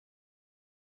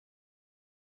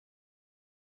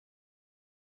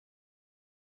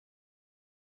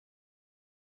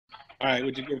All right,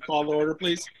 would you give call to order,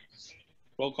 please?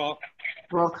 Roll call.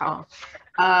 Roll call.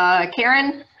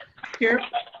 Karen? Here.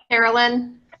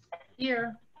 Carolyn?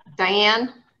 Here.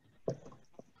 Diane?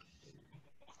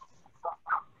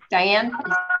 Diane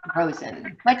is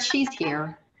frozen, but she's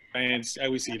here. Diane,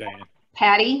 we see Diane.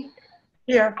 Patty?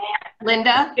 Here.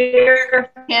 Linda?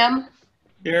 Here. Kim?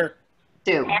 Here.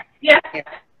 Sue? Yeah.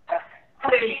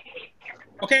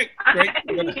 Okay, great.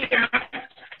 We're gonna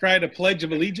try to Pledge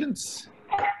of Allegiance.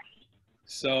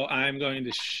 So I'm going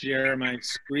to share my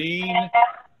screen.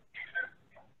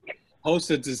 Host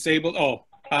is disabled. Oh,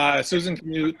 Susan,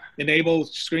 can you enable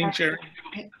screen sharing?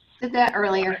 I did that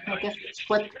earlier. I guess it's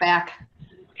flipped back.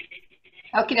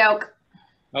 Okie doke.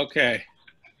 Okay.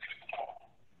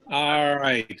 All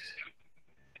right.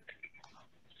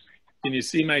 Can you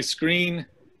see my screen?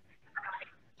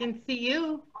 Can see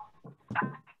you.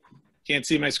 Can't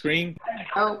see my screen?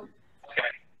 Oh,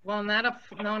 Well, not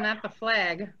the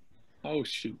flag. Oh,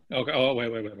 shoot. Okay. Oh,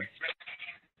 wait.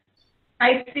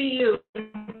 I see you.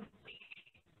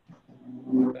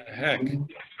 What the heck?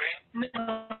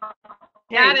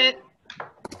 Got it.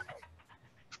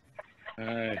 All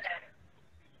right.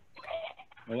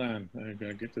 Hold on. I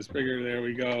gotta get this bigger. There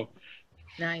we go.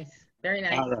 Nice. Very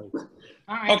nice. All right.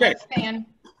 All right. Okay. Let's stand.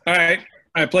 All right.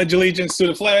 I pledge allegiance to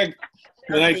the flag of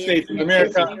the United States of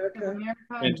America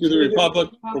and to the republic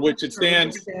for which it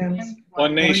stands,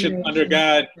 one nation under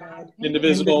God,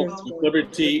 indivisible, with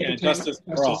liberty and justice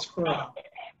for all.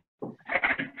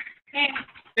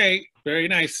 Okay, very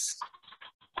nice.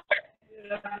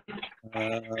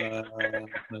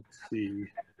 Let's see.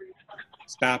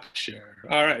 Stop share.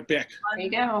 All right, back. there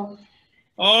you go.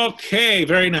 Okay,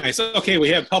 very nice. Okay, we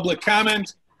have public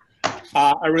comment.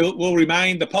 We'll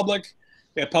remind the public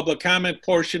that public comment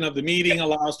portion of the meeting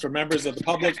allows for members of the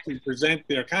public to present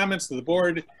their comments to the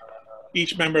board.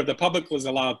 Each member of the public was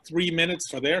allowed 3 minutes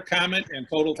for their comment, and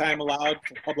total time allowed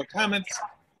for public comments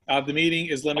of the meeting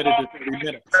is limited to 30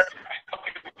 minutes.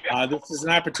 This is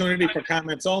an opportunity for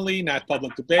comments only, not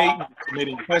public debate,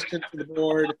 submitting questions to the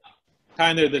board.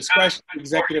 Time their discretion, the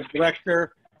executive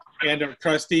director and or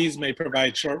trustees may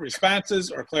provide short responses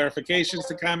or clarifications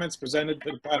to comments presented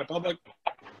to the public.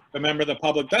 If a member of the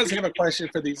public does have a question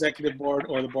for the executive board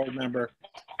or the board member,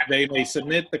 they may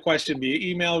submit the question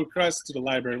via email request to the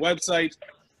library website,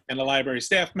 and the library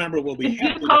staff member will be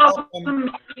happy to help them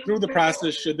through the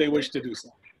process should they wish to do so.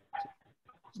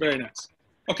 Very nice.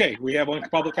 Okay, we have one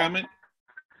public comment.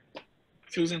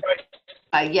 Susan?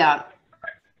 Yeah.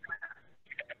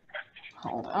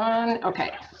 Hold on.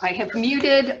 Okay. I have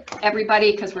muted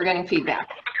everybody because we're getting feedback.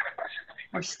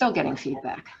 We're still getting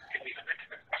feedback.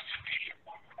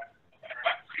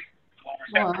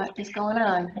 What is going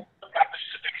on?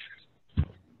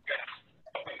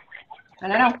 I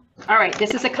don't know. All right.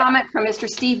 This is a comment from Mr.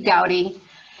 Steve Gowdy.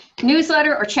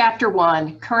 Newsletter or Chapter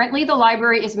 1. Currently, the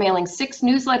library is mailing 6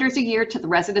 newsletters a year to the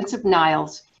residents of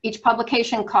Niles. Each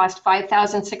publication costs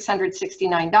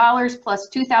 $5,669 plus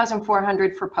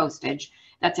 $2,400 for postage.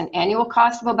 That's an annual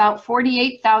cost of about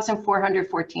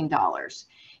 $48,414.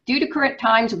 Due to current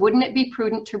times, wouldn't it be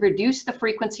prudent to reduce the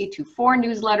frequency to 4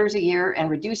 newsletters a year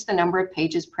and reduce the number of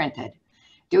pages printed?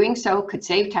 Doing so could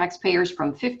save taxpayers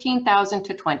from $15,000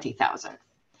 to $20,000.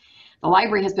 The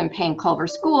library has been paying Culver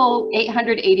School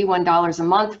 $881 a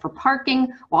month for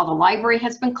parking while the library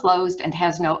has been closed and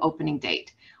has no opening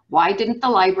date. Why didn't the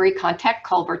library contact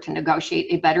Culver to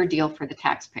negotiate a better deal for the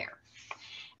taxpayer?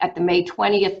 At the May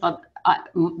 20th,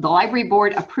 the library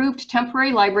board approved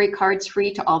temporary library cards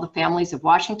free to all the families of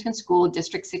Washington School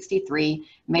District 63,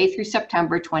 May through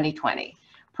September 2020.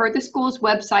 Per the school's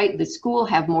website, the school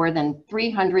have more than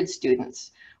 300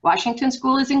 students. Washington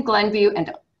School is in Glenview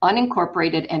and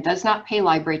unincorporated and does not pay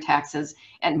library taxes,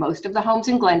 and most of the homes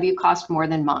in Glenview cost more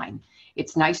than mine.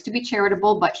 It's nice to be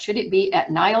charitable, but should it be at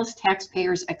Niles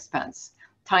taxpayers' expense?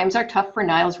 Times are tough for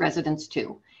Niles residents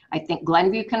too. I think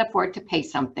Glenview can afford to pay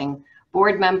something.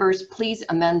 Board members, please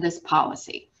amend this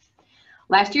policy.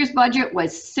 Last year's budget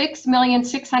was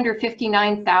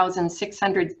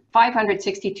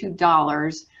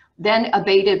 $6,659,562, then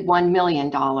abated $1 million.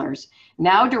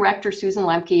 Now Director Susan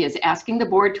Lemke is asking the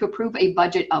board to approve a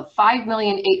budget of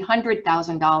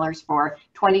 $5,800,000 for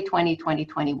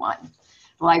 2020-2021.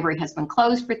 The library has been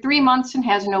closed for 3 months and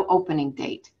has no opening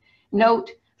date. Note,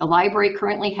 the library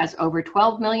currently has over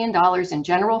 $12 million in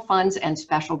general funds and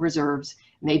special reserves.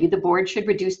 Maybe the board should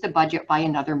reduce the budget by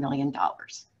another $1 million.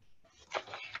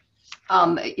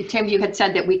 Tim, you had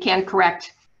said that we can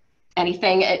correct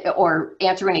anything or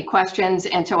answer any questions,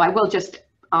 and so I will just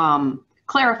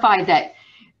clarify that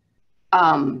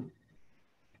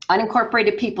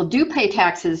Unincorporated people do pay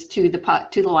taxes to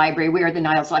the library. We are the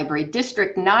Niles Library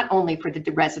District, not only for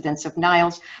the residents of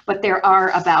Niles, but there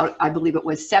are about, I believe it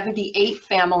was 78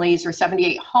 families or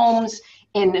 78 homes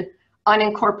in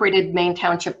unincorporated Maine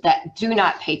Township that do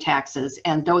not pay taxes,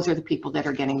 and those are the people that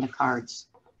are getting the cards.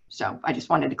 So I just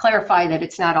wanted to clarify that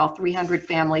it's not all 300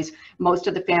 families. Most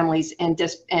of the families in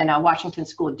Washington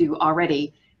School are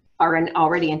already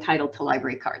entitled to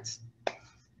library cards.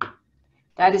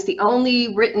 That is the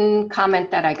only written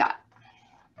comment that I got.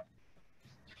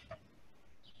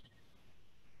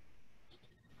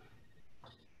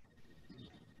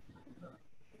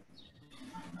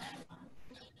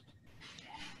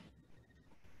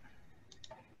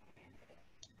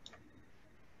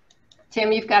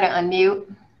 Tim, you've got to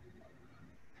unmute.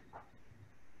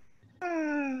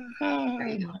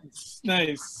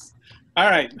 Nice. All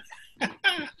right.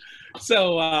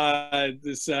 So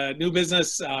this new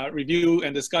business review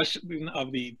and discussion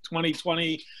of the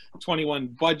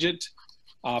 2020-21 budget,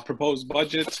 proposed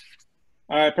budget.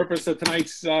 All right, purpose of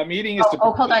tonight's meeting is to...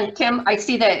 Oh, hold on, Tim. I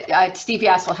see that Steve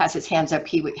Yassel has his hands up.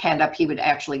 He would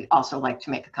actually also like to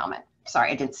make a comment.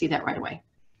 Sorry, I didn't see that right away.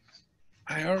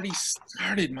 I already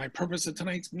started my purpose of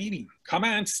tonight's meeting. Come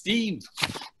on, Steve.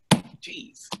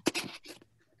 Jeez.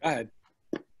 Go ahead.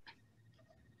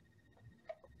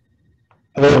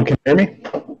 Hello, can you hear me?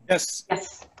 Yes.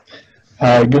 Yes.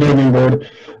 Hi, good evening,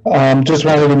 board. Just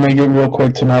wanted to make it real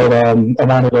quick tonight. I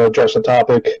wanted to address the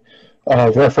topic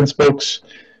of reference books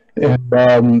and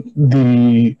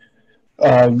the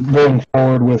going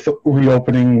forward with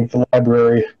reopening the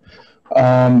library.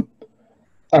 I'm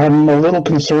a little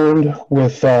concerned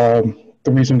with the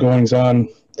recent goings on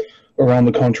around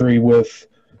the country with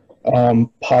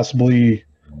possibly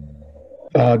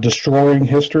destroying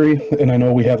history, and I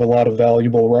know we have a lot of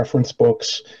valuable reference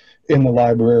books in the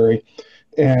library,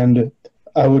 and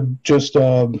I would just,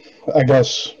 I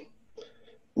guess,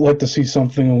 like to see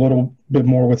something a little bit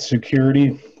more with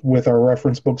security with our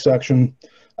reference book section.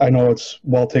 I know it's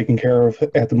well taken care of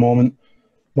at the moment,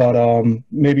 but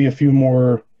maybe a few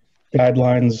more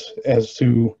guidelines as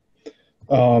to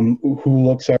who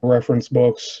looks at reference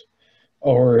books,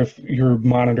 or if you're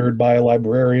monitored by a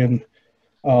librarian.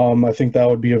 I think that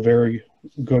would be a very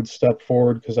good step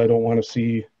forward, because I don't want to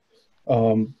see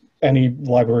any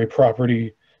library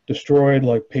property destroyed,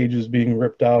 like pages being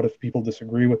ripped out if people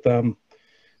disagree with them.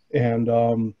 And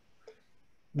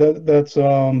that's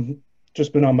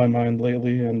just been on my mind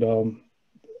lately, and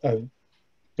I've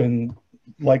been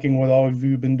liking what all of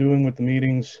you have been doing with the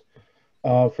meetings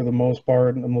for the most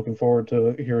part. I'm looking forward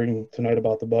to hearing tonight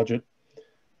about the budget.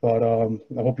 But I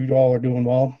hope you all are doing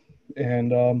well,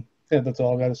 and yeah, that's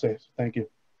all I got to say. Thank you.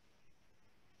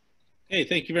 Hey,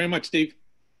 thank you very much, Steve.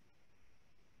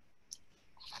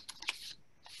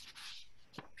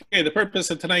 Okay, the purpose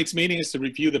of tonight's meeting is to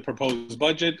review the proposed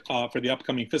budget for the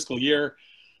upcoming fiscal year,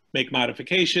 make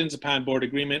modifications upon board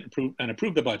agreement, and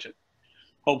approve the budget.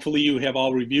 Hopefully you have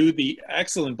all reviewed the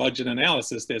excellent budget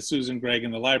analysis that Susan, Greg,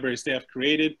 and the library staff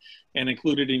created and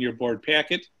included in your board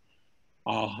packet.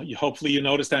 Hopefully you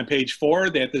noticed on page 4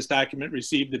 that this document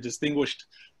received the Distinguished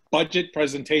Budget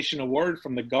Presentation Award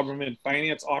from the Government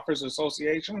Finance Officers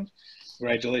Association.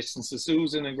 Congratulations to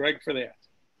Susan and Greg for that.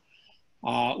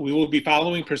 We will be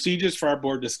following procedures for our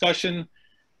board discussion,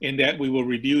 in that we will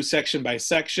review section by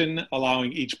section,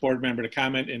 allowing each board member to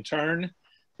comment in turn.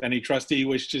 If any trustee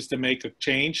wishes to make a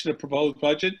change to the proposed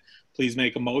budget, please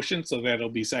make a motion so that it'll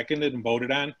be seconded and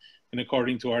voted on and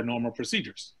according to our normal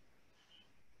procedures.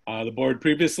 The board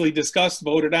previously discussed,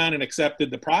 voted on, and accepted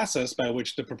the process by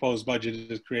which the proposed budget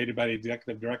is created by the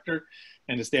executive director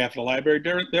and the staff of the library.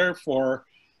 Therefore,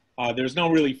 there's no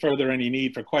really further any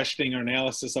need for questioning or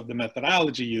analysis of the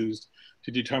methodology used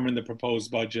to determine the proposed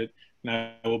budget,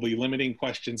 and I will be limiting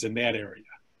questions in that area.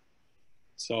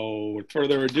 So with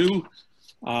further ado,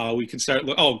 we can start.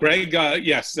 Oh, Greg,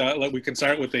 yes, we can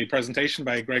start with a presentation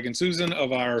by Greg and Susan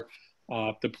of our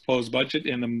the proposed budget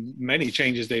and the many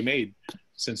changes they made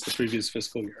since the previous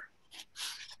fiscal year.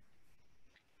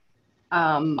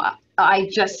 I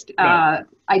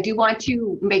do want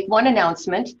to make one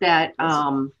announcement that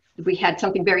we had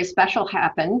something very special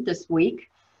happen this week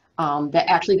that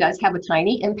actually does have a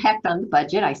tiny impact on the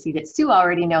budget. I see that Sue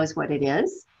already knows what it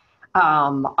is.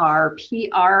 Our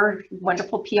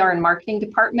wonderful PR and marketing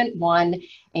department won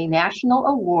a national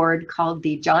award called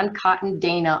the John Cotton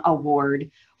Dana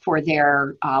Award for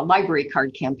their library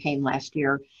card campaign last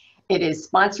year. It is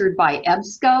sponsored by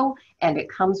EBSCO, and it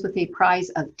comes with a prize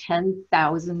of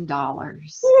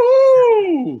 $10,000.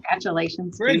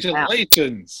 Congratulations.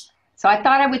 Congratulations. So I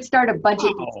thought I would start a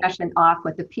budget Wow. discussion off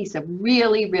with a piece of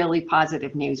really, really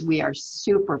positive news. We are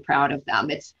super proud of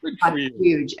them. It's Good a for you.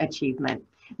 huge achievement.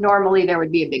 Normally there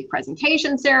would be a big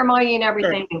presentation ceremony and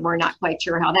everything, and we're not quite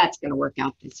sure how that's going to work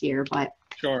out this year, but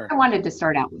Sure. I wanted to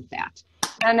start out with that.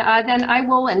 And then I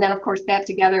will, and then of course that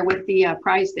together with the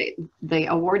prize, the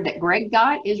award that Greg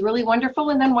got is really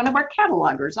wonderful. And then one of our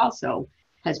catalogers also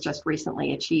has just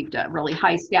recently achieved a really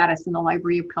high status in the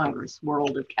Library of Congress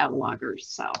world of catalogers.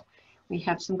 So we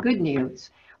have some good news,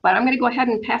 but I'm going to go ahead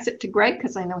and pass it to Greg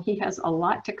because I know he has a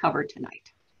lot to cover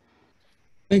tonight.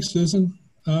 Thanks, Susan.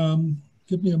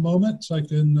 Give me a moment so I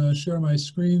can share my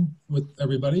screen with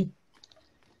everybody.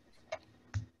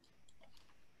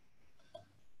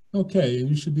 Okay,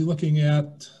 you should be looking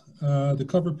at the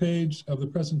cover page of the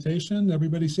presentation.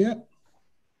 Everybody see it?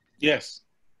 Yes.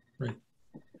 Great.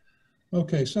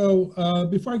 Okay, so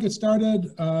before I get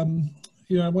started,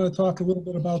 I want to talk a little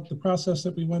bit about the process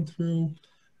that we went through.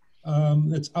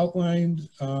 That's outlined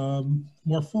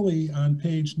more fully on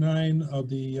page 9 of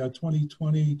the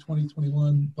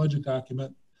 2020-2021 budget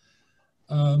document.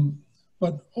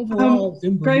 But overall,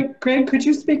 Greg, could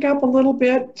you speak up a little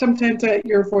bit? Sometimes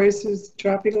your voice is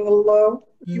dropping a little low,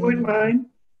 if you wouldn't mind.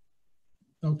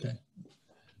 Okay,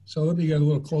 so let me get a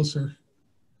little closer.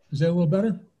 Is that a little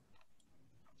better?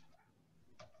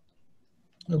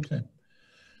 Okay.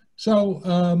 So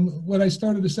what I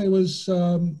started to say was,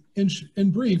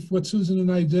 in brief, what Susan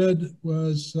and I did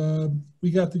was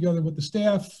we got together with the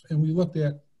staff and we looked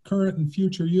at current and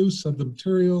future use of the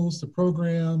materials, the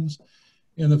programs,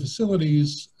 and the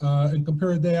facilities, and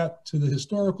compared that to the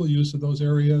historical use of those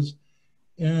areas.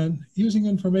 And using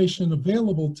information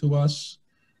available to us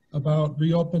about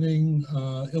reopening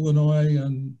Illinois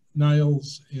and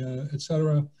Niles, et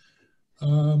cetera,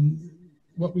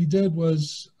 what we did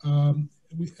was,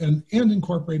 and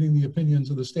incorporating the opinions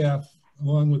of the staff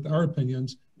along with our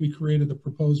opinions, we created a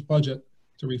proposed budget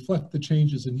to reflect the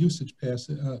changes in usage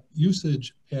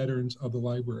patterns of the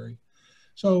library.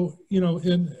 So,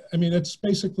 it's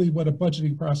basically what a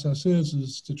budgeting process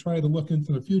is to try to look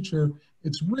into the future.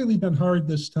 It's really been hard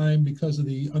this time because of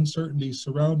the uncertainty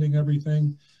surrounding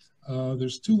everything.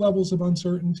 There's 2 levels of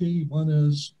uncertainty. One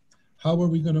is, how are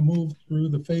we going to move through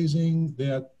the phasing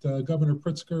that Governor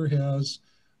Pritzker has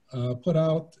put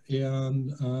out and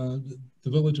the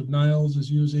Village of Niles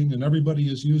is using and everybody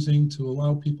is using to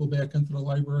allow people back into the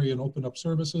library and open up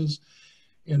services.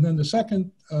 And then the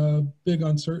second big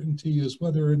uncertainty is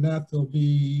whether or not there'll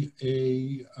be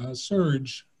a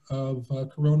surge of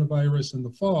coronavirus in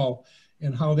the fall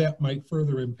and how that might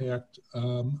further impact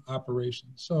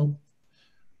operations. So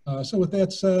with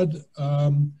that said,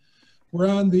 we're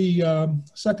on the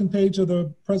second page of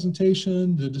the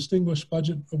presentation, the Distinguished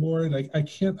Budget Award. I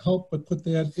can't help but put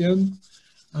that in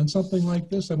on something like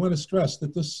this. I want to stress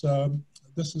that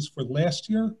this is for last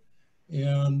year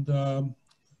and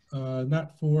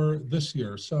not for this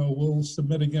year. So we'll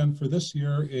submit again for this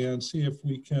year and see if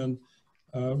we can,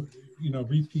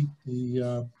 repeat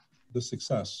the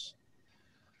success.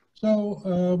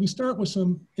 So we start with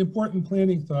some important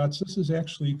planning thoughts. This is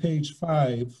actually page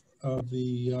 5 of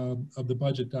the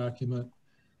budget document.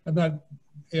 I'm not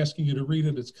asking you to read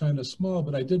it, it's kind of small,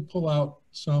 but I did pull out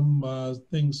some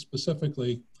things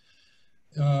specifically.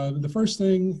 The first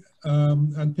thing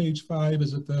on page 5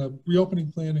 is that the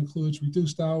reopening plan includes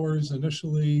reduced hours,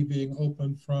 initially being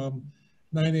open from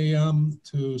 9 a.m.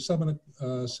 to 7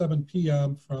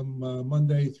 p.m. from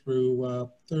Monday through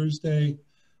Thursday.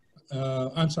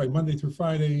 Monday through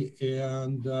Friday,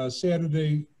 and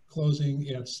Saturday closing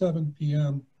at 7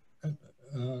 p.m.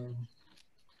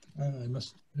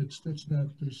 It's not,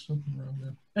 there's something wrong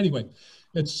there. Anyway,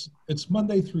 it's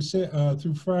Monday through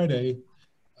Friday,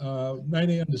 9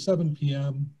 a.m. to 7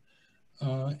 p.m.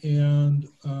 And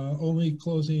only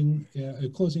closing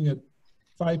at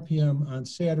 5 p.m. on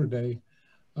Saturday.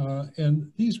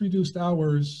 And these reduced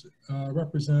hours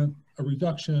represent a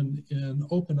reduction in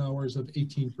open hours of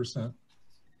 18%.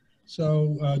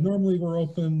 So normally we're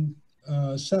open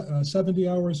 70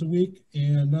 hours a week,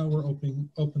 and now we're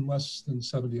open less than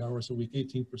 70 hours a week,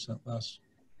 18% less.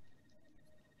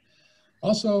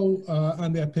 Also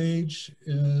on that page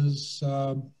is,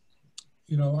 a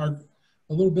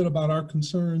little bit about our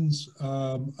concerns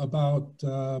about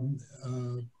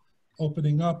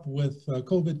opening up with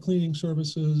COVID cleaning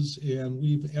services, and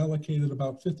we've allocated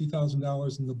about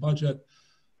 $50,000 in the budget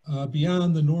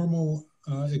beyond the normal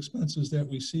expenses that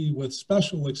we see with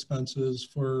special expenses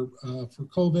for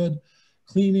COVID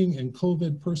cleaning and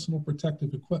COVID personal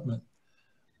protective equipment.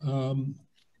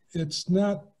 It's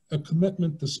not a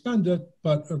commitment to spend it,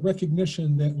 but a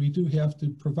recognition that we do have to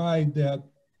provide that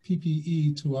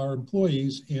PPE to our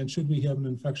employees, and should we have an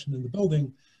infection in the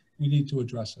building, we need to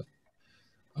address it.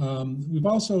 We've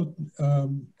also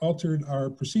altered our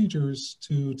procedures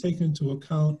to take into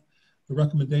account the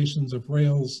recommendations of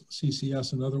RAILS,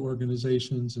 CCS, and other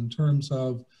organizations in terms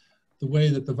of the way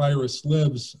that the virus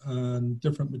lives on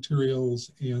different materials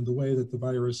and the way that the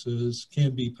viruses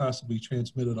can be possibly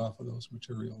transmitted off of those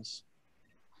materials.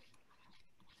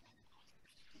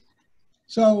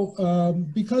 So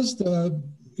because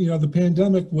the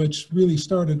pandemic, which really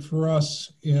started for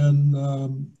us in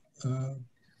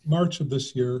March of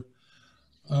this year,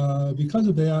 because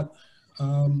of that,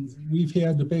 we've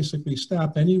had to basically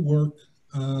stop any work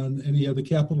on any of the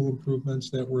capital improvements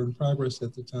that were in progress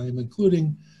at the time,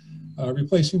 including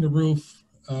replacing the roof,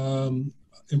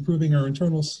 improving our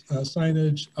internal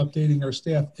signage, updating our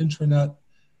staff intranet,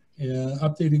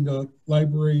 updating the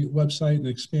library website, and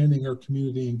expanding our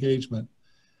community engagement.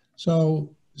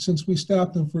 So since we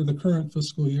stopped them for the current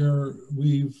fiscal year,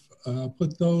 we've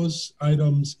put those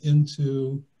items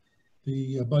into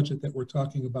the budget that we're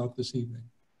talking about this evening.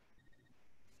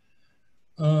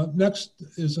 Next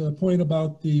is a point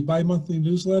about the bi-monthly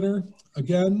newsletter.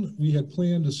 Again, we had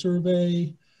planned to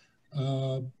survey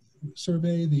the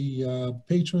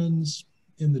patrons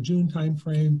in the June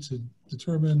timeframe to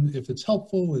determine if it's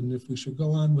helpful and if we should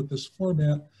go on with this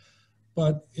format.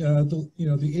 But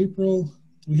the April,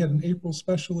 we had an April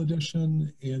special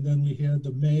edition, and then we had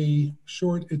the May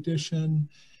short edition,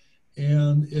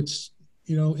 and it's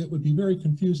it would be very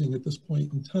confusing at this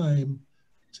point in time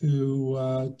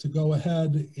to go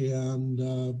ahead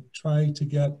and try to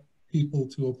get people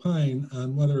to opine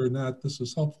on whether or not this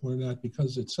is helpful or not,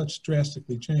 because it's so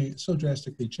drastically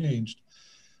changed.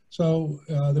 So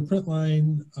the print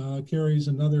line carries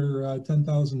another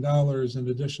 $10,000 in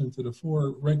addition to the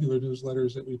 4 regular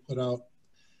newsletters that we put out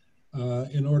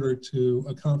in order to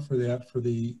account for that for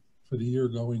the year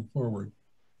going forward.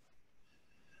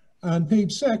 On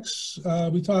page 6,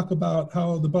 we talk about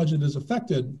how the budget is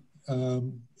affected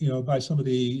by some of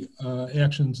the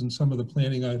actions and some of the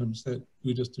planning items that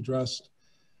we just addressed.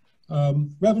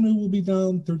 Revenue will be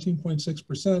down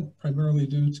 13.6%, primarily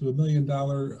due to $1 million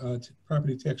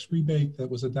property tax rebate that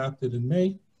was adopted in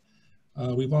May.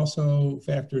 We've also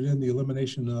factored in the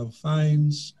elimination of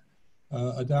fines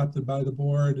adopted by the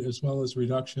board, as well as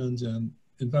reductions in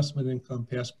investment income,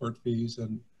 passport fees,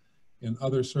 and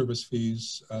other service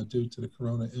fees due to the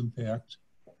corona impact.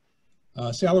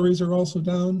 Salaries are also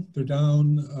down. They're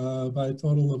down by a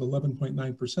total of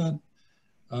 11.9%.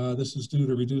 This is due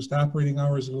to reduced operating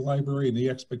hours of the library and the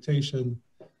expectation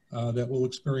that we'll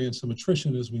experience some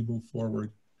attrition as we move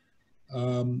forward.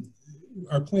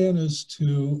 Our plan is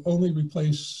to only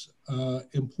replace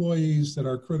employees that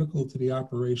are critical to the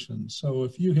operation. So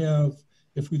if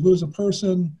we lose a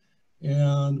person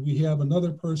and we have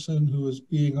another person who is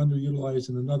being underutilized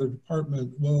in another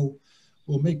department, we'll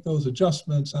make those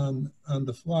adjustments on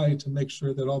the fly to make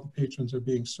sure that all the patrons are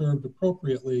being served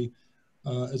appropriately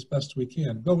as best we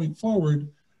can. Going forward,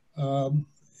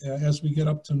 as we get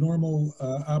up to normal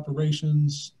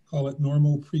operations, call it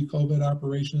normal pre-COVID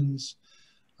operations,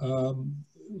 we'll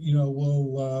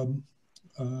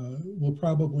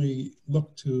probably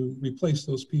look to replace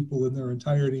those people in their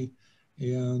entirety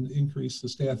and increase the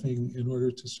staffing in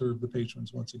order to serve the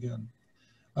patrons once again.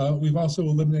 We've also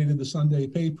eliminated the Sunday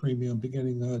pay premium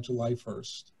beginning July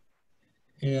 1st.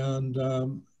 And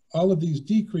all of these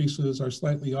decreases are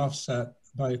slightly offset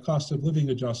by a cost of living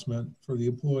adjustment for the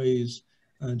employees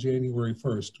on January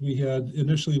 1st. We had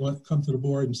initially come to the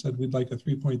board and said we'd like a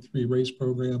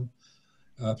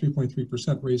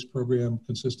 3.3% raise program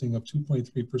consisting of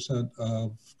 2.3%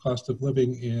 of cost of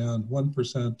living and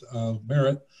 1% of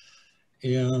merit.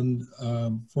 And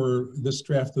for this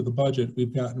draft of the budget,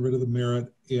 we've gotten rid of the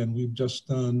merit, and we've just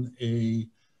done a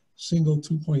single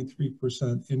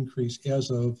 2.3% increase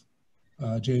as of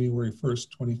January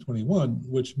 1st, 2021,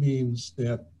 which means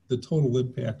that the total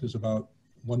impact is about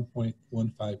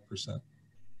 1.15%.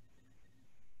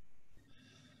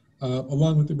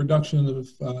 Along with the reduction of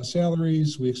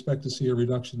salaries, we expect to see a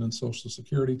reduction in Social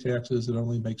Security taxes. It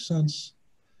only makes sense.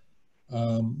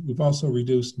 We've also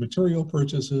reduced material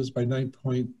purchases by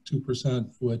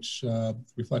 9.2%, which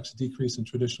reflects a decrease in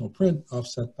traditional print,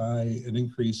 offset by an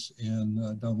increase in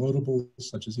downloadables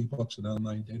such as ebooks and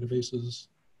online databases.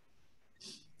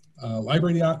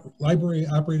 Library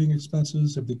operating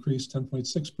expenses have decreased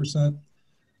 10.6%.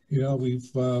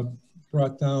 We've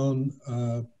brought down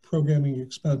programming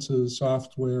expenses,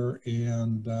 software,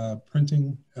 and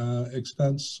printing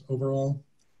expense overall.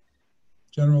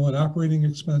 General and operating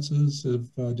expenses have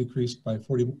decreased by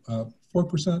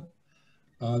 44%.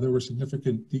 There were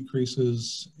significant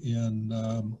decreases in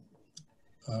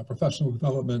professional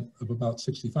development of about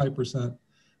 65%,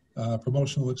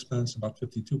 promotional expense about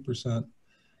 52%.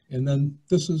 And then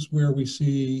this is where we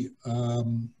see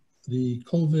the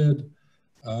COVID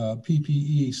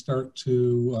PPE start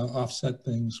to offset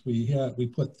things. We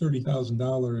put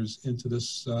 $30,000 into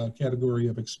this category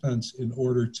of expense in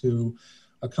order to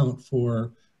account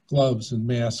for gloves and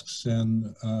masks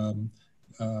and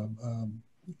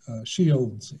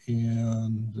shields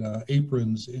and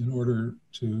aprons in order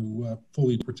to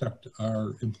fully protect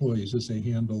our employees as they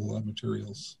handle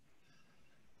materials.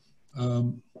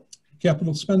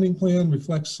 Capital spending plan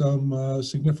reflects some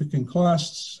significant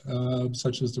costs,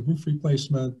 such as the roof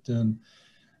replacement and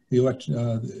the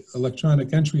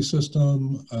electronic entry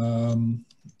system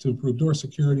to improve door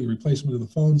security, replacement of the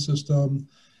phone system.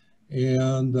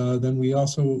 And then we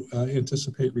also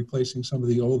anticipate replacing some of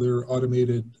the older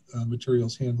automated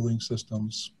materials handling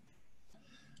systems.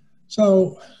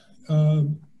 So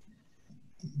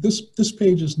this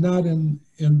page is not in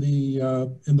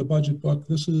the budget book.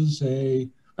 This is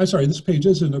I'm sorry, this page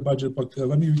is in the budget book.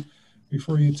 Let me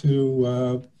refer you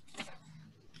to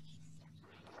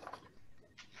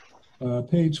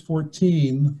page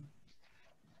 14.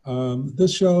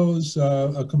 This shows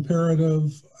a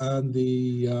comparative on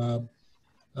the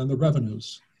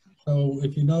revenues. So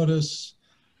if you notice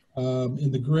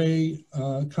in the gray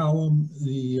column,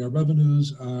 the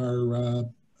revenues are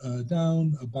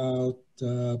down about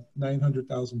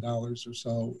 $900,000 or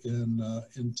so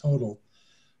in total.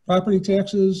 Property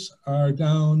taxes are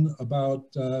down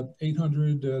about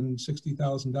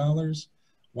 $860,000.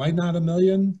 Why not $1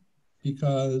 million?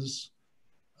 Because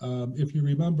if you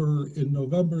remember, in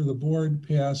November, the board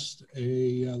passed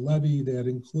a levy that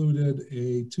included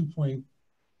a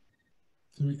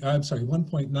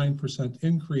 1.9%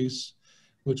 increase,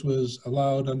 which was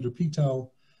allowed under PTEL.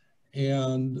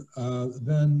 And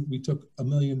then we took $1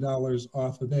 million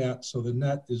off of that. So the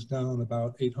net is down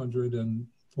about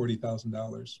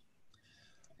 $840,000.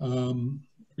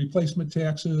 Replacement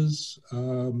taxes,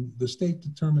 the state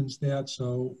determines that.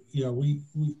 So, yeah, we've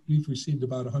received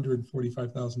about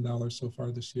 $145,000 so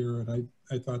far this year, and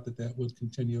I thought that would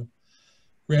continue.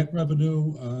 Grant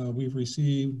revenue, we've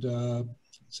received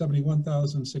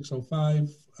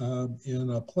 $71,605 in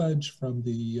a pledge from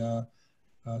the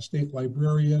state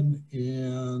librarian,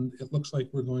 and it looks like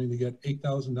we're going to get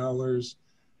 $8,000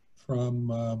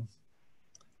 from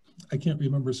I can't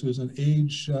remember, Susan,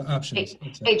 age options.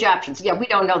 Age options. Yeah, we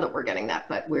don't know that we're getting that,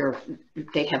 but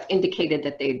they have indicated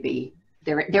that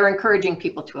they're encouraging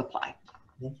people to apply.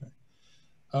 Okay.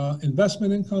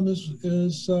 Investment income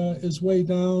is way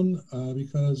down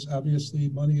because obviously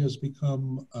money has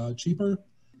become cheaper.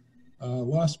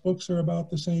 Lost books are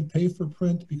about the same. Pay for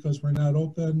print because we're not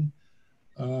open,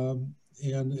 and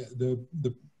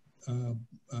the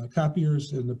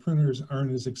copiers and the printers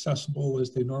aren't as accessible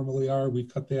as they normally are. We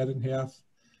cut that in half.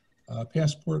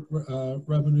 Passport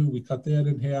revenue, we cut that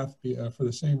in half for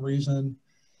the same reason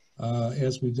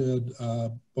as we did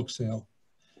book sale.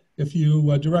 If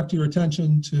you direct your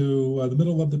attention to the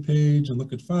middle of the page and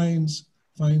look at fines,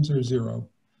 fines are zero.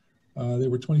 They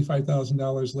were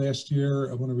 $25,000 last year.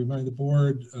 I want to remind the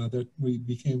board that we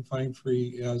became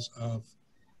fine-free as of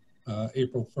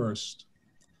April 1st.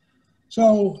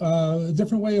 So a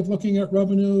different way of looking at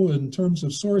revenue in terms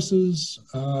of sources,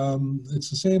 it's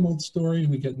the same old story.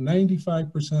 We get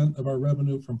 95% of our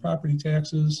revenue from property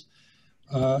taxes.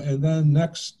 And then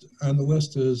next on the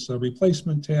list is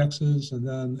replacement taxes, and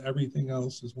then everything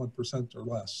else is 1% or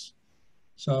less.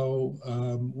 So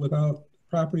without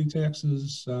property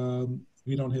taxes,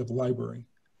 we don't have a library,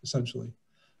 essentially.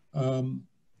 The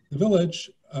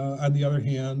village, on the other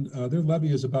hand, their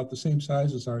levy is about the same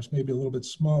size as ours, maybe a little bit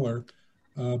smaller,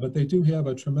 but they do have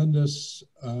a tremendous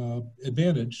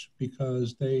advantage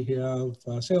because they have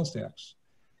sales tax,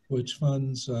 which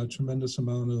funds a tremendous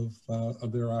amount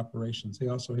of their operations. They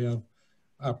also have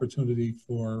opportunity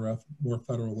for more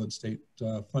federal and state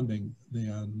funding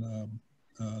than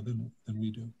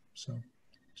we do. So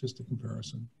just a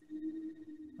comparison.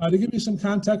 To give you some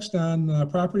context on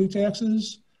property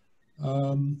taxes,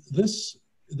 this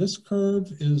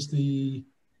curve is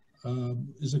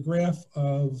a graph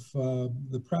of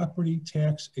the property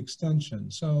tax extension.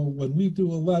 So when we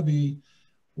do a levy,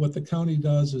 what the county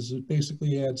does is it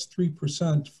basically adds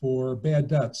 3% for bad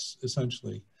debts,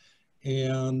 essentially.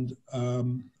 And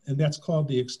that's called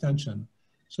the extension.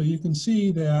 So you can see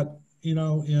that, you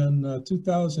know, in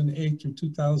 2008 through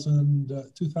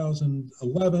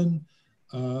 2011,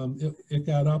 it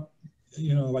got up,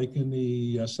 you know, like in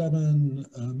the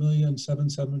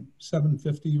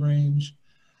 $7,750,000 range.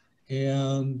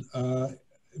 And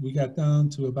we got down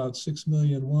to about 6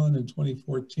 million in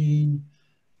 2014,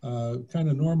 kind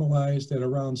of normalized at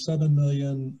around 7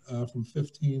 million from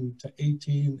 15 to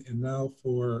 18, and now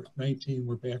for 19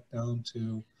 we're back down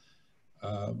to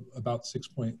about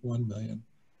 6.1 million.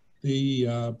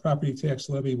 The property tax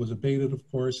levy was abated, of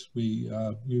course. We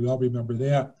all remember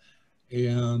that.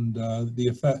 And the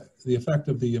effect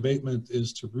of the abatement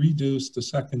is to reduce the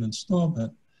second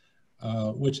installment,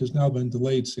 which has now been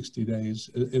delayed 60 days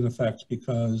in effect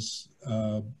because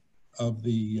of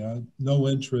the no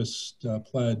interest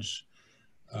pledge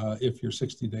if you're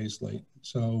 60 days late.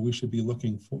 So we should be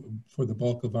looking for the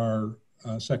bulk of our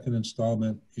second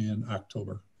installment in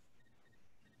October.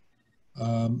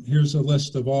 Here's a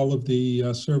list of all of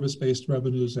the service-based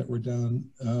revenues that were down.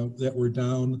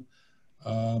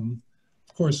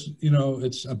 Of course, you know,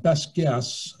 it's a best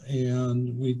guess,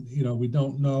 and we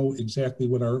don't know exactly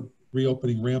what our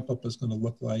reopening ramp-up is going to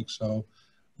look like. So,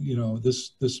 you know,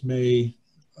 this may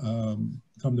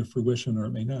come to fruition or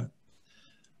it may not.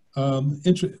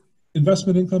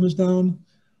 Investment income is down.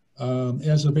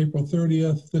 As of April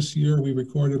 30th this year, we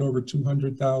recorded over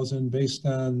 200,000 based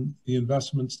on the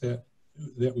investments that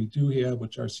we do have,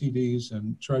 which are CDs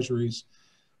and treasuries.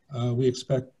 We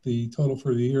expect the total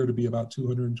for the year to be about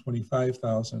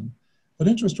 225,000. But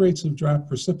interest rates have dropped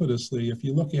precipitously. If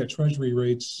you look at treasury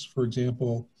rates, for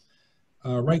example,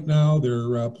 right now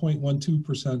they're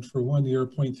 0.12% for 1 year,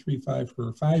 0.35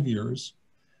 for 5 years.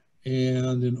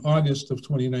 And in August of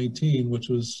 2019, which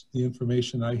was the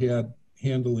information I had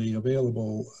handily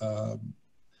available,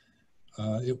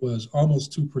 it was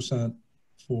almost 2%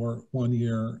 for 1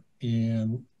 year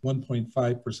and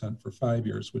 1.5% for 5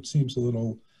 years, which seems a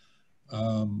little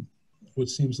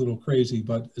crazy,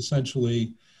 but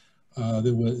essentially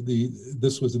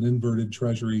this was an inverted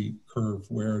treasury curve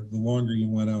where the longer you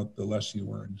went out, the less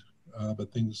you earned,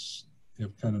 but things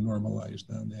have kind of normalized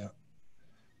on that.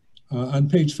 On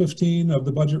page 15 of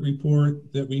the budget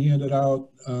report that we handed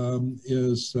out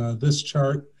is this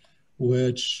chart,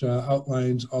 which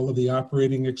outlines all of the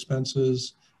operating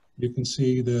expenses. You can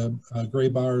see the gray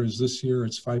bar is this year,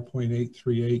 it's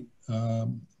 5.838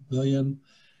 million,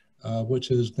 which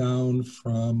is down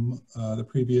from the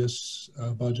previous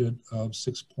budget of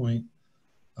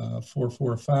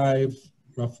 6.445,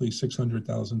 roughly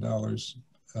 $600,000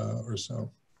 or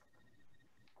so.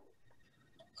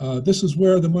 This is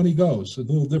where the money goes. A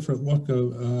little different look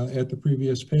at the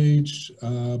previous page.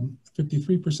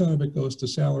 53% of it goes to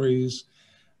salaries,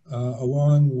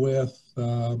 along with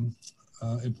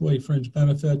employee fringe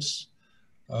benefits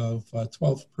of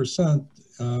 12%,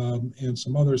 and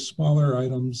some other smaller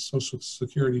items, social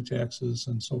security taxes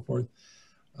and so forth,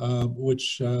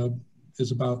 which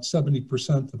is about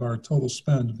 70% of our total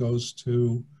spend goes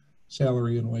to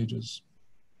salary and wages.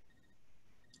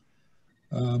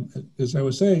 As I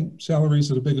was saying,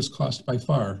 salaries are the biggest cost by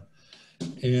far.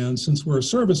 And since we're a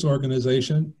service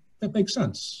organization, that makes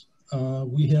sense.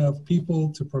 We have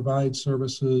people to provide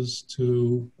services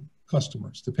to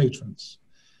customers, to patrons.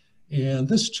 And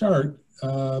this chart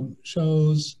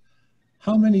shows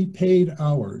how many paid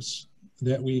hours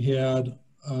that we had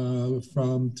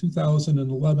from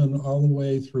 2011 all the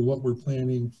way through what we're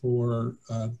planning for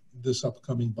this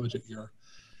upcoming budget year.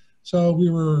 So we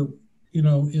were, you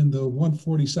know, in the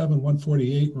 147,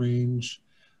 148 range.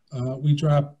 We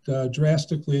dropped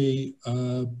drastically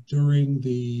during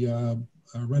the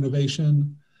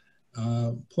renovation,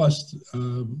 plus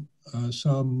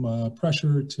some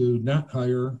pressure to not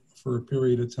hire for a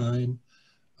period of time.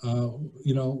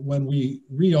 You know, when we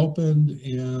reopened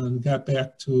and got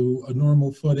back to a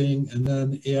normal footing and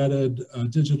then added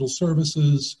digital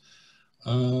services,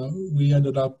 we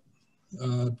ended up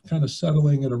kind of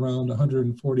settling at around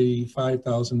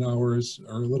 145,000 hours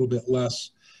or a little bit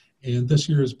less. And this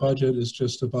year's budget is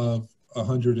just above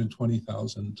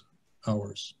 120,000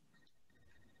 hours.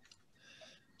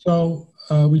 So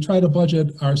we try to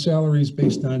budget our salaries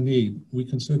based on need. We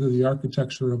consider the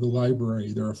architecture of the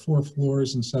library. There are 4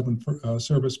 floors and 7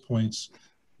 service points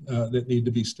that need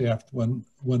to be staffed when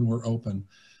we're open.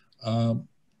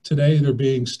 Today they're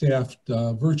being staffed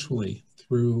virtually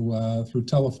through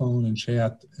telephone and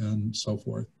chat and so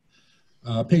forth.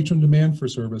 Patron demand for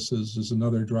services is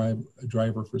another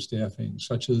driver for staffing,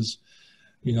 such as,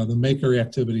 you know, the maker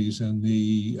activities and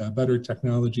the better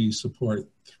technology support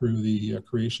through the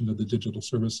creation of the digital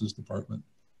services department.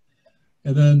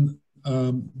 And then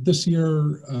this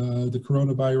year, the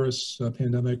coronavirus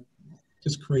pandemic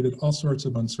just created all sorts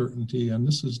of uncertainty, and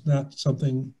this is not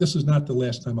the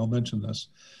last time I'll mention this.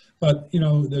 But, you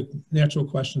know, the natural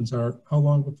questions are, how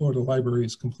long before the library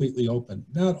is completely open?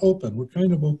 Not open, we're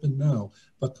kind of open now,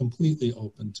 but completely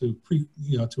open to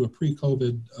to a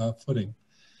pre-COVID footing.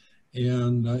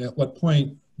 And at what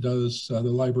point does the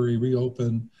library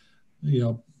reopen,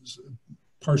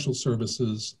 partial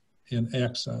services and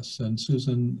access? And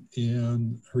Susan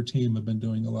and her team have been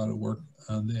doing a lot of work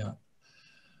on that.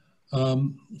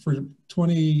 For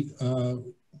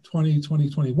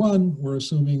 2021, we're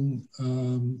assuming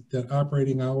that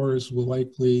operating hours will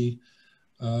likely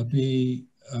be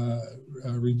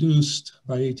reduced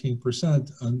by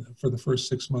 18% for the first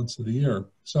 6 months of the year.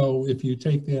 So if you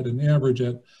take that and average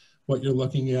it, what you're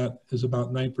looking at is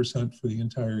about 9% for the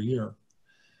entire year.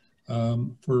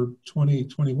 For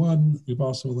 2021, we've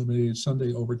also eliminated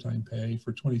Sunday overtime pay.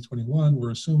 For 2021,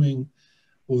 we're assuming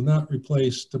we'll not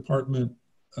replace departed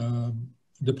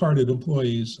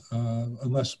employees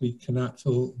unless we cannot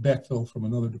backfill from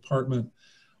another department,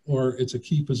 or it's a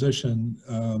key position,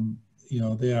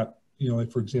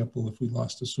 like for example, if we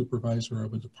lost a supervisor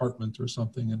of a department or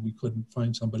something and we couldn't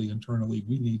find somebody internally,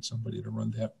 we need somebody to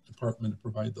run that department and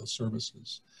provide those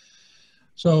services.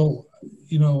 So,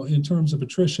 in terms of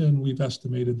attrition, we've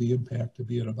estimated the impact to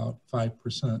be at about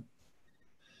 5%.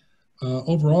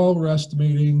 Overall, we're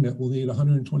estimating that we'll need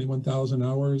 121,000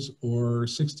 hours or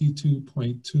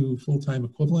 62.2 full-time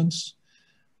equivalents,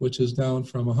 which is down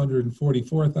from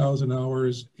 144,000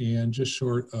 hours and just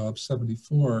short of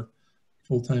 74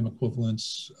 full-time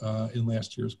equivalents in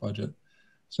last year's budget.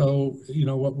 So,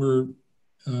 what we're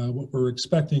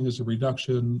expecting is a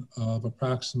reduction of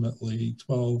approximately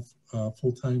 12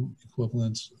 full-time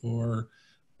equivalents, or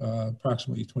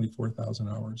approximately 24,000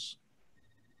 hours.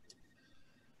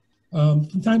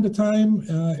 From time to time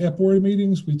at board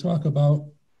meetings, we talk about,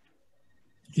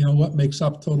 what makes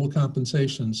up total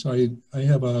compensation. So I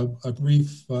have a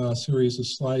brief series of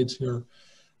slides here.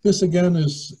 This again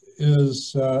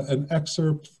is an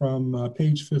excerpt from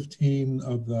page 15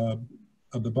 of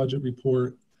the budget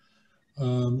report.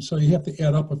 So you have to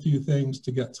add up a few things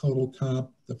to get total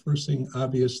comp. The first thing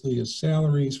obviously is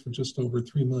salaries for just over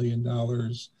 $3 million.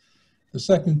 The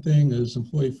second thing is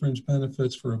employee fringe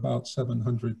benefits for about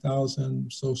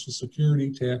 $700,000, Social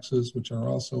Security taxes, which are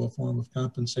also a form of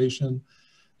compensation,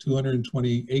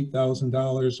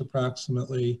 $228,000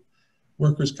 approximately,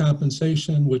 workers'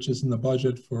 compensation, which is in the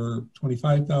budget for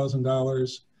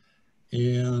 $25,000,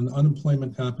 and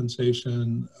unemployment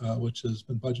compensation, which has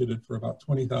been budgeted for about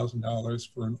 $20,000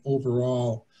 for an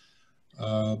overall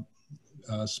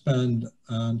spend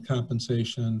on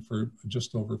compensation for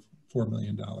just over $4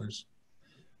 million.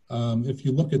 If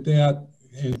you look at that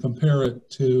and compare it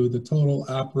to the total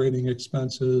operating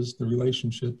expenses, the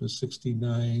relationship is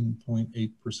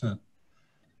 69.8%.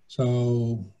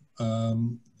 So a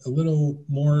little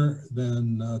more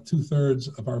than 2/3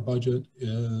 of our budget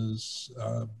is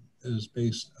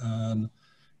based on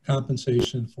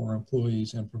compensation for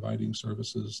employees and providing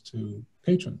services to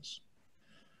patrons.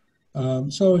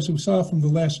 So as we saw from the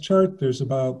last chart, there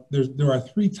are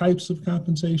 3 types of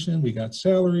compensation. We got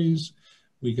salaries,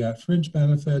 we got fringe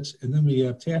benefits, and then we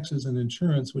have taxes and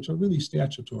insurance, which are really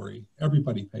statutory.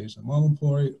 Everybody pays them. All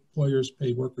employers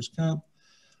pay workers' comp,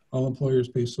 all employers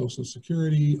pay Social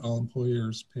Security, all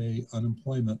employers pay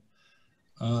unemployment.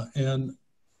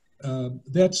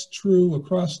 That's true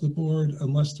across the board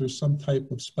unless there's some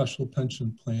type of special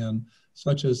pension plan,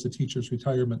 such as the teacher's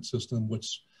retirement system,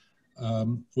 which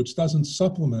doesn't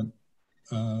supplement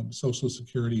Social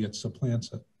Security, it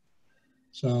supplants it.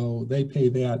 So they pay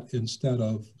that instead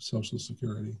of Social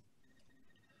Security.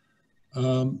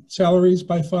 Salaries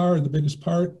by far are the biggest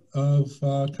part of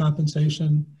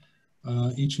compensation.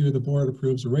 Each year the board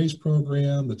approves a raise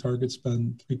program. The target's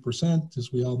been 3%,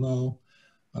 as we all know.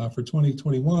 For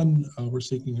 2021, we're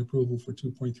seeking approval for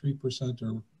 2.3%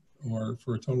 or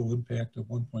for a total impact of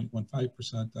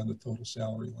 1.15% on the total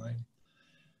salary line.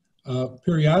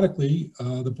 Periodically,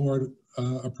 the board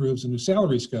approves a new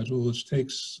salary schedule, which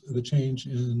takes the change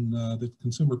in the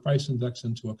consumer price index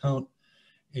into account,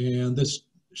 and this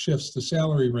shifts the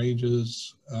salary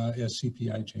ranges as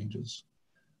CPI changes.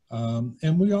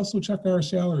 And we also check our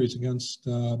salaries against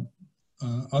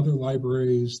other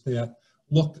libraries that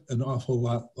look an awful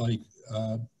lot like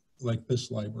this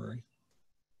library.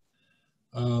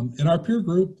 In our peer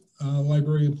group,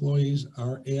 library employees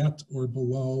are at or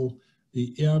below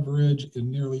the average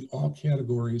in nearly all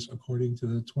categories according to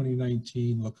the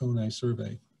 2019 Laconia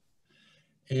survey.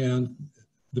 And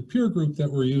the peer group that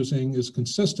we're using is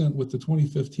consistent with the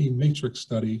 2015 matrix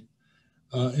study.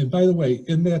 And by the way,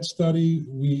 in that study,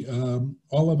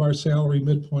 all of our salary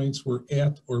midpoints were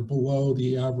at or below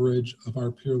the average of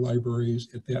our peer libraries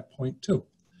at that point too.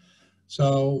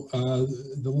 So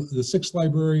the 6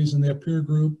 libraries in that peer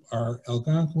group are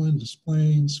Algonquin, Des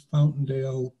Plaines,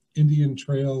 Fountaindale, Indian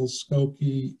Trails,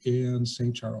 Skokie, and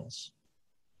St. Charles.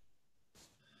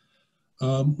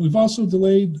 We've also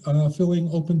delayed filling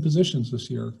open positions this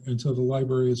year until the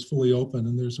library is fully open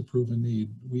and there's a proven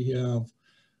need. We have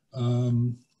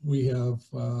 2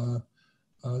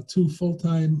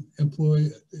 full-time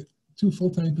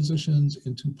positions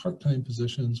and 2 part-time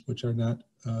positions, which are not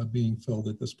being filled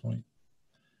at this point.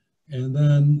 And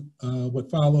then what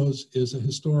follows is a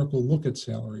historical look at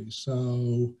salaries.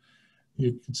 So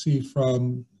you can see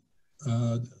from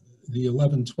the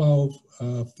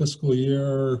 11-12 fiscal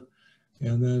year,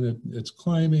 and then it's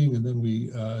climbing, and then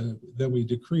we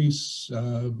decrease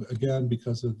again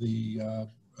because of the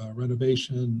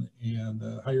renovation and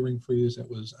the hiring freeze that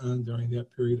was on during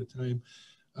that period of time.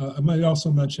 I might also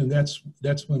mention that's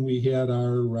when we had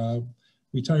our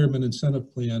retirement incentive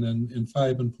plan, and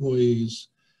 5 employees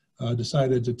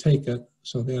decided to take it.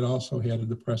 So that also had a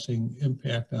depressing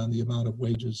impact on the amount of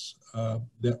wages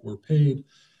that were paid.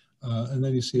 And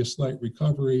then you see a slight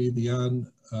recovery, and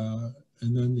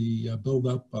then the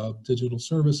buildup of digital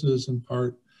services in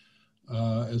part,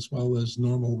 as well as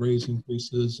normal raise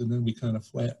increases. And then we kind of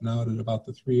flatten out at about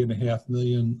the $3.5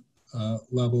 million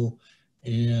level.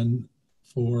 And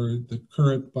for the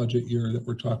current budget year that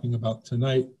we're talking about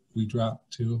tonight, we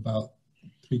dropped to about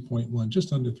 3.1,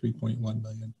 just under 3.1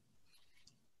 million.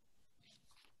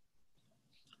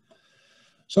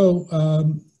 So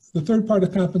the third part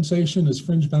of compensation is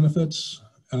fringe benefits.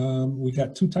 We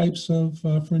got 2 types of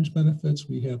fringe benefits.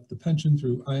 We have the pension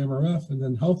through IMRF, and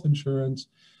then health insurance,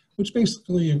 which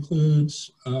basically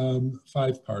includes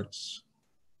 5 parts.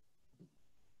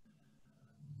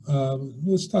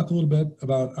 Let's talk a little bit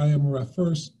about IMRF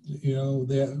first. You know,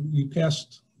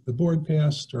 the board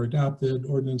passed or adopted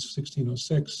Ordinance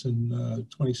 1606 in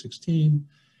 2016.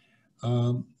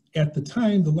 At the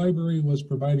time, the library was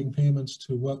providing payments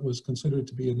to what was considered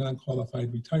to be a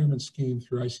non-qualified retirement scheme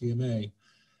through ICMA.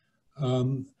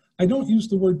 I don't use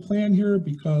the word plan here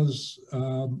because,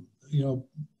 you know,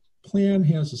 plan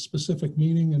has a specific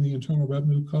meaning in the Internal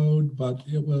Revenue Code, but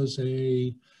it was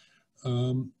a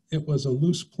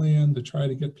loose plan to try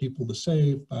to get people to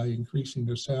save by increasing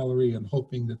their salary and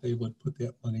hoping that they would put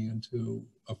that money into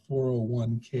a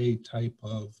 401k type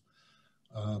of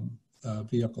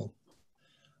vehicle.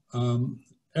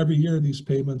 Every year, these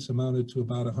payments amounted to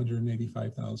about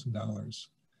 $185,000.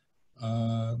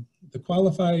 The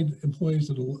qualified employees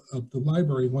of the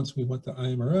library, once we went to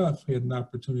IMRF, had an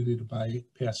opportunity to buy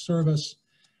past service,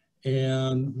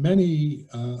 and many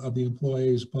of the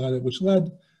employees bought it, which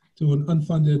led to an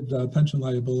unfunded pension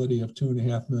liability of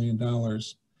 $2.5 million.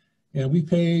 And we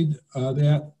paid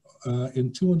that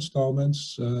in 2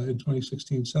 installments in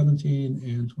 2016-17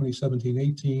 and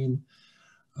 2017-18.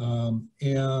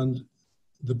 And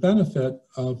the benefit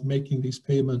of making these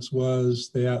payments was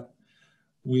that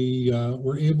we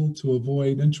were able to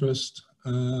avoid interest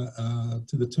to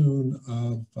the tune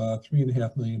of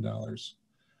 $3.5 million.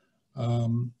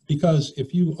 Because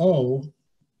if you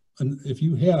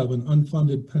have an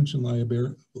unfunded pension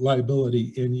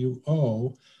liability and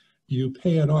you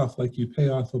pay it off like you pay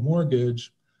off a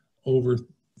mortgage over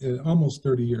almost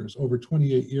 30 years, over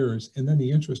 28 years, and then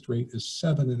the interest rate is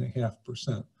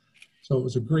 7.5%. So it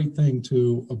was a great thing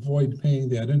to avoid paying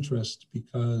that interest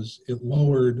because it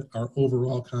lowered our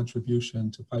overall contribution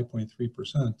to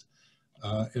 5.3%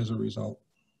 as a result.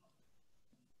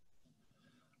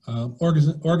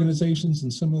 Organizations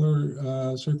in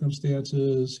similar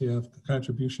circumstances have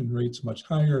contribution rates much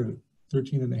higher.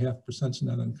 13.5% is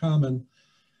not uncommon.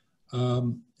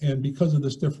 And because of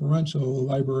this differential, the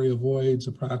library avoids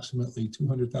approximately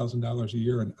 $200,000 a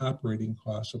year in operating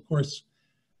costs. Of course,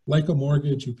 like a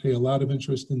mortgage, you pay a lot of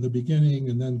interest in the beginning,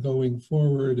 and then going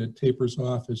forward, it tapers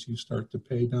off as you start to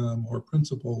pay down more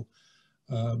principal.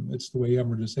 It's the way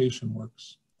amortization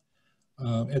works.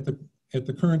 At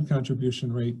the current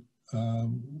contribution rate,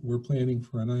 we're planning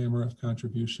for an IMRF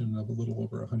contribution of a little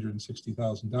over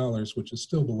 $160,000, which is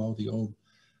still below the old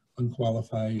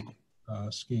unqualified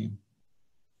scheme.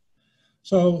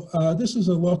 So this is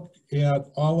a look at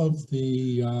all of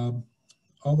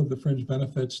the fringe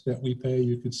benefits that we pay.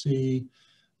 You could see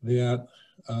that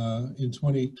in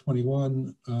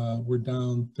 2021 we're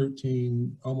down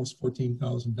almost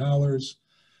 $14,000.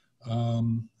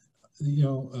 You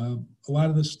know, a lot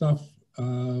of this stuff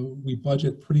we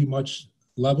budget pretty much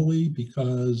levelly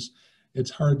because it's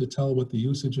hard to tell what the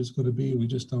usage is going to be. We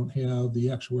just don't have the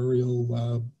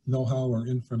actuarial know-how or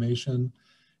information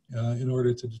in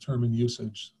order to determine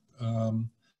usage.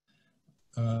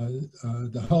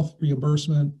 The health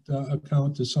reimbursement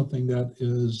account is something that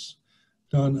is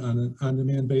done on an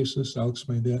on-demand basis. I'll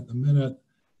explain that in a minute.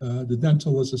 The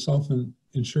dental is a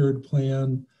self-insured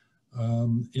plan,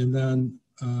 and then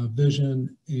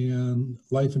vision and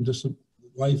life and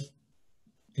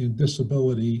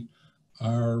disability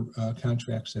are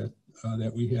contracts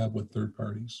that we have with third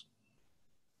parties.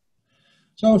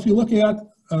 So if you look at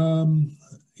the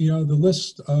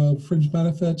list of fringe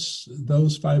benefits,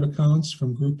 those 5 accounts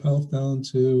from group health down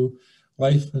to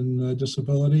life and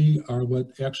disability are what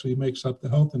actually makes up the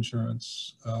health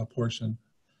insurance portion,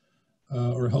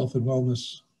 or health and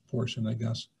wellness portion, I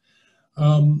guess.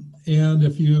 And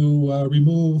if you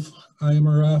remove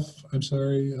IMRF, if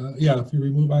you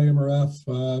remove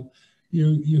IMRF,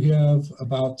 you have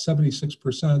about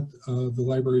 76% of the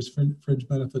library's fringe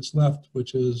benefits left,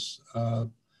 which is our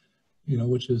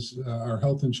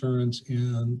health insurance.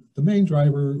 And the main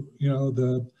driver,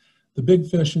 the big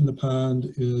fish in the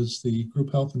pond is the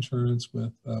group health insurance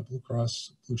with Blue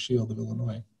Cross Blue Shield of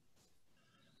Illinois.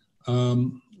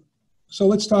 So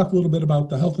let's talk a little bit about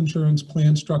the health insurance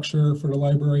plan structure for the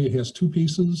library. It has 2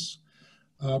 pieces.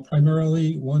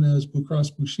 Primarily, one is Blue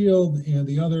Cross Blue Shield, and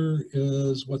the other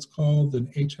is what's called an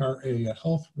HRA, a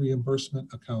health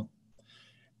reimbursement account.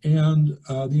 And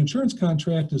the insurance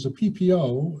contract is a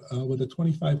PPO with a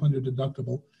 $2,500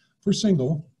 deductible for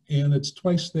single, and it's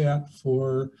twice that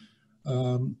for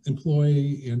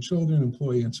employee and children,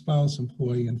 employee and spouse,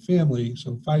 employee and family,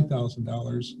 so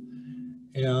 $5,000.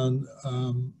 And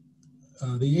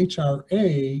the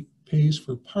HRA pays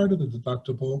for part of the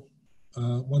deductible,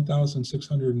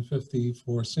 $1,650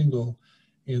 for single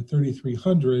and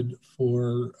 $3,300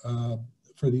 for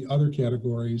the other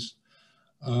categories,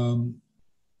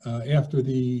 after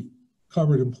the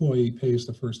covered employee pays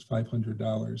the first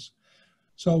 $500.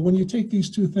 So when you take these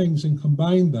 2 things and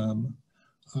combine them,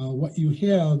 what you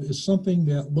have is something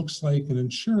that looks like an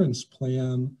insurance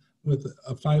plan with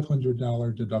a $500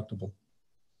 deductible,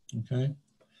 okay?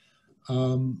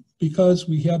 Because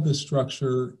we have this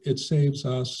structure, it saves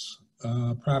us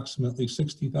approximately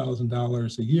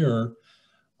 $60,000 a year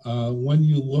when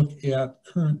you look at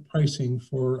current pricing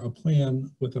for a plan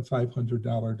with a $500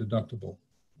 deductible,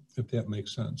 if that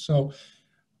makes sense. So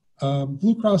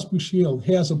Blue Cross Blue Shield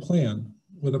has a plan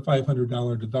with a $500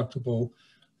 deductible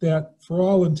that for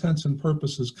all intents and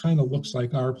purposes kind of looks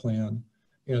like our plan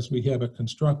as we have it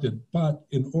constructed. But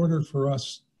in order for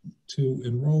us to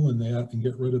enroll in that and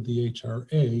get rid of the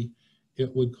HRA,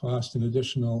 it would cost an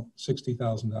additional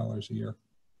 $60,000 a year.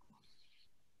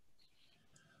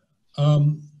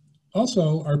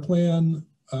 Also, our plan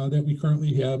that we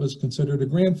currently have is considered a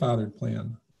grandfathered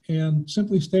plan. And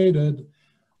simply stated,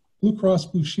 Blue Cross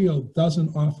Blue Shield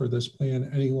doesn't offer this plan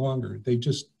any longer. They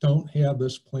just don't have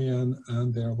this plan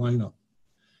on their lineup.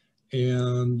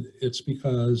 And it's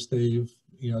because they've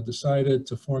decided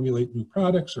to formulate new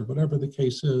products or whatever the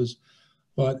case is.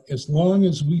 But as long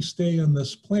as we stay in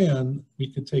this plan, we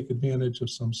could take advantage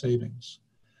of some savings.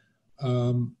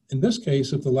 In this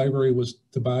case, if the library was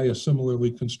to buy a similarly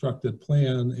constructed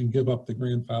plan and give up the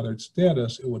grandfathered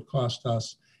status, it would cost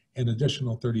us an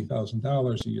additional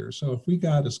 $30,000 a year. So if we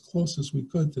got as close as we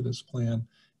could to this plan,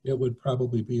 it would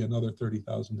probably be another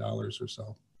 $30,000 or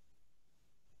so.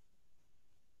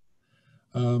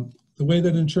 The way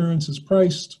that insurance is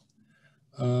priced,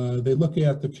 they look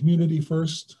at the community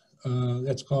first.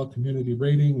 That's called community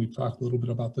rating. We've talked a little bit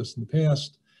about this in the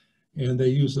past, and they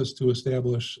use this to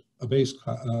establish a base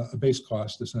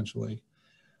cost, essentially.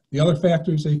 The other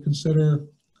factors they consider,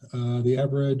 the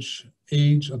average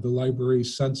age of the library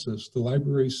census. The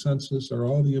library census are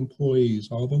all the employees,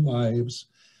 all the lives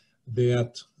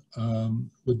that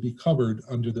would be covered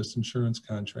under this insurance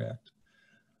contract.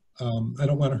 I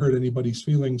don't want to hurt anybody's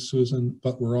feelings, Susan,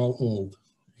 but we're all old.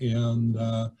 And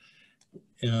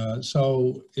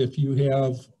so if you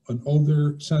have an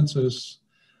older census,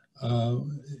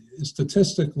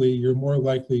 statistically, you're more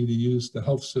likely to use the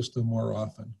health system more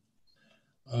often.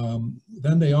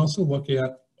 Then they also look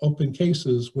at open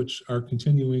cases, which are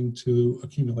continuing to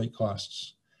accumulate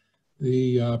costs.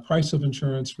 The price of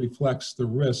insurance reflects the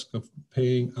risk of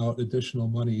paying out additional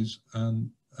monies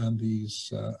on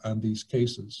these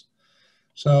cases.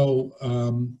 So,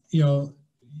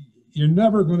 you're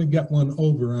never going to get one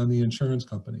over on the insurance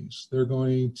companies. They're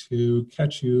going to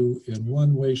catch you in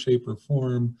one way, shape, or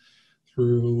form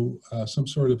through some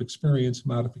sort of experience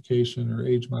modification or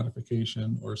age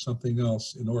modification or something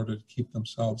else in order to keep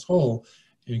themselves whole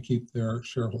and keep their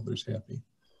shareholders happy.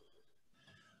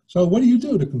 So what do you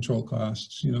do to control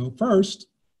costs? First,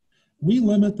 we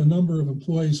limit the number of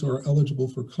employees who are eligible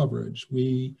for coverage.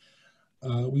 We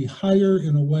We hire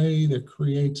in a way that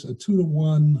creates a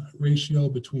 2-to-1 ratio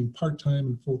between part-time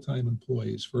and full-time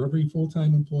employees. For every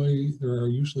full-time employee, there are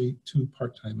usually 2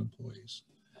 part-time employees.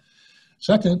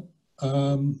 Second,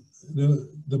 the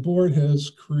board has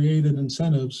created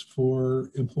incentives for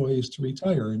employees to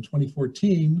retire. In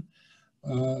 2014,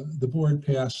 the board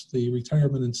passed the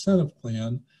retirement incentive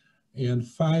plan, and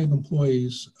 5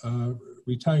 employees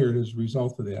retired as a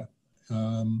result of that.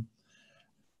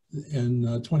 In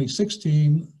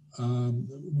 2016,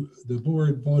 the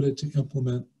board voted to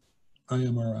implement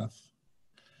IMRF.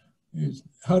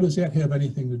 How does that have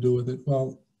anything to do with it?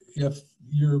 Well, if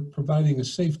you're providing a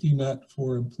safety net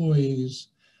for employees,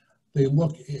 they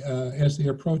look, as they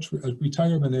approach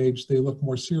retirement age, they look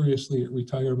more seriously at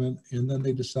retirement, and then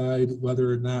they decide whether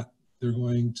or not they're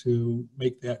going to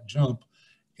make that jump.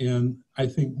 And I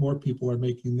think more people are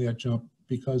making that jump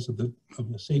because of the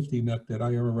safety net that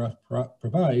IRF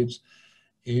provides,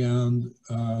 and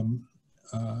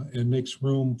makes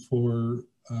room for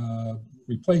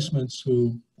replacements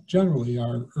who generally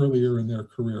are earlier in their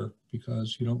career,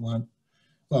 because you don't want,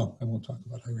 well, I won't talk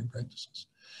about hiring practices.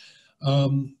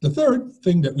 The third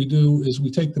thing that we do is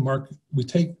we take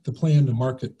the plan to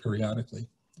market periodically.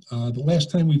 The last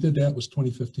time we did that was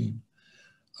 2015.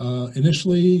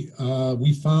 Initially,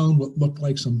 we found what looked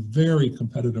like some very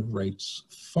competitive rates,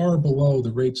 far below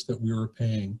the rates that we were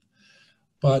paying.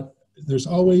 But there's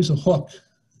always a hook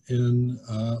in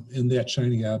that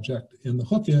shiny object. And the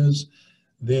hook is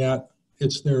that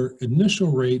it's their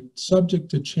initial rate subject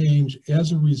to change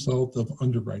as a result of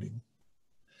underwriting.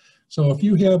 So if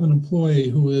you have an employee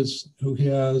who has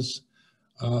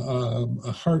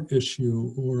a heart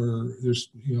issue, or there's,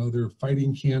 they're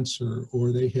fighting cancer,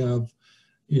 or they have,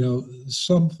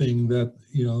 something that,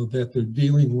 that they're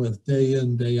dealing with day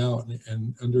in, day out,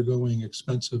 and undergoing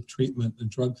expensive treatment and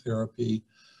drug therapy,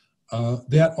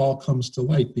 that all comes to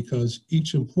light because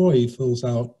each employee fills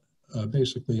out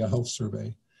basically a health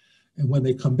survey. And when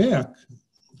they come back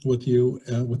with you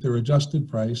with their adjusted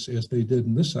price, as they did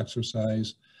in this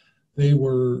exercise, they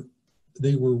were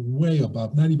way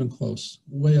above, not even close,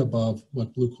 way above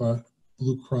what Blue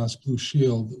Cross Blue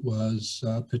Shield was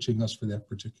pitching us for that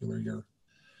particular year.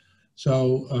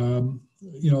 So,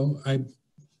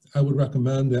 I would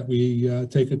recommend that we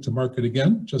take it to market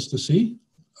again, just to see.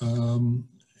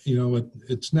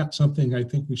 It's not something I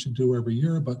think we should do every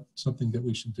year, but something that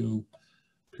we should do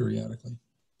periodically.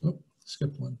 Oh,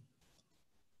 skipped one.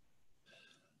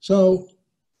 So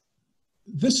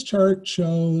this chart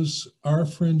shows our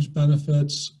fringe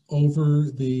benefits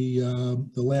over the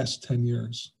last 10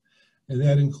 years. And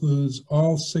that includes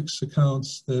all 6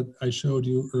 accounts that I showed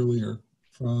you earlier,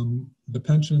 from the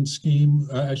pension scheme,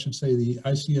 I should say the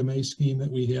ICMA scheme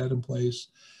that we had in place,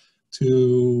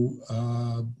 to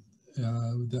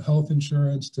the health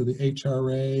insurance, to the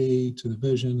HRA, to the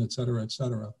vision, et cetera, et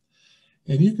cetera.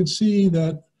 And you can see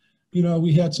that,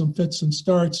 we had some fits and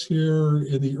starts here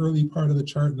in the early part of the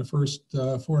chart in the first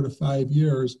 4 to 5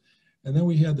 years. And then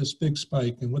we had this big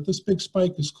spike. And what this big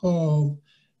spike is called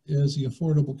is the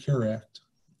Affordable Care Act.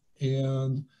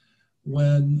 And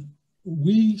when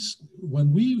we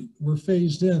were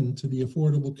phased into the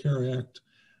Affordable Care Act,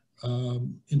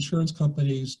 insurance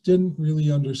companies didn't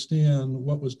really understand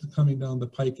what was coming down the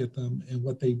pike at them. And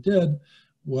what they did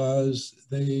was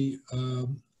they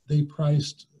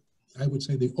priced, I would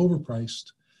say they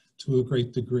overpriced to a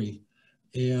great degree.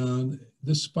 And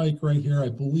this spike right here, I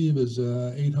believe, is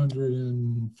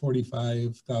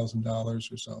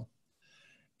 $845,000 or so.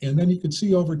 And then you can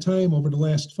see over time, over the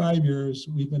last 5 years,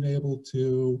 we've been able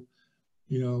to,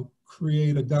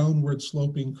 create a downward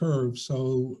sloping curve.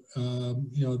 So,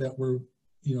 that we're,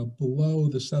 below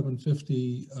the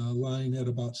 750 line at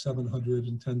about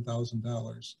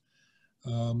 $710,000.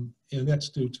 And that's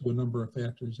due to a number of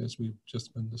factors, as we've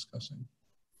just been discussing.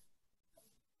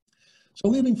 So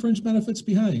leaving fringe benefits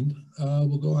behind,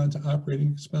 we'll go on to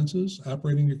operating expenses.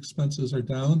 Operating expenses are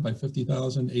down by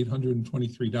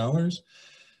 $50,823.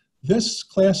 This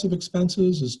class of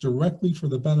expenses is directly for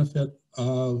the benefit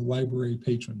of library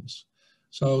patrons.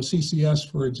 So CCS,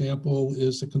 for example,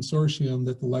 is the consortium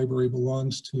that the library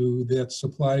belongs to that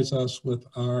supplies us with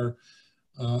our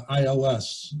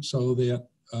ILS, so that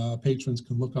patrons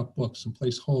can look up books and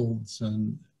place holds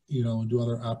and, and do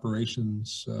other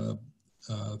operations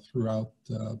throughout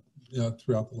the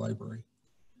library.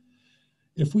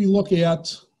 If we look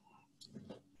at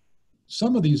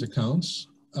some of these accounts,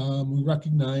 we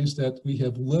recognize that we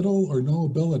have little or no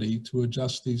ability to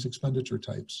adjust these expenditure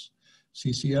types.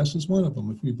 CCS is one of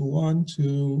them. If we belong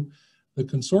to the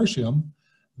consortium,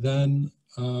 then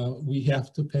we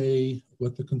have to pay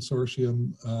what the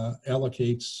consortium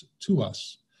allocates to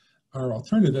us. our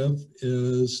alternative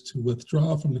is to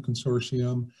withdraw from the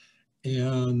consortium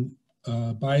and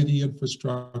buy the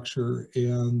infrastructure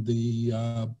and the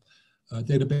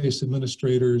database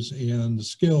administrators and the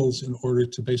skills in order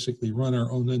to basically run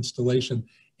our own installation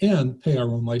and pay our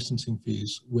own licensing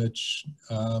fees, which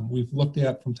we've looked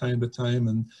at from time to time,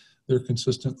 and they're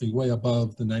consistently way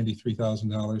above the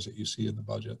 $93,000 that you see in the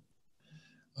budget.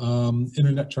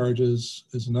 Internet charges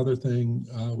is another thing.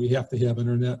 We have to have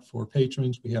internet for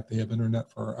patrons. We have to have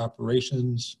internet for our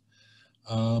operations.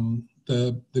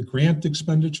 The grant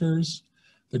expenditures.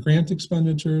 The grant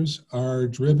expenditures are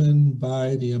driven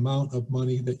by the amount of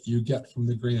money that you get from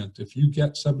the grant. If you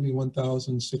get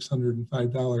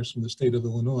 $71,605 from the state of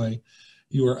Illinois,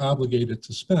 you are obligated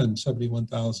to spend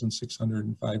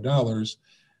 $71,605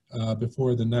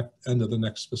 before the end of the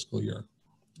next fiscal year.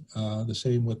 The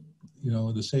same with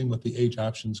the age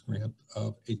options grant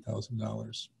of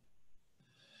 $8,000.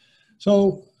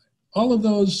 So all of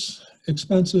those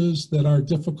expenses that are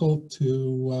difficult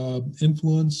to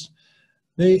influence,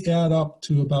 they add up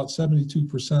to about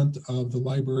 72% of the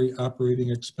library operating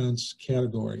expense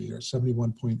category, or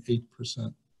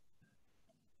 71.8%.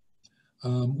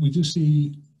 We do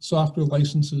see software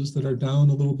licenses that are down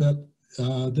a little bit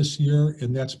this year,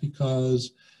 and that's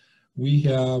because we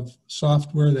have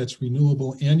software that's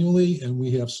renewable annually, and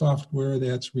we have software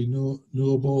that's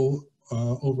renewable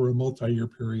over a multi-year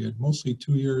period, mostly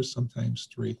 2 years, sometimes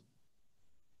 3.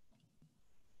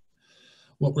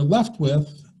 What we're left with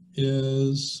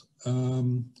is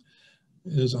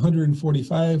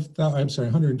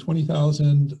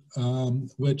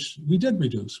 $120,000, which we did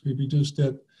reduce. We reduced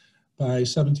it by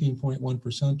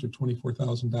 17.1%, or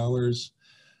 $24,000.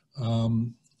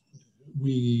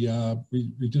 We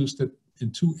reduced it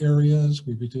in 2 areas.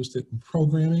 We reduced it in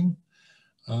programming.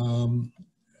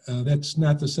 That's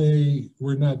not to say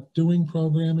we're not doing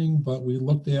programming, but we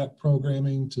looked at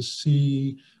programming to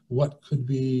see what could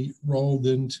be rolled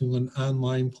into an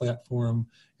online platform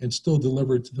and still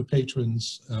delivered to the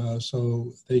patrons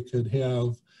so they could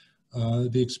have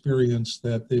the experience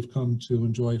that they've come to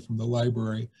enjoy from the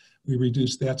library. We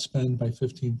reduced that spend by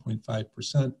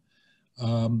 15.5%.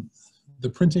 The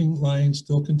printing line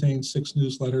still contains 6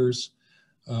 newsletters,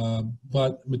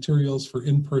 but materials for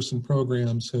in-person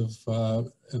programs have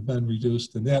been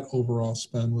reduced, and that overall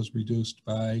spend was reduced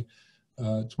by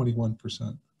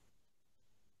 21%.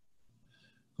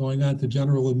 Going on to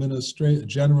general and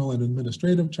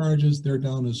administrative charges, they're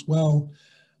down as well.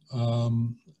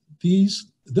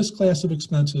 This class of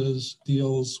expenses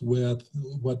deals with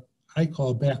what I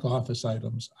call back office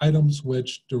items, items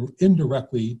which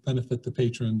indirectly benefit the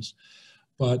patrons,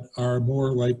 but are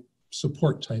more like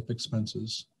support type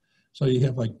expenses. So you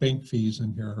have like bank fees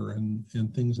in here and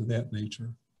things of that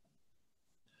nature.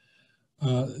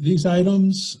 These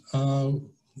items,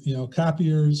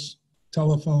 copiers,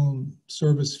 telephone,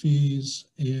 service fees,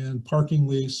 and parking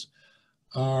lease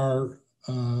are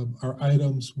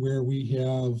items where we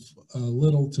have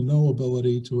little to no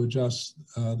ability to adjust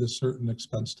the certain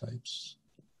expense types.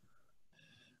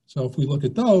 So if we look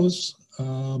at those,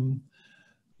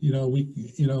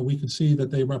 we can see that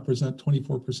they represent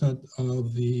 24%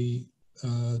 of the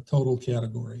total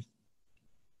category.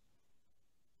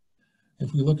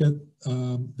 If we look at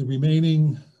the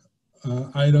remaining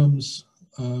items,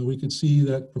 we can see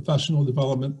that professional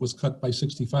development was cut by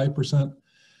 65%.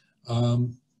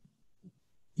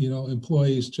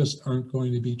 Employees just aren't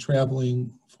going to be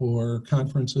traveling for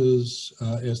conferences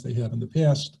as they have in the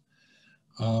past.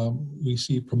 We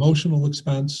see promotional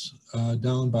expense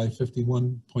down by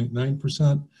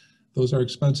 51.9%. Those are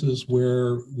expenses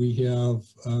where we have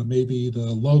maybe the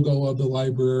logo of the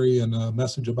library and a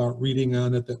message about reading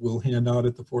on it that we'll hand out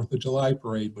at the 4th of July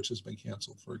parade, which has been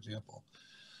canceled, for example.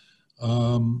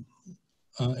 And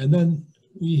then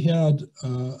we had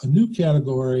a new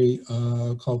category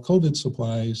called COVID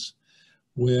supplies,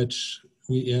 which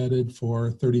we added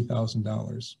for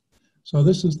 $30,000. So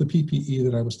this is the PPE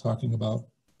that I was talking about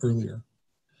earlier.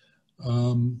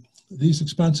 These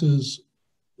expenses,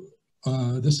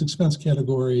 this expense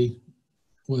category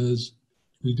was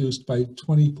reduced by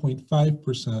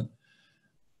 20.5%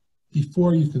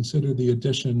 before you consider the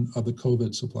addition of the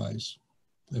COVID supplies,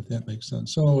 if that makes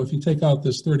sense. So if you take out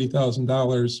this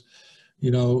 $30,000,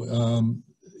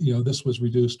 this was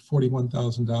reduced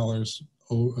 $41,000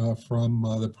 from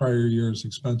the prior year's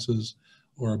expenses,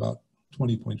 or about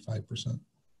 20.5%.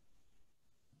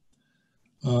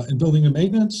 In building and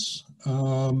maintenance,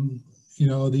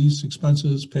 these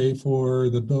expenses pay for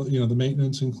the the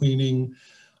maintenance and cleaning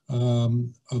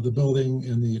of the building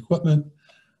and the equipment,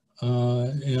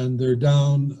 and they're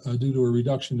down due to a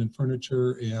reduction in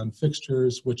furniture and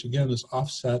fixtures, which again is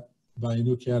offset by a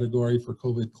new category for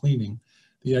COVID cleaning.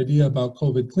 The idea about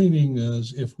COVID cleaning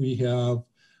is if we have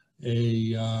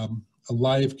a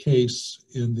live case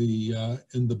in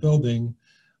the building,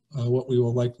 what we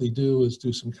will likely do is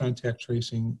do some contact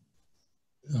tracing,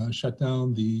 shut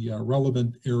down the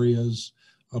relevant areas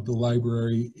of the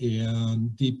library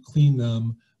and deep clean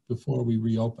them before we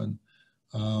reopen.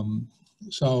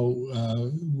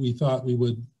 So we thought we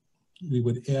would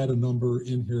add a number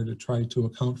in here to try to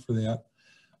account for that.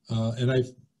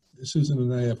 And Susan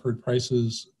and I have heard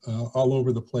prices all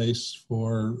over the place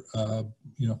for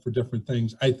for different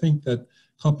things. I think that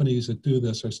companies that do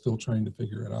this are still trying to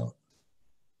figure it out.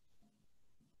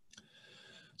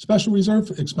 Special reserve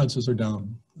expenses are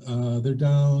down. They're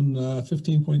down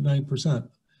 15.9%.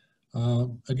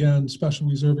 Again, special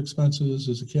reserve expenses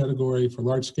is a category for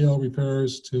large-scale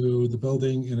repairs to the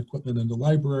building and equipment in the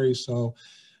library. So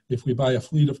if we buy a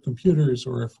fleet of computers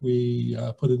or if we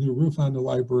put a new roof on the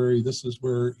library, this is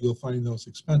where you'll find those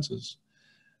expenses.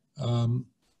 And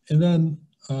then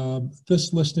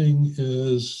this listing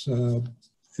is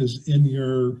in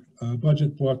your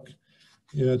budget book.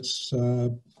 It's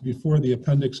before the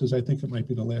appendixes. I think it might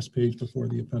be the last page before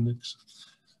the appendices.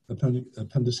 And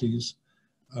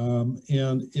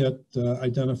it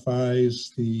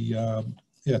identifies the,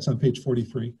 it's on page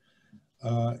 43.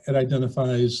 It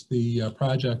identifies the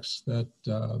projects that,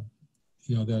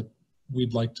 that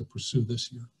we'd like to pursue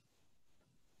this year.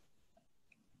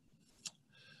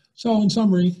 So in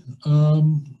summary,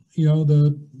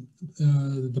 the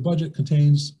budget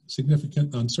contains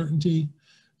significant uncertainty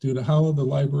due to how the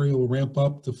library will ramp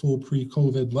up to full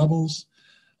pre-COVID levels,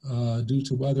 due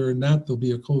to whether or not there'll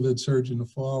be a COVID surge in the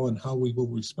fall and how we will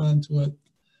respond to it.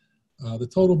 The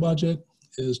total budget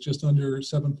is just under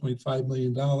 $7.5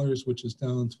 million, which is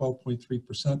down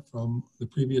 12.3% from the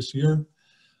previous year.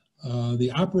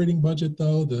 The operating budget,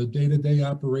 though, the day-to-day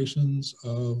operations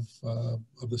of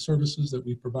the services that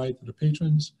we provide to the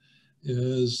patrons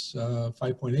is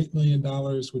 $5.8 million,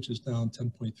 which is down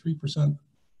 10.3%.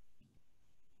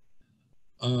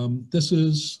 This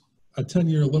is a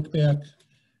 10-year look back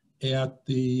at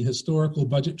the historical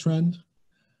budget trend.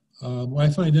 What I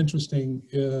find interesting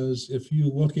is if you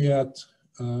look at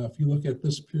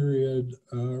this period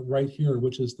right here,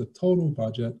 which is the total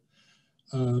budget,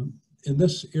 in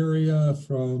this area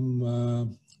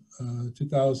from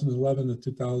 2011 to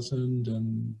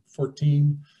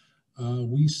 2014,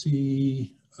 we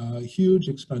see huge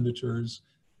expenditures,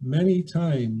 many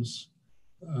times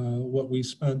what we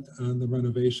spent on the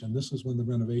renovation. This is when the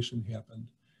renovation happened.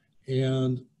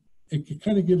 And it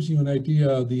kind of gives you an idea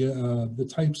of the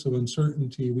types of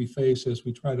uncertainty we face as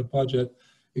we try to budget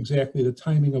exactly the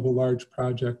timing of a large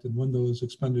project and when those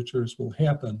expenditures will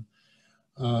happen.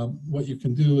 What you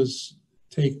can do is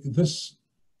take this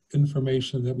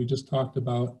information that we just talked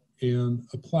about and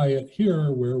apply it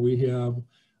here where we have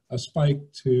a spike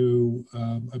to,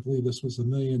 I believe this was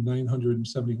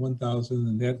 $1,971,000,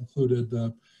 and that included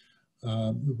the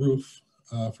roof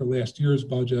for last year's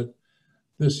budget.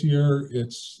 This year,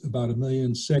 it's about $1.6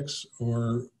 million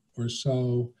or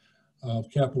so of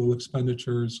capital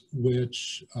expenditures,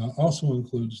 which also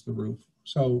includes the roof.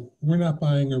 So we're not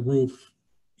buying a roof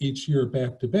each year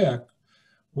back to back.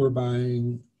 We're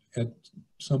buying at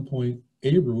some point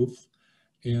a roof,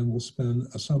 and we'll spend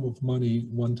a sum of money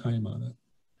one time on it.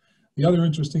 The other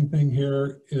interesting thing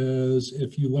here is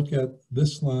if you look at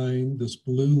this line, this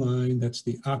blue line, that's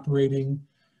the operating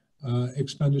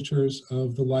expenditures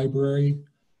of the library.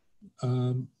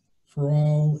 For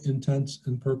all intents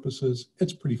and purposes,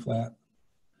 it's pretty flat.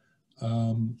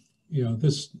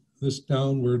 This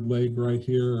downward leg right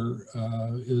here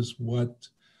is what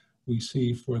we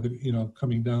see for the,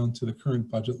 coming down to the current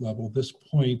budget level. This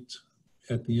point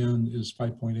at the end is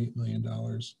 $5.8 million.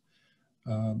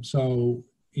 So,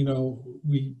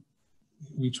 we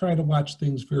try to watch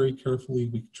things very carefully.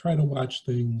 We try to watch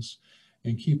things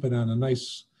and keep it on a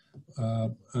nice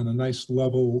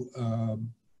level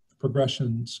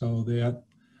progression so that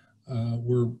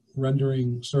we're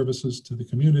rendering services to the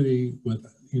community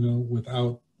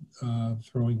without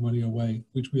throwing money away.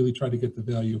 We really try to get the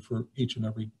value for each and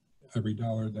every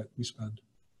dollar that we spend.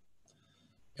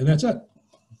 And that's it.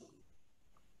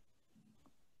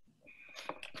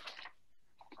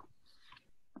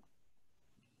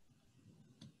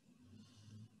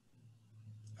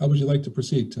 How would you like to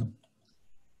proceed, Tim?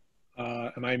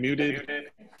 Am I muted?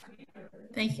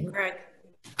 Thank you, Greg.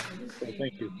 Okay,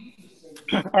 thank you.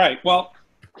 All right, well,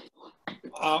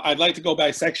 I'd like to go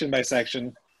by section.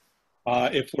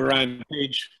 If we're on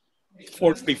page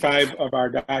 45 of our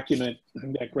document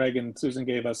that Greg and Susan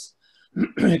gave us,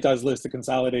 it does list the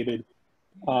consolidated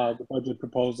the budget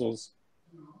proposals.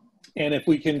 And if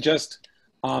we can just,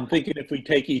 thinking if we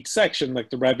take each section, like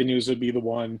the revenues would be the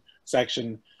one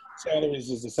section, salaries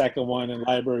is the second one, and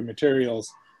library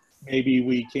materials, maybe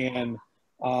we can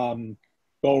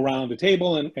go around the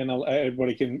table and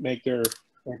everybody can make their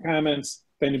comments.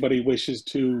 If anybody wishes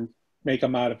to make a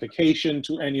modification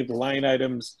to any of the line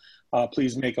items,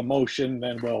 please make a motion,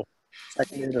 then we'll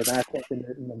second it or not second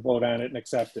it and then vote on it and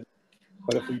accept it.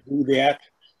 But if we do that,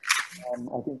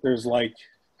 I think there's like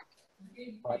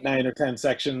 9 or 10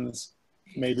 sections.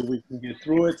 Maybe we can get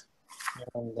through it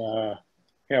and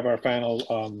have our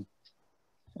final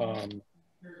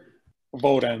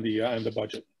vote on the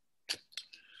budget.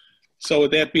 So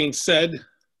with that being said,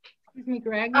 Excuse me,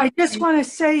 Greg. I just want to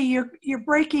say you're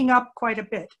breaking up quite a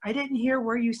bit. I didn't hear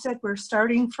where you said we're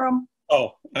starting from.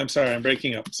 oh, I'm sorry, I'm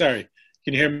breaking up. Sorry.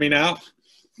 Can you hear me now?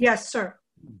 Yes, sir.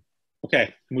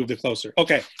 Okay, move it closer.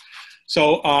 Okay,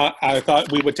 so I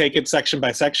thought we would take it section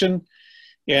by section,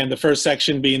 and the first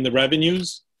section being the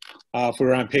revenues. If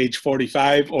we're on page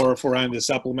 45, or if we're on the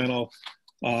supplemental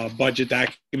budget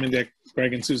document that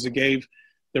Greg and Susan gave,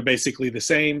 they're basically the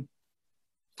same.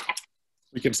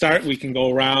 We can start, we can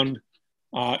go around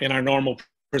in our normal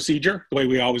procedure, the way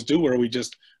we always do, where we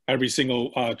just, every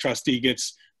single trustee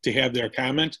gets to have their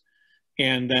comment,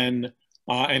 and then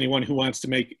anyone who wants to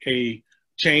make a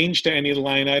change to any of the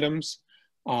line items,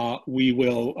 they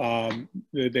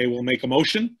will make a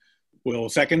motion, we'll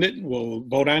second it, we'll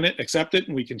vote on it, accept it,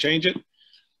 and we can change it,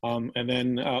 and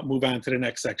then move on to the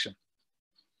next section.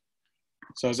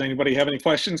 So does anybody have any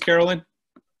questions, Carolyn?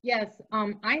 Yes,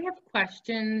 I have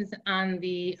questions on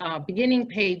the beginning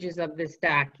pages of this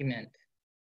document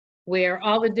where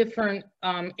all the different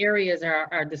areas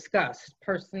are discussed.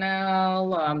 Personnel,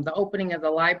 the opening of the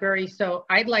library. So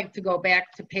I'd like to go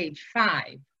back to page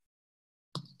 5.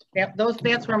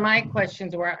 That's where my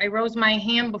questions were. I rose my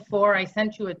hand before. I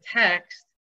sent you a text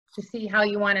to see how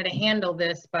you wanted to handle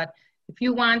this, but if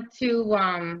you want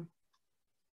to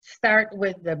start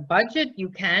with the budget, you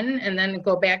can, and then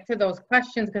go back to those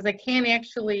questions, because I can't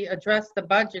actually address the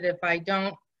budget if I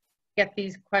don't get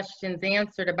these questions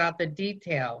answered about the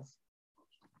details.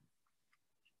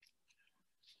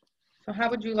 So how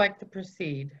would you like to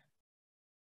proceed?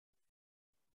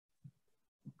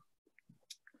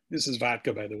 This is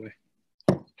vodka, by the way.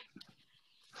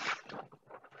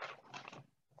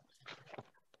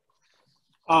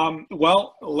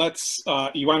 Well, let's,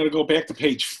 you wanted to go back to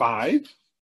page 5?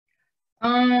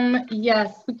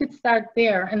 Yes, we could start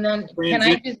there, and then can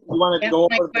I just ask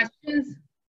my questions?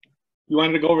 You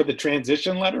wanted to go over the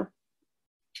transition letter?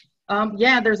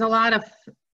 Yeah, there's a lot of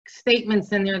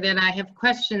statements in there that I have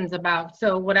questions about.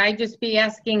 So would I just be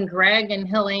asking Greg and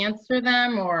he'll answer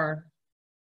them, or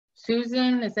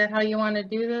Susan? Is that how you want to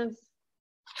do this?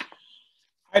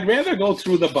 I'd rather go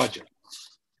through the budget.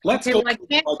 Let's go. I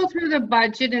can't go through the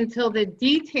budget until the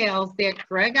details that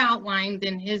Greg outlined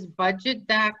in his budget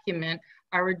document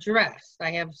are addressed.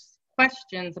 I have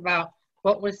questions about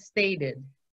what was stated.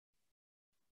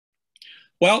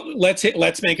 Well, let's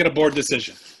make it a board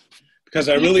decision, because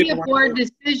I really a board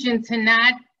decision to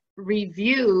not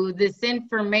review this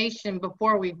information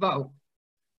before we vote.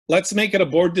 Let's make it a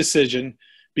board decision,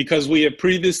 because we have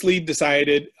previously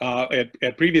decided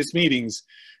at previous meetings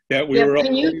that we were.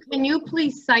 Can you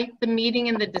please cite the meeting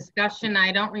and the discussion?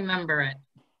 I don't remember it.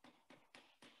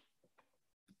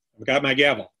 I've got my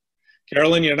gavel.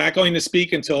 Carolyn, you're not going to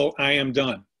speak until I am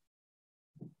done.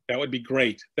 That would be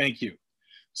great. Thank you.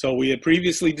 So we had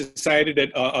previously decided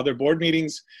at other board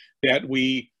meetings that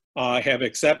we have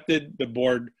accepted the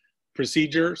board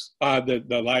procedures,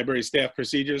 the library staff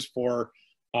procedures for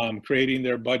creating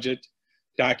their budget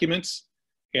documents.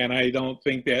 And I don't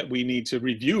think that we need to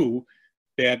review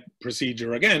that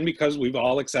procedure again, because we've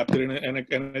all accepted it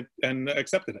and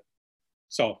accepted it.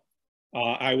 So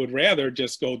I would rather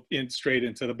just go straight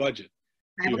into the budget.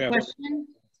 I have a question.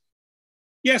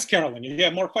 Yes, Carolyn, you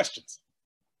have more questions.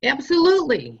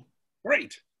 Absolutely.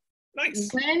 Great. Nice.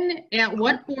 At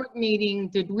what board meeting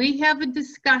did we have a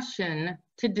discussion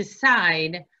to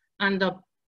decide on the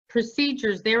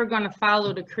procedures they were going to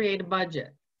follow to create a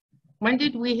budget? When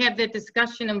did we have that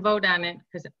discussion and vote on it?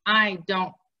 Because I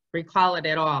don't recall it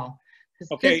at all.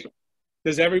 Okay.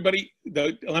 Does everybody,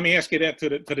 let me ask you that to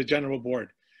the general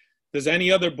board. Does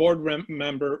any other board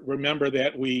member remember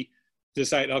that we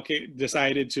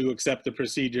decided to accept the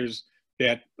procedures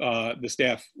that the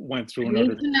staff went through? I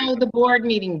need to know the board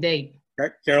meeting date.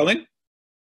 Carolyn,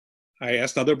 I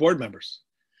asked other board members.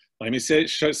 Let me see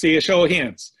a show of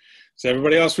hands. So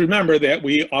everybody else remember that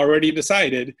we already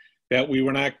decided that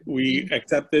we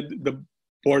accepted the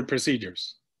board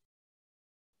procedures.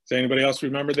 Does anybody else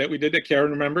remember that we did that?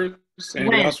 Karen remembers?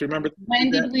 Anybody else remember?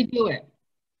 When did we do it?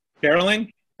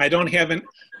 Carolyn, I don't have an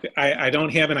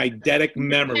eidetic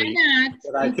memory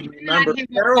that I can remember.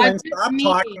 Carolyn, stop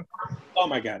talking. Oh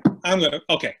my God,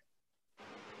 okay.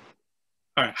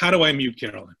 All right, how do I mute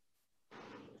Carolyn?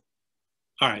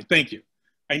 All right, thank you.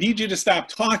 I need you to stop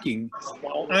talking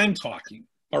while I'm talking,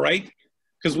 all right?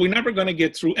 Because we're never gonna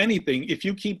get through anything if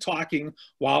you keep talking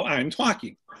while I'm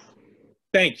talking.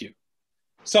 Thank you.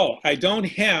 So I don't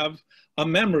have a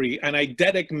memory, an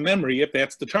eidetic memory, if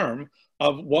that's the term,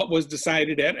 of what was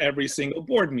decided at every single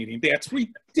board meeting. That's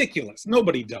ridiculous.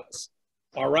 Nobody does.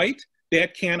 All right?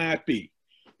 That cannot be.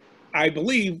 I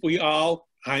believe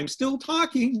I'm still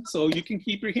talking, so you can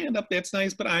keep your hand up. That's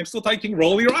nice, but I'm still talking.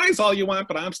 Roll your eyes all you want,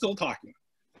 but I'm still talking.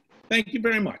 Thank you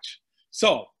very much.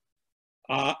 So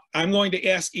I'm going to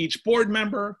ask each board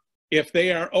member if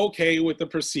they are okay with the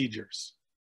procedures.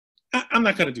 I'm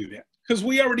not going to do that because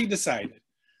we already decided.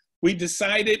 We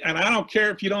decided, and I don't care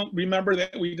if you don't remember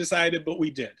that we decided, but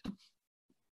we did.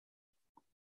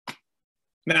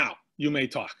 Now, you may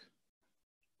talk.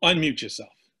 Unmute yourself.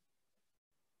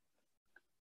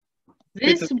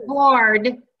 This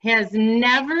board has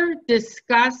never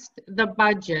discussed the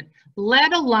budget,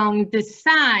 let alone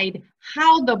decide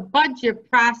how the budget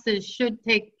process should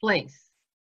take place.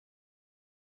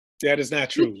 That is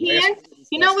not true.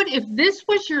 You know what? If this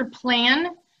was your plan,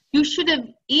 you should have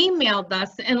emailed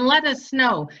us and let us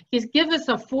know. Just give us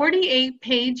a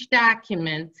 48-page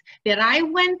document that I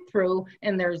went through,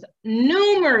 and there's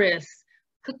numerous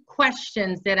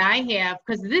questions that I have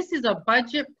because this is a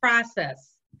budget process.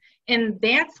 And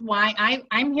that's why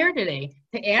I'm here today,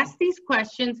 to ask these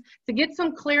questions, to get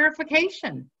some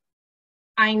clarification.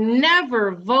 I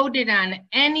never voted on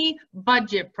any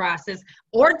budget process,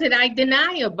 or did I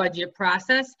deny a budget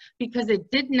process because it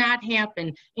did not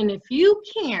happen. And if you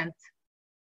can't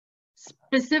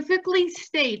specifically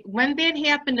state when that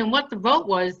happened and what the vote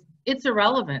was, it's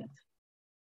irrelevant.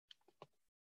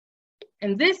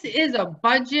 And this is a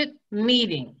budget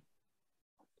meeting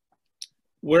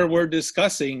where we're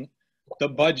discussing the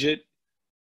budget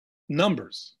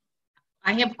numbers.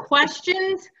 I have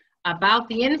questions about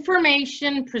the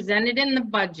information presented in the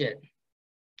budget.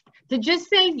 To just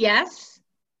say yes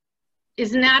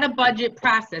is not a budget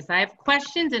process. I have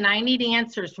questions and I need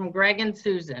answers from Greg and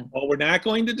Susan. Well, we're not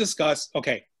going to discuss,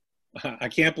 okay, I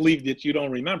can't believe that you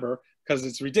don't remember because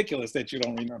it's ridiculous that you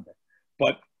don't remember.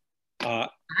 But I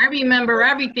remember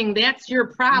everything. That's your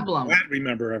problem. I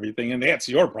remember everything, and that's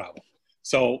your problem.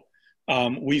 So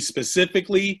we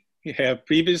specifically have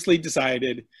previously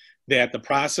decided that the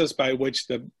process by which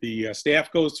the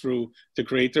staff goes through to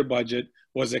create their budget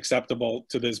was acceptable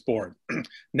to this board.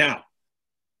 Now,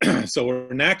 so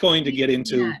we're not going to get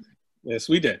into, yes,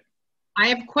 we did. I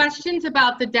have questions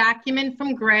about the document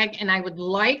from Greg, and I would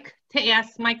like to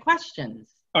ask my questions.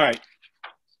 All right.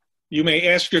 You may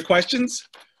ask your questions,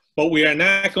 but we are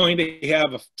not going to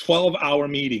have a 12-hour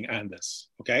meeting on this,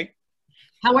 okay?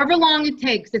 However long it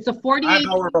takes. It's a 48.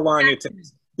 However long it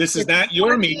takes. This is not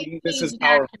your meeting. This is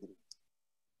our meeting.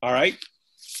 All right?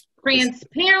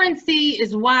 Transparency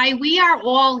is why we are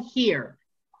all here.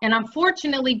 And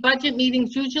unfortunately, budget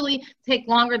meetings usually take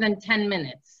longer than 10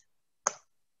 minutes.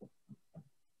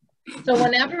 So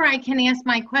whenever I can ask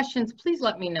my questions, please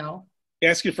let me know.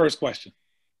 Ask your first question.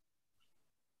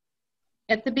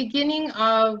 At the beginning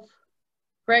of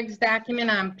Greg's document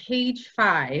on page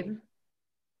 5,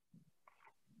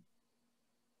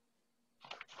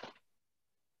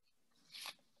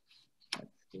 let's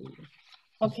see.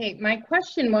 Okay, my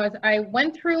question was, I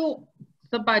went through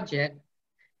the budget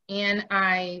and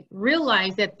I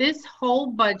realized that this whole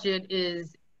budget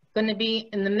is going to be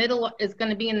in the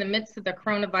midst of the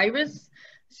coronavirus.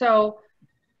 So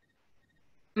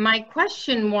my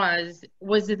question was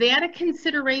that a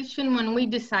consideration when we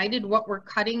decided what we're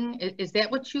cutting? Is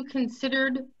that what you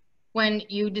considered when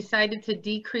you decided to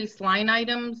decrease line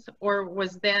items? Or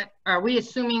are we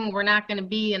assuming we're not going to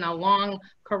be in a long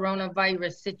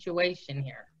coronavirus situation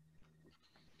here?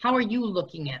 How are you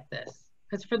looking at this?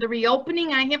 Because for the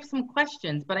reopening, I have some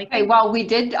questions, but I think— well, we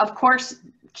did, of course,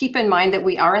 keep in mind that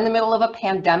we are in the middle of a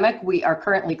pandemic. We are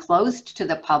currently closed to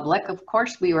the public. Of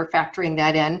course, we were factoring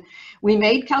that in. We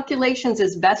made calculations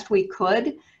as best we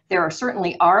could. There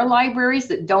certainly are libraries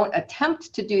that don't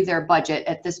attempt to do their budget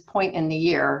at this point in the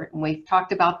year. And we've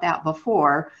talked about that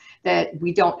before, that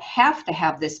we don't have to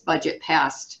have this budget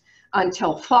passed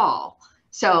until fall.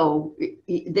 So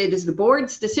it is the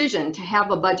board's decision to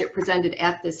have a budget presented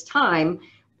at this time.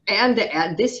 And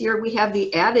this year we have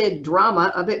the added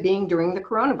drama of it being during the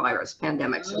coronavirus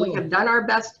pandemic. So we have done our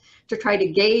best to try to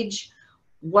gauge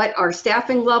what our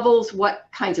staffing levels, what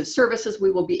kinds of services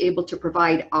we will be able to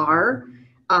provide are.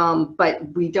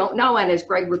 But we don't know, and as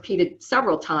Greg repeated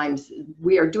several times,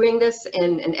 we are doing this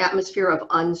in an atmosphere of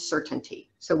uncertainty.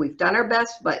 So we've done our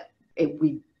best, but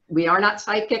we are not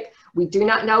psychic. We do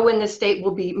not know when the state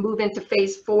will move into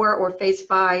phase 4 or phase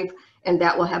 5, and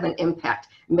that will have an impact.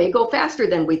 It may go faster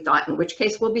than we thought, in which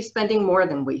case we'll be spending more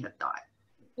than we had thought.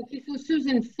 Okay, so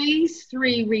Susan, phase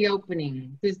 3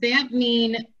 reopening, does that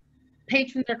mean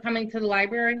patrons are coming to the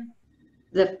library?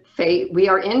 We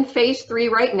are in phase 3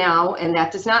 right now, and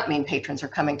that does not mean patrons are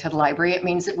coming to the library. It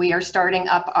means that we are starting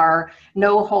up our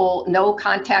no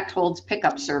contact holds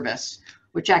pickup service,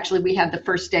 which actually we had the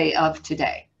first day of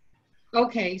today.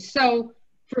 Okay, so,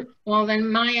 well then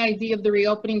my idea of the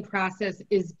reopening process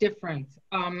is different.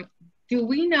 Do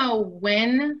we know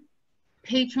when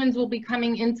patrons will be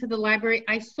coming into the library?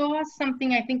 I saw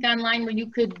something, I think online, where you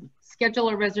could schedule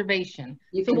a reservation.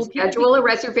 You can schedule a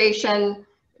reservation.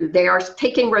 They are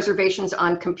taking reservations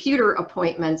on computer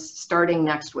appointments starting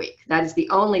next week. That is the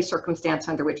only circumstance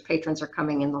under which patrons are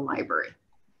coming in the library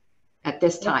at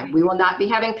this time. Okay. We will not be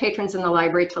having patrons in the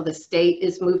library till the state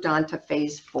is moved on to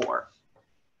phase 4.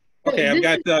 Okay,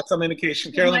 I've got some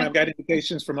indication, Carolyn, I've got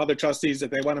indications from other trustees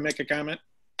that they want to make a comment.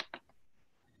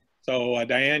 So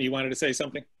Diane, you wanted to say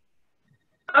something?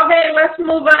 Okay, let's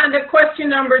move on to question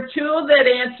number 2. That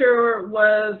answer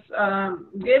was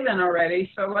given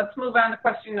already. So let's move on to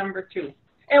question number 2.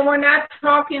 And we're not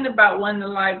talking about when the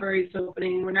library is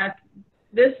opening.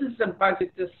 This is a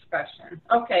budget discussion.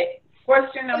 Okay,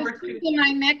 question number 2.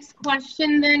 My next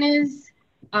question then is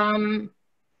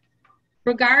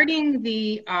regarding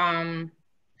the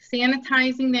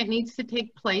sanitizing that needs to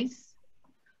take place.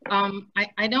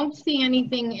 I don't see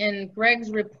anything in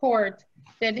Greg's report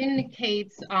that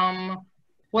indicates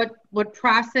what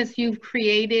process you've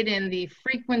created and the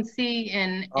frequency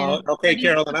and okay,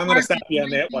 Carolyn, I'm going to stop you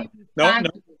on that one. No,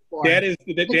 that is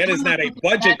not a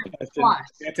budget question.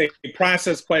 That's a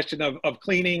process question of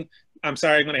cleaning. I'm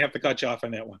sorry, I'm going to have to cut you off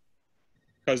on that one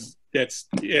because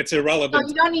it's irrelevant. No,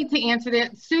 you don't need to answer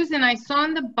that. Susan, I saw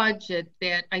in the budget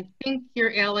that I think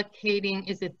you're allocating,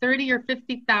 is it 30 or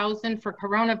 50,000 for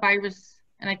coronavirus?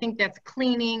 And I think that's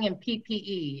cleaning and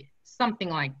PPE, something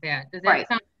like that. Does that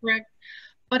sound correct?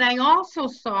 But I also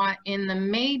saw in the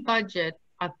May budget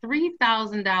a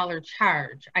 $3,000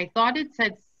 charge. I thought it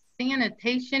said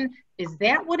sanitation. Is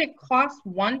that what it costs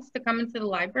once to come into the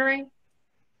library?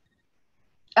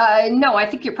 No, I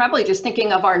think you're probably just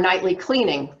thinking of our nightly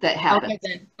cleaning that happens. Okay,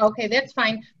 then. Okay, that's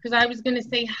fine. Because I was going to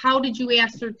say, how did you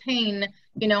ascertain,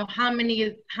 you know, how many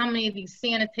of these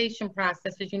sanitation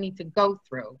processes you need to go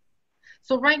through?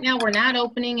 So right now we're not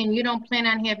opening, and you don't plan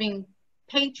on having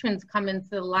patrons come into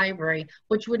the library,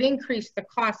 which would increase the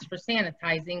cost for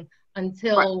sanitizing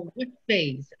until what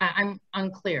phase? I'm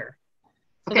unclear.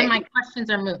 So then my questions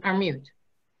are mute.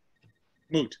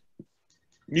 Mute.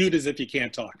 Mute as if you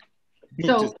can't talk.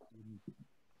 So,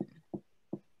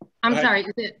 I'm sorry,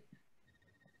 is it?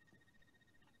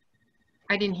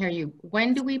 I didn't hear you.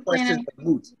 When do we plan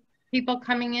on people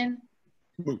coming in?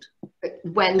 Moot.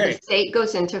 When the state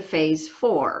goes into phase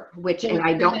 4, which, and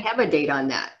I don't have a date on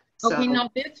that. So. Okay, no,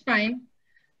 that's fine.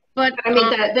 But I mean,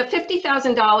 the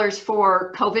 $50,000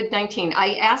 for COVID-19,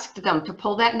 I asked them to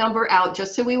pull that number out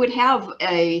just so we would have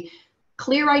a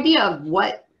clear idea of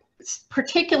what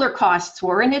particular costs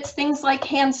were, and it's things like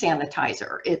hand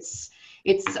sanitizer.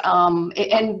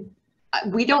 And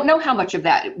we don't know how much of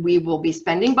that we will be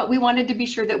spending, but we wanted to be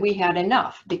sure that we had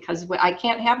enough, because I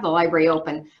can't have the library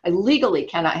open. I legally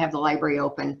cannot have the library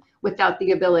open without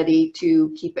the ability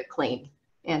to keep it clean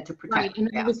and to protect. Right, and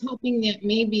I was hoping that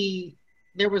maybe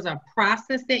there was a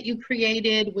process that you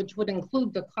created which would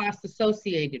include the cost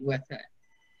associated with it.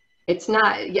 It's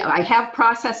not, yeah, I have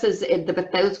processes,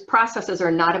 but those processes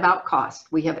are not about cost.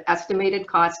 We have estimated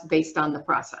costs based on the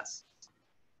process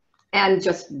and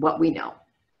just what we know.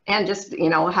 And just, you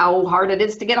know, how hard it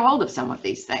is to get a hold of some of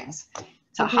these things.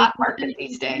 It's a hot market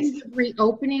these days.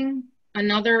 Reopening,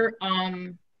 another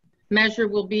measure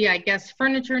will be, I guess,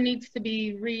 furniture needs to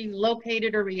be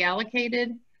relocated or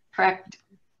reallocated. Correct.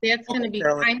 That's going to be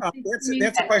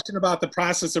that's a question about the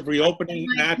process of reopening,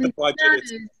 not the budget.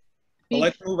 But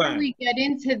let's move on. Before we get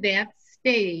into that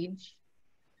stage,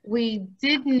 we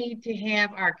did need to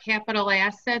have our capital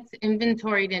assets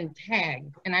inventoried and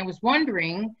tagged. And I was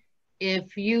wondering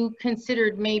if you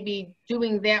considered maybe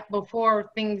doing that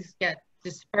before things get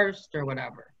dispersed or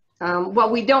whatever. Well,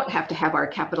 we don't have to have our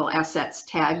capital assets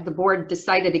tagged. The board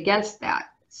decided against that.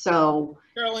 So,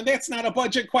 Carolyn, that's not a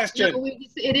budget question. No,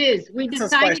 it is. We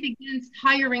decided against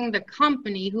hiring the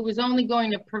company who was only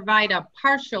going to provide a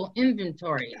partial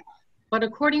inventory. But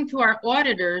according to our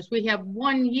auditors, we have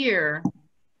 1 year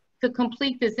to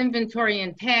complete this inventory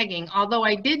and tagging. Although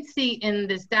I did see in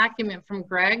this document from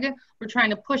Greg, we're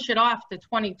trying to push it off to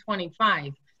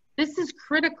 2025. This is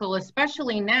critical,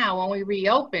 especially now when we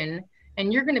reopen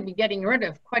and you're going to be getting rid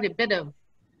of quite a bit of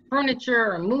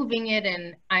furniture or moving it.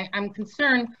 And I'm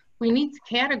concerned we need to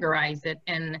categorize it,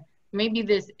 and maybe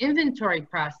this inventory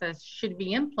process should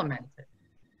be implemented.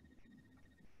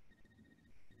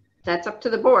 That's up to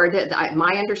the board.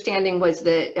 My understanding was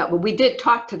that we did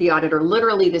talk to the auditor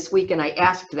literally this week, and I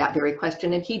asked that very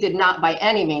question, and he did not by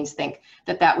any means think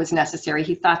that that was necessary.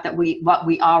 He thought that what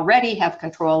we already have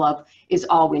control of is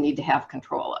all we need to have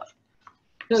control of.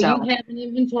 So you have an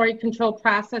inventory control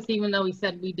process, even though he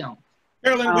said we don't.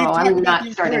 Carolyn, we've talked about the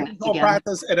inventory control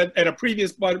process at a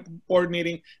previous board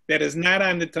meeting that is not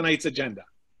on tonight's agenda.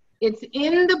 It's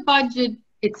in the budget.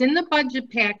 It's in the budget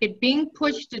packet being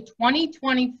pushed to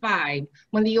 2025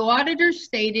 when the auditor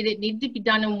stated it needed to be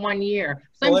done in 1 year.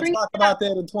 So let's talk about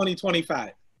that in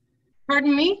 2025.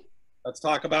 Pardon me? Let's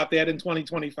talk about that in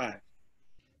 2025.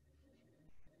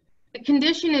 The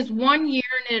condition is 1 year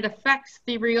and it affects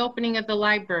the reopening of the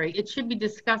library. It should be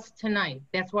discussed tonight.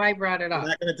 That's why I brought it up. We're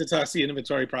not going to discuss the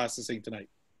inventory processing tonight.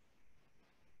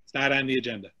 It's not on the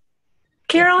agenda.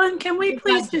 Carolyn, can we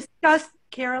please discuss,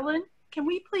 can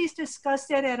we please discuss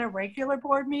that at a regular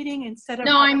board meeting instead of?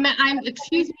 No,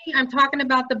 excuse me, I'm talking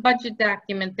about the budget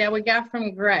document that we got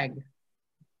from Greg.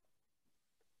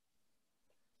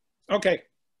 Okay.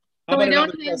 So we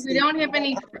don't have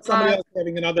any. Somebody else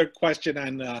having another question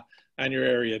on your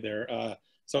area there.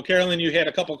 So Carolyn, you had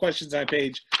a couple of questions on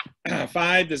page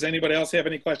 5. Does anybody else have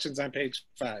any questions on page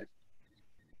 5?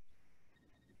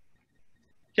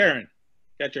 Karen,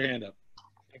 got your hand up.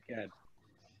 Go ahead.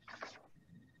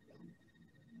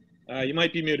 You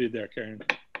might be muted there, Karen.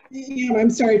 Yeah, I'm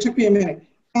sorry, it took me a minute.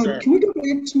 Sure. Can we go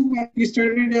back to what you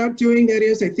started out doing? That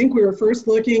is, I think we were first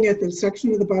looking at the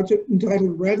section of the budget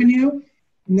entitled revenue,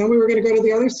 and then we were going to go to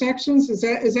the other sections. Is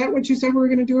that what you said we were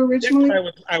going to do originally?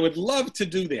 Yes, I would love to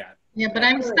do that. Yeah, but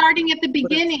I'm starting at the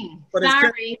beginning. But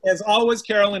sorry. As always,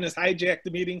 Carolyn has hijacked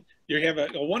the meeting. You have a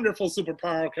wonderful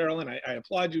superpower, Carolyn. I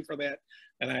applaud you for that,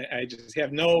 and I just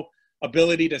have no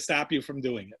ability to stop you from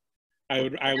doing it. I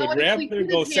would rather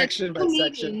go section by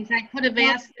section. I could have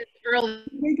asked it earlier.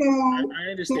 We go.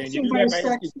 I understand. You Section do by that by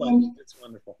asking section, questions. It's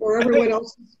wonderful. or everyone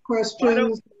else's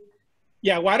questions.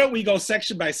 Why don't we go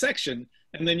section by section,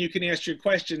 and then you can ask your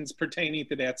questions pertaining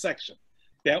to that section.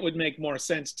 That would make more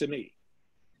sense to me.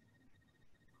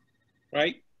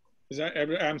 Right?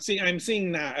 I'm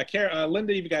seeing now.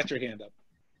 Linda, you've got your hand up.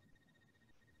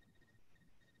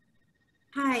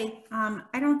 Hi.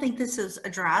 I don't think this is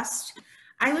addressed.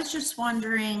 I was just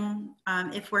wondering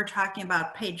if we're talking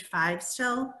about page 5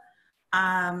 still.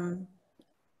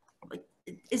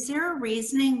 Is there a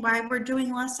reasoning why we're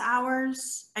doing less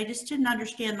hours? I just didn't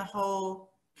understand the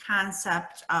whole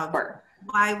concept of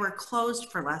why we're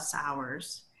closed for less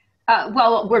hours.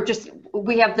 Well,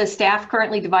 we have the staff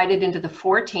currently divided into the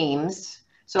 4 teams.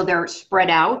 So they're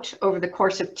spread out over the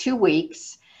course of 2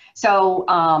 weeks. So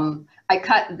I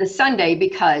cut the Sunday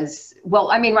because,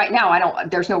 well, I mean, right now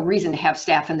there's no reason to have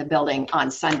staff in the building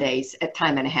on Sundays at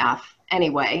time and a half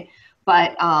anyway.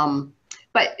 But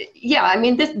yeah, I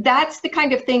mean, that's the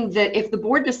kind of thing that if the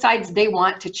board decides they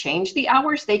want to change the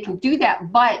hours, they can do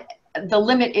that. But the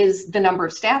limit is the number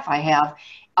of staff I have.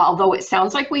 Although it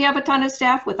sounds like we have a ton of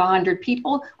staff with 100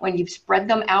 people, when you've spread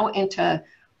them out into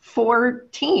 4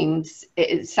 teams,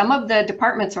 some of the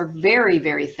departments are very,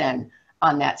 very thin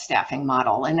on that staffing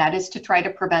model, and that is to try to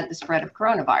prevent the spread of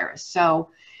coronavirus. So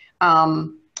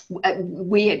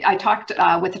I talked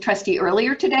with the trustee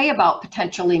earlier today about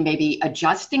potentially maybe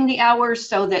adjusting the hours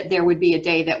so that there would be a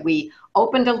day that we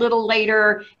opened a little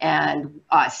later and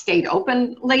stayed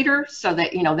open later, so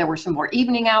that, you know, there were some more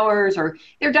evening hours, or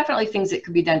there are definitely things that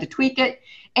could be done to tweak it.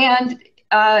 And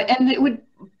it would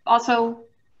also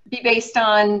be based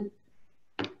on,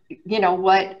 you know,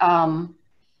 what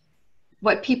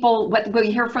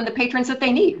we hear from the patrons that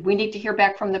they need. We need to hear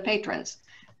back from the patrons.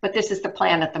 But this is the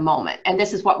plan at the moment. And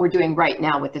this is what we're doing right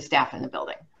now with the staff in the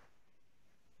building.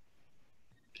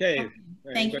 Okay.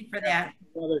 Thank you for that.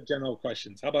 Other general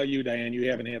questions. How about you, Diane? You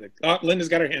haven't had it. Oh, Linda's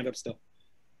got her hand up still.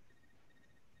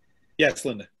 Yes,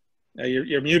 Linda.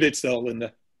 You're muted still,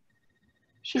 Linda.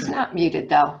 She's not muted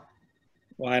though.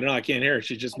 Well, I don't know. I can't hear her.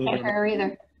 She's just moving. I can't hear her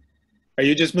either. Are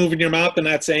you just moving your mouth and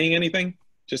not saying anything?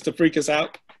 Just to freak us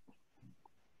out?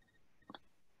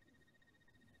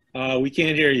 We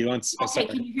can't hear you. Okay,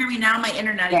 can you hear me now? My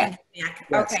internet yes. is back.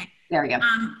 Yes. Okay. There we go.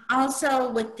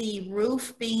 Also, with the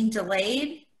roof being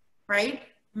delayed, right?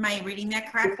 Am I reading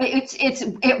that correct?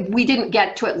 We didn't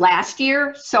get to it last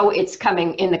year, so it's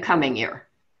coming in the coming year.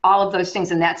 All of those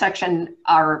things in that section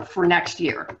are for next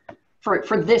year,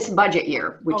 for this budget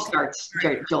year, which Okay. starts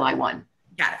Right. July 1.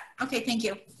 Got it. Okay, thank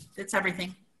you. That's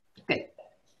everything. Okay.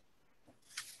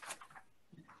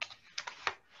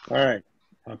 All right.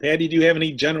 Patty, do you have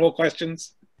any general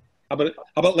questions? How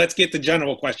about let's get the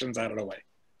general questions out of the way?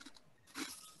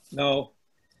 No.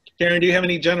 Karen, do you have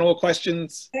any general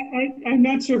questions? I'm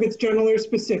not sure if it's general or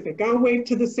specific. I'll wait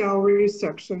to the salaries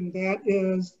section. That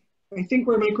is, I think,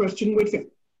 where my question would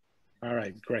fit. All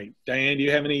right, great. Diane, do you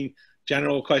have any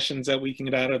general questions that we can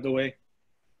get out of the way?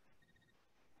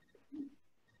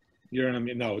 You're on,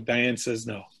 no, Diane says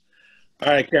no.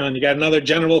 All right, Carolyn, you got another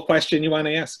general question you want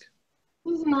to ask?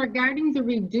 Susan, regarding the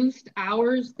reduced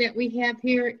hours that we have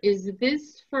here, is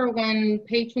this for when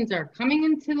patrons are coming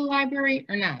into the library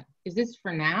or not? Is this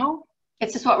for now?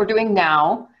 It's just what we're doing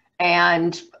now.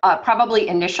 And probably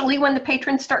initially when the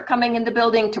patrons start coming in the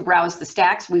building to browse the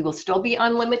stacks, we will still be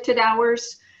unlimited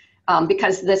hours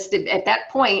because at that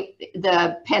point,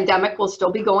 the pandemic will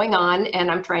still be going on and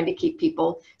I'm trying to keep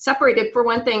people separated. For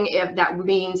one thing, if that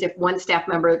means if one staff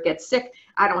member gets sick,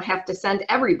 I don't have to send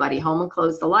everybody home and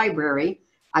close the library.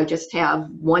 I just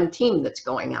have one team that's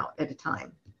going out at a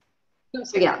time.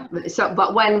 So yeah,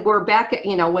 but when we're back at,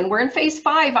 when we're in phase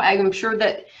 5, I'm sure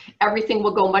that everything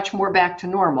will go much more back to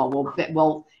normal.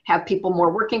 We'll have people more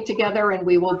working together and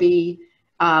we will be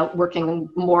working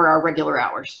more our regular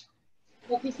hours.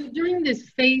 Okay, so during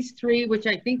this phase 3, which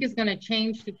I think is going to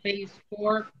change to phase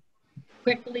 4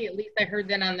 quickly, at least I heard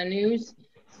that on the news,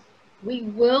 we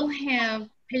will have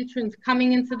patrons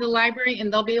coming into the library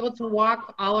and they'll be able to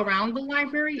walk all around the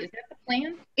library. Is that the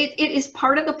plan? It is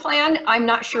part of the plan. I'm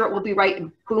not sure it will be right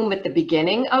boom at the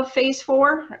beginning of phase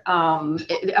 4.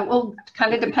 It will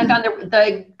kind of depend on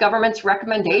the government's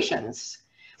recommendations.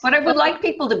 But I would like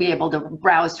people to be able to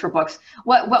browse for books.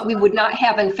 What we would not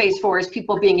have in phase 4 is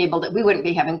people being able to, we wouldn't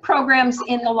be having programs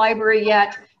in the library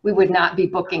yet. We would not be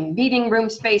booking meeting room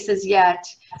spaces yet.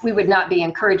 We would not be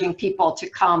encouraging people to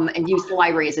come and use the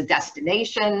library as a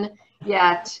destination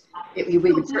yet. We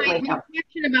would certainly have. My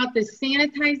question about the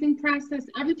sanitizing process,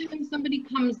 every time somebody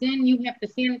comes in, you have to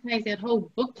sanitize that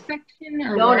whole book section?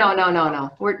 Or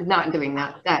No. We're not doing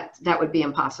that. That would be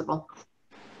impossible.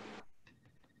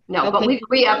 No, okay.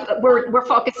 But we're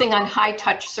focusing on high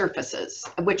touch surfaces,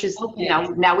 which is, okay.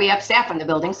 Now we have staff in the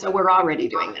building, so we're already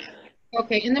doing that.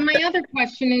 Okay, and then my other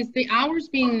question is the hours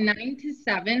being 9 to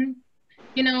 7,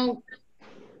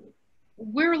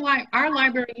 our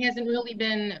library hasn't really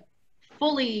been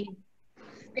fully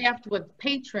staffed with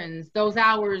patrons, those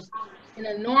hours in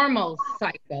a normal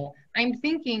cycle. I'm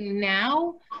thinking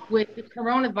now with the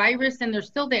coronavirus and there's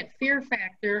still that fear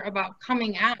factor about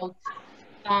coming out,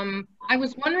 I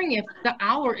was wondering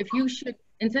if you should,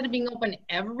 instead of being open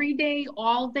every day,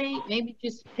 all day, maybe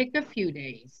just pick a few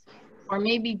days. Or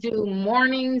maybe do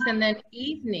mornings and then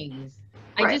evenings.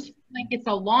 Right. I just feel like it's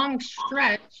a long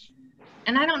stretch.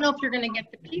 And I don't know if you're going to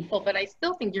get the people, but I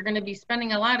still think you're going to be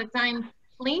spending a lot of time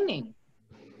cleaning.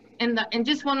 And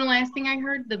just one last thing I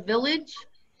heard, the village,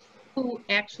 who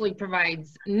actually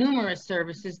provides numerous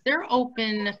services, they're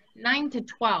open 9 to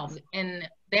 12, and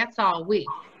that's all week.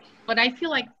 But I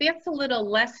feel like that's a little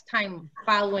less time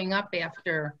following up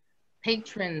after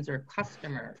patrons or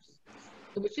customers.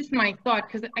 It was just my thought,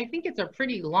 because I think it's a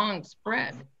pretty long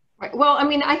spread. Right. Well, I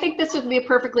mean, I think this would be a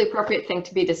perfectly appropriate thing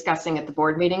to be discussing at the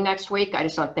board meeting next week. I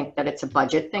just don't think that it's a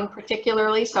budget thing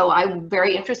particularly. So I'm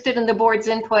very interested in the board's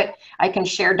input. I can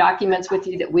share documents with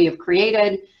you that we have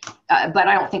created, but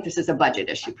I don't think this is a budget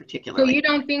issue particularly. So you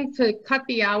don't think to cut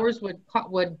the hours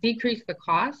would decrease the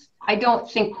cost? I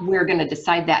don't think we're going to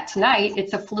decide that tonight.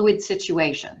 It's a fluid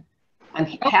situation. I'm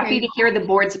happy to hear the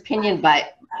board's opinion,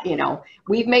 but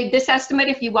we've made this estimate.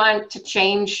 If you want to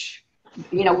change,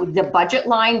 the budget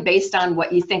line based on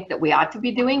what you think that we ought to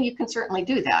be doing, you can certainly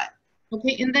do that.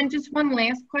 Okay, and then just one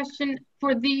last question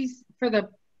for the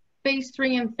phase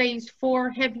 3 and phase 4,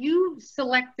 have you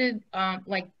selected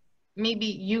like maybe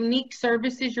unique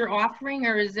services you're offering,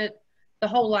 or is it the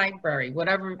whole library,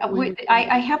 whatever?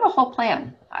 I have a whole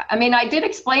plan. I mean, I did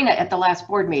explain it at the last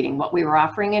board meeting, what we were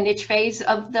offering in each phase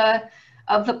of the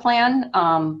plan,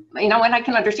 and I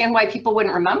can understand why people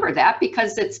wouldn't remember that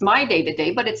because it's my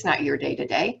day-to-day, but it's not your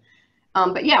day-to-day.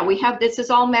 But yeah, this is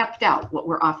all mapped out, what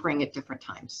we're offering at different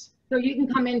times. So you can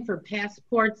come in for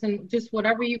passports and just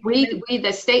whatever you.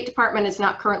 The State Department is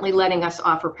not currently letting us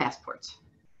offer passports.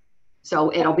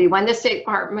 So it'll be when the State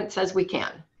Department says we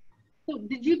can. So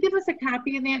did you give us a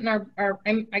copy of that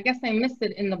I guess I missed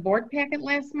it in the board packet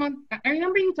last month? I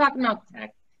remember you talking about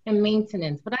tech and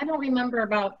maintenance, but I don't remember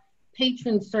about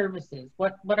patron services?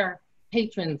 What our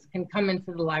patrons can come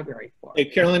into the library for? Hey,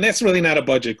 Carolyn, that's really not a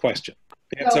budget question.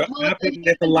 That's So,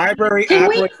 that's a library. Can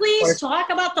we operating please question. talk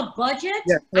about the budget?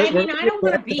 Yeah, I mean, I don't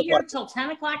want to we're- be here till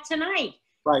 10 o'clock tonight.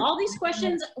 Right. All these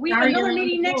questions, we have Sorry, another you're on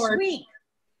meeting the next board. week.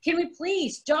 Can we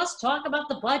please just talk about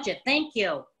the budget? Thank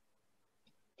you.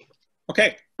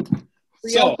 Okay.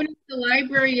 So, Reopening the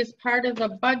library is part of the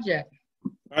budget.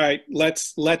 all right,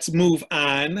 let's move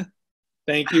on.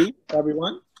 Thank you,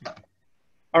 everyone.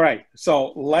 All right,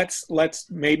 so let's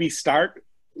maybe start.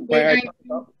 where Wait,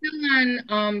 I'm still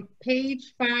on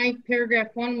page 5, paragraph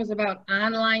 1 was about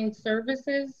online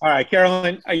services. All right,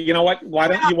 Carolyn, you know what? Why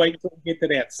don't you wait until we get to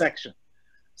that section?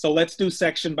 So let's do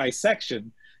section by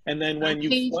section. And then when you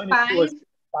Page run into a 5.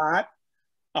 spot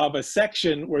of a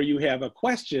section where you have a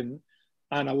question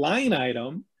on a line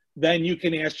item, then you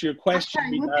can ask your question.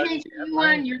 Okay, what regarding page are that you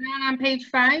line. on? You're not on page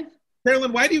 5?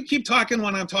 Carolyn, why do you keep talking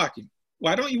when I'm talking?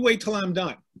 Why don't you wait till I'm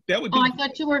done? That would be, Oh, I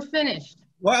thought you were finished.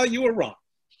 well, you were wrong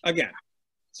again.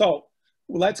 So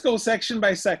let's go section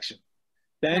by section.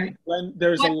 Then Right. when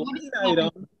there's a What line is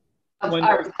item, Of, when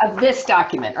of this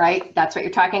document, right? That's what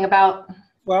you're talking about?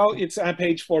 well, it's on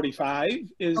page 45.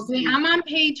 Is Okay, I'm on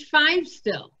page 5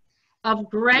 still of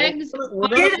Greg's We're gonna-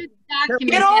 budget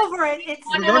document. Get over it. It's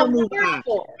What We're gonna I'm move here on.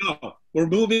 for. No, we're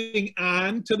moving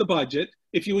on to the budget.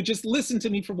 If you would just listen to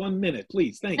me for 1 minute,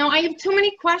 please. Thank No, you. I have too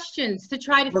many questions to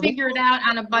try to We're- figure it out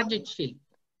on a budget sheet.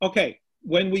 Okay,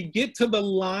 when we get to the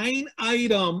line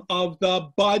item of the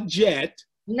budget,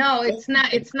 No, it's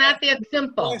not that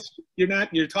simple.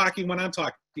 you're talking when I'm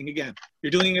talking again.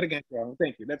 You're doing it again, Carolyn.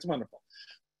 Thank you. That's wonderful.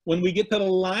 When we get to the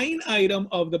line item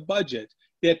of the budget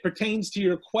that pertains to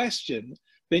your question,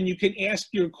 then you can ask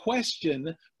your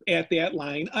question at that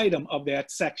line item of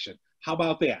that section. How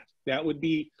about that? That would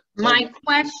be. My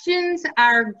questions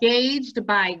are gauged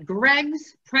by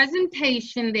Greg's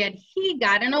presentation that he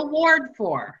got an award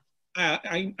for.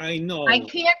 I know. I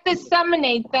can't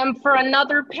disseminate them for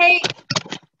another page.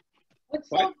 What's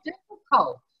so What?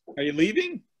 difficult? Are you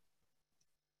leaving?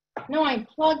 No, I'm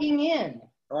plugging in.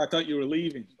 Oh, I thought you were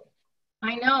leaving.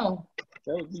 I know.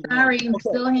 That would be Sorry, nice. I'm Okay.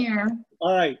 still here.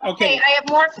 All right. Okay, Okay. I have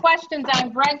more questions on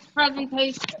Greg's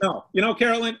presentation. No, you know,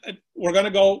 Carolyn, we're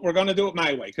gonna do it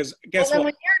my way, because guess Well, then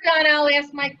what? when you're done, I'll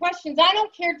ask my questions. I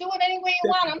don't care. Do it any way you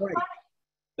want. I'm Great. fine.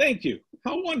 Thank you.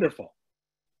 How wonderful.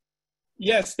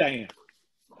 Yes, Diane.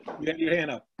 You got your hand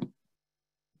up.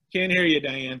 Can't hear you,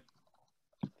 Diane.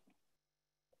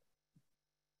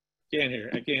 I can't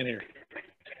hear.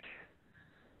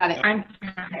 Got it.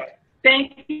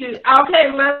 Thank you.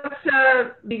 Okay,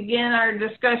 let's begin our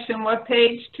discussion. What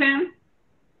page, Tim?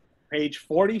 Page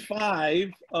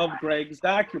 45 of Greg's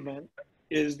document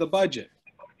is the budget.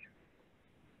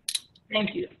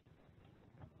 Thank you.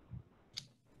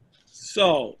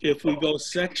 So if we go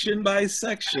section by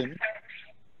section,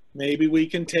 maybe we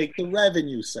can take the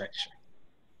revenue section.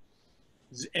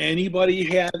 Does anybody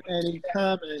have any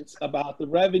comments about the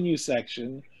revenue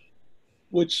section?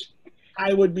 Which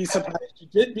I would be surprised you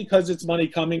did, because it's money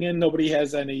coming in. Nobody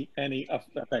has any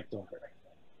effect over it.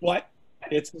 What?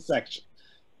 It's the section.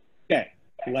 Okay,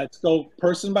 let's go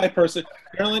person by person.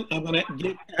 Carolyn, I'm going to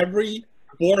give every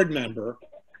board member,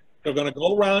 they're going to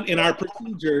go around in our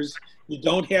procedures. You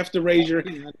don't have to raise your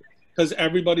hand, because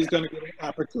everybody's going to get an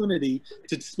opportunity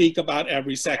to speak about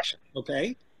every section,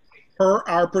 okay? Per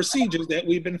our procedures that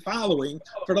we've been following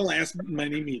for the last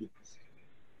many meetings.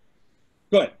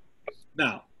 Good.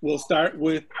 Now, we'll start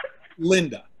with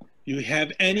Linda. Do you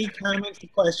have any comments,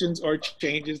 questions, or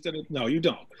changes to the, no, you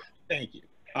don't. Thank you.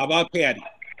 How about Patty?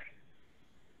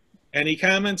 Any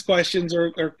comments, questions,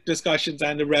 or discussions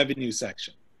on the revenue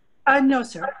section? No,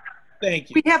 sir. Thank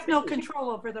you. We have no control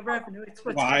over the revenue. It's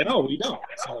what's. Well, I know we don't,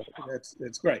 so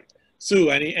that's great. Sue,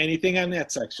 anything on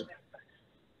that section?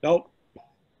 Nope.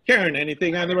 Karen,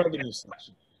 anything on the revenue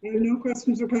section? I have no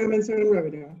questions or comments on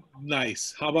revenue.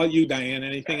 Nice. How about you, Diane?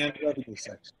 Anything on the revenue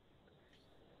section?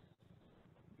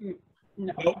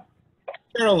 No. Nope.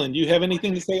 Carolyn, do you have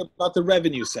anything to say about the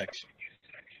revenue section?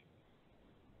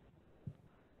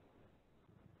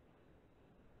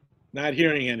 Not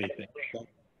hearing anything. So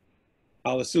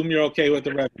I'll assume you're okay with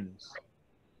the revenues.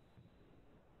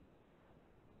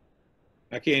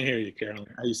 I can't hear you, Carolyn.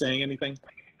 Are you saying anything?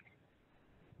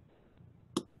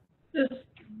 Just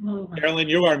move on. Carolyn,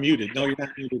 you are muted. No, you're not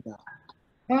muted now.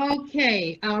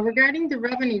 Okay, regarding the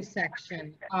revenue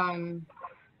section,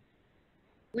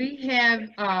 we have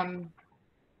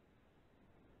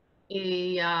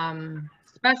a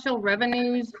special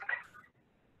revenues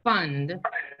fund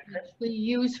which we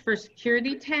use for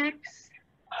security tax.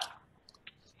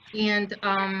 And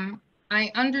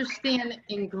I understand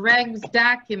in Greg's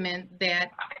document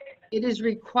that it is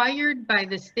required by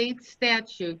the state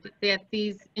statute that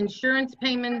these insurance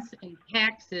payments and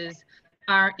taxes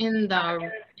are in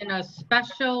a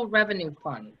special revenue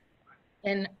fund.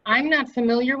 And I'm not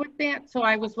familiar with that, so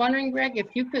I was wondering, Greg, if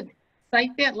you could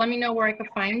cite that, let me know where I could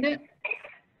find it.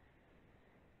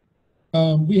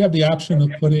 We have the option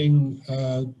of putting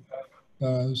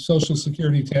Social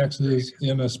Security taxes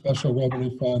in a special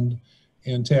revenue fund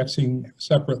and taxing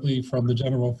separately from the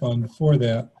general fund for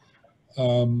that.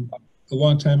 A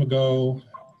long time ago,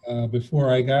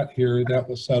 before I got here, that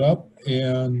was set up,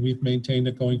 and we've maintained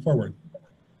it going forward.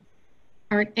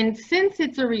 All right, and since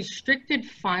it's a restricted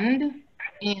fund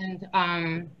and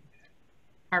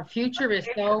our future is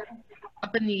so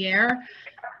up in the air,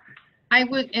 I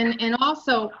would, and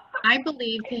also I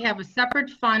believe to have a separate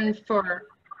fund for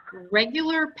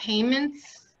regular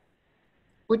payments,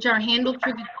 which are handled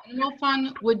through the general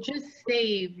fund, would just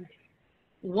save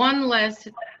one less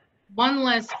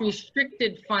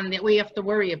restricted fund that we have to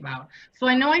worry about. So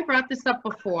I know I brought this up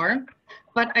before,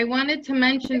 but I wanted to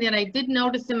mention that I did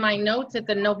notice in my notes at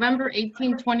the November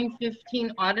 18,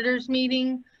 2015 auditors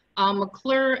meeting,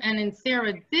 McClure and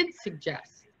Sarah did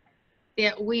suggest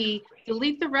that we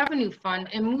delete the revenue fund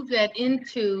and move that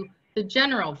into the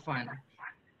general fund.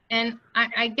 And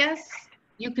I guess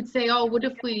you could say, oh, what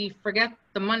if we forget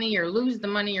the money or lose the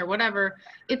money or whatever?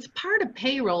 It's part of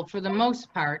payroll for the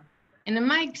most part. And in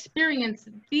my experience,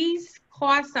 these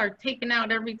costs are taken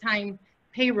out every time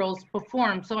payrolls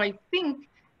perform. So I think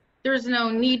there's no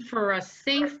need for a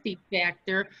safety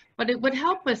factor, but it would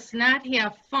help us not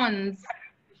have funds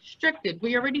restricted.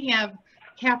 We already have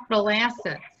capital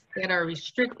assets that are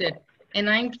restricted. And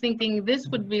I'm thinking this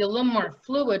would be a little more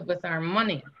fluid with our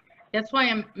money. That's why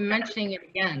I'm mentioning it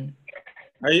again.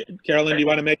 Carolyn, do you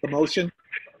want to make a motion?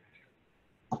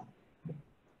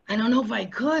 I don't know if I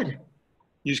could.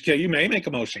 You may make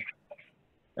a motion.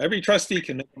 Every trustee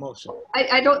can make a motion.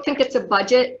 I don't think it's a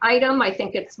budget item. I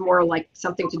think it's more like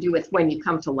something to do with when you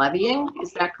come to levying.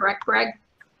 Is that correct, Greg?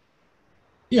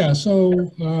 Yeah,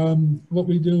 so what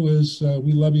we do is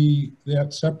we levy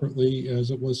that separately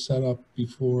as it was set up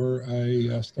before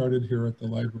I started here at the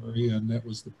library, and that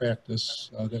was the practice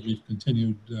that we've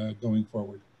continued going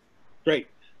forward. Great.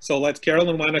 So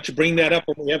Carolyn, why don't you bring that up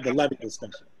when we have the levy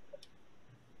discussion?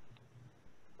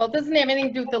 Well, it doesn't have anything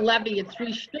to do with the levy. It's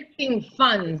restricting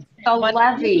funds. The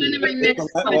levy.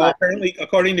 Well, apparently,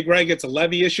 according to Greg, it's a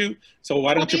levy issue. So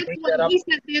why don't you bring that up? He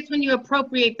says that's when you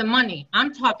appropriate the money.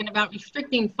 I'm talking about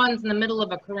restricting funds in the middle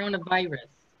of a coronavirus.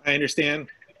 I understand.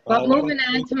 But moving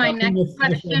on to my next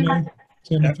question.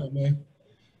 Tim, if I may.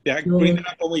 Yeah, bring it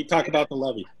up when we talk about the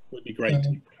levy. Would be great.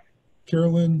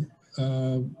 Carolyn,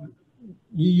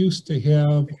 we used to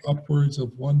have upwards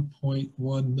of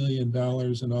 $1.1 million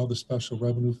in all the special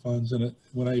revenue funds in it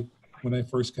when I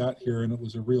first got here, and it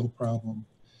was a real problem.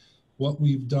 What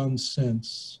we've done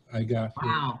since I got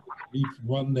here, we've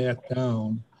run that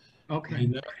down. Okay. By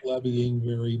not levying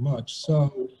very much.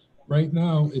 So right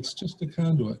now it's just a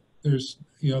conduit. There's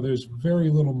very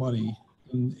little money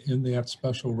in that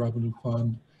special revenue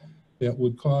fund that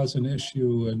would cause an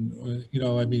issue, and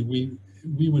I mean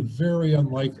we would very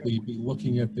unlikely be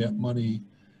looking at that money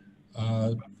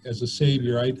as a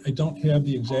savior. I don't have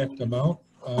the exact amount,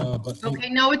 but okay,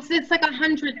 no, it's like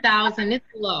 100,000. It's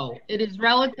low. It is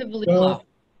relatively low.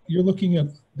 You're looking at,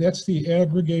 that's the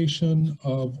aggregation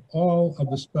of all of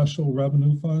the special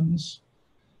revenue funds.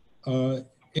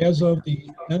 As of the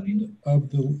end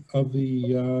of the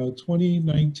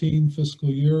 2019 fiscal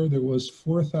year, there was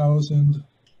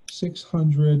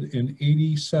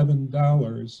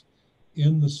 $4,687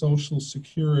 in the Social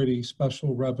Security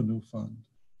Special Revenue Fund.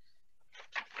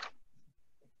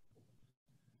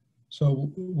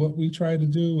 So what we try to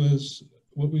do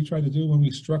when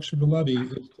we structure the levy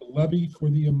is to levy for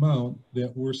the amount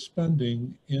that we're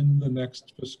spending in the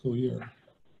next fiscal year.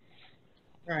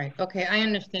 Right, okay, I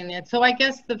understand that. So I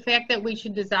guess the fact that we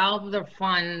should dissolve the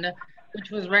fund,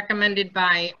 which was recommended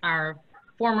by our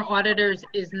former auditors,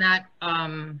 is not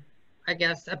I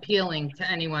guess, appealing to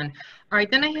anyone. All right,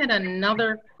 then I had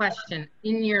another question.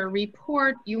 In your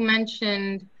report, you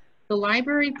mentioned the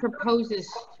library proposes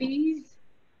fees,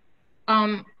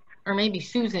 or maybe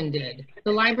Susan did.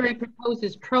 The library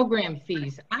proposes program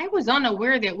fees. I was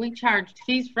unaware that we charged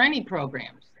fees for any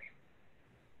programs.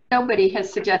 Nobody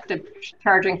has suggested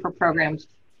charging for programs.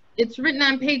 It's written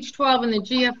on page 12 in the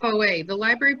GFOA. The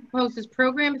library proposes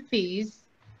program fees,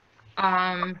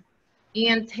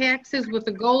 and taxes with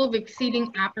the goal of exceeding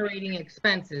operating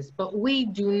expenses, but we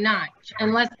do not,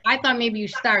 unless, I thought maybe you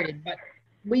started, but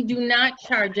we do not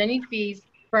charge any fees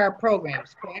for our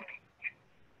programs, correct?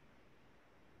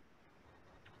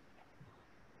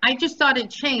 I just thought it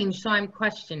changed, so I'm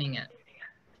questioning it.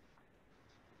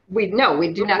 No,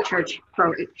 we do not charge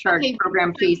Okay.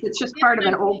 program fees. It's just part of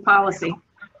an old policy.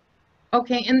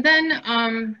 Okay, and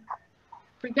then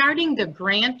regarding the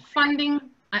grant funding,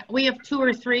 we have 2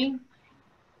 or 3.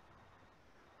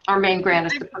 Our main grant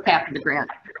is the per capita grant.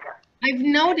 I've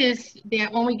noticed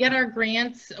that when we get our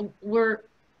grants, we're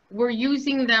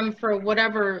using them for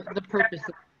whatever the purpose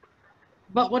is.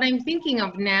 But what I'm thinking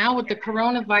of now with the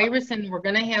coronavirus, and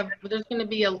there's going to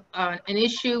be an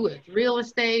issue with real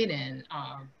estate and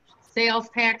sales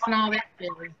tax and all that.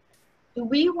 Do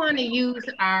we want to use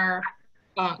our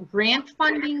grant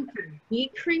funding to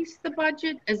decrease the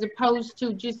budget as opposed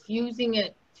to just using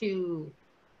it to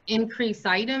increase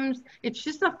items? It's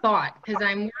just a thought, because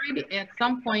I'm worried at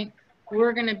some point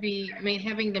we're going to be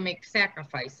having to make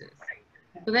sacrifices.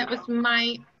 So that was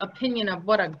my opinion of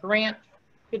what a grant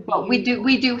could be. Well,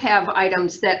 we do have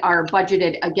items that are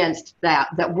budgeted against that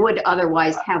would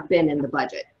otherwise have been in the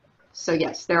budget. So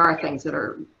yes, there are things that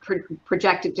are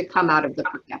projected to come out of the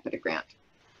per capita grant.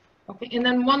 Okay, and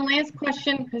then one last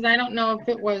question, because I don't know if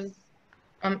it was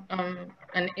an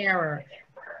error.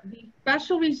 The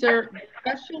special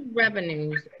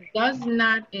revenues does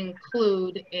not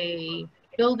include a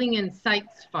building and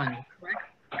sites fund,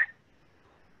 correct?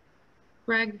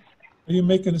 Greg? Are you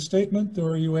making a statement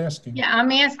or are you asking? Yeah,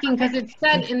 I'm asking because it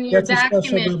said in your document. That's a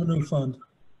special revenue fund.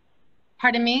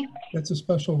 Pardon me? That's a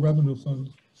special revenue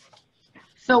fund.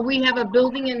 So we have a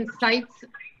building and sites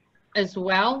as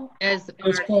well as.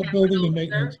 It's called building and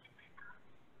maintenance.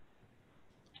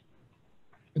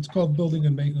 It's called building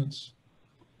and maintenance.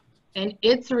 And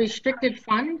it's a restricted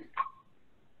fund?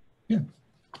 Yeah.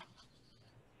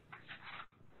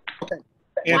 Okay.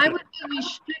 Why would we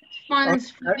restrict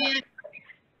funds for that?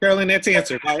 Carolyn, that's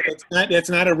answered. That's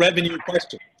not a revenue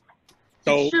question.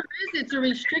 So, It sure is. It's a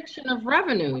restriction of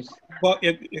revenues. well,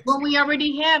 Well, we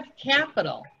already have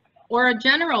capital or a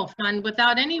general fund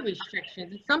without any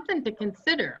restrictions. It's something to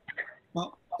consider.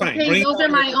 well, fine. Okay, Bring it those are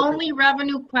on. my only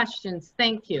revenue questions.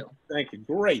 Thank you. Thank you.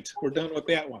 Great. We're done with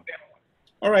that one.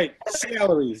 All right,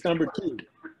 salaries, number 2.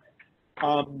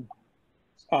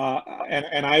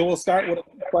 And I will start with a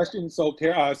question. So,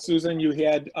 Susan, you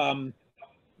had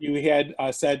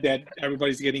said that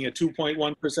everybody's getting a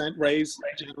 2.1% raise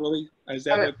generally. Is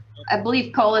that what? I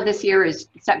believe COLA this year is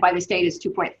set by the state is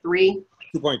 2.3.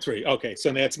 2.3. Okay,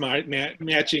 so that's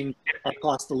matching our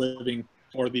cost of living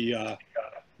for the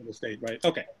state, right?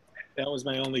 Okay, that was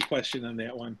my only question on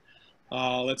that one.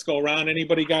 Let's go around.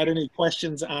 Anybody got any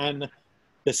questions on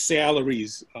the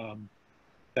salaries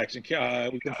section?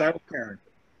 We can start with Karen.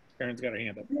 Karen's got her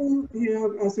hand up.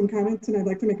 You have some comments, and I'd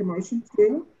like to make a motion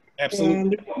too. Absolutely.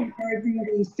 And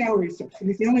regarding the salary section,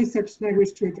 it's the only section I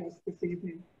wish to address this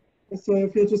evening. So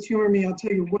if you'll just humor me, I'll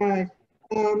tell you why.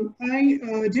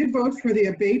 I did vote for the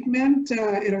abatement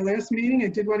at our last meeting. I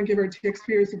did want to give our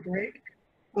taxpayers a break.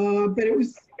 But it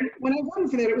was, when I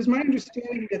voted for that, it was my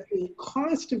understanding that the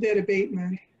cost of that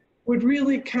abatement would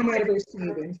really come out of our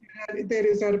savings. That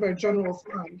is out of our general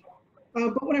fund.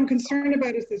 But what I'm concerned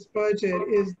about is this budget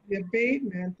is the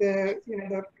abatement,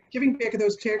 the giving back of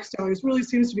those tax dollars really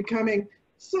seems to be coming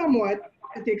somewhat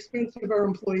at the expense of our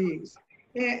employees.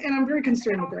 And I'm very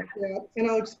concerned about that. And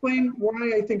I'll explain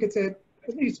why I think it's at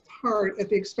least part at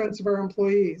the expense of our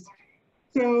employees.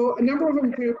 So a number of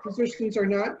employee positions are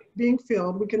not being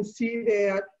filled. We can see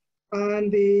that on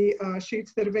the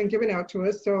sheets that have been given out to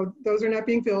us. So those are not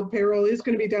being filled. Payroll is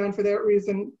going to be down for that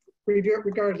reason,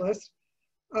 regardless.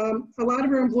 A lot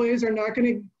of our employees are not going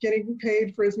to getting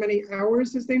paid for as many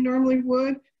hours as they normally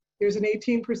would. There's an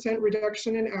 18%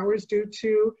 reduction in hours due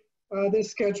to the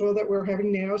schedule that we're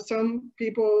having now. Some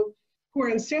people who are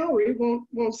in salary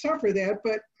won't suffer that,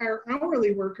 but our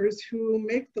hourly workers who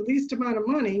make the least amount of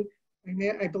money,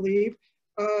 I believe,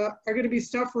 are going to be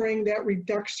suffering that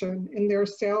reduction in their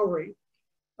salary.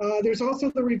 There's also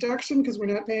the reduction because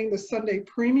we're not paying the Sunday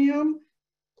premium.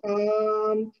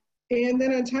 And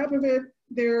then on top of it,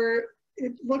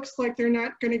 it looks like they're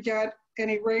not going to get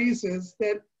any raises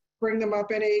that bring them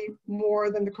up any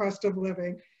more than the cost of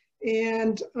living.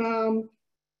 And,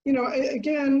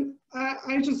 again,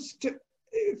 I just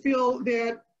feel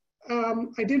that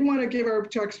I did want to give our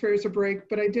taxpayers a break,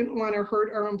 but I didn't want to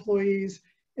hurt our employees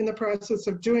in the process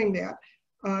of doing that.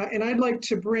 And I'd like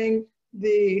to bring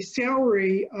the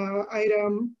salary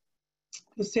item,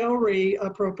 the salary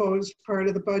proposed part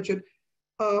of the budget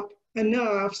up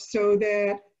enough so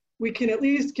that we can at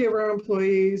least give our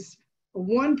employees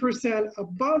 1%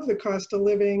 above the cost of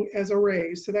living as a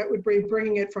raise. So that would be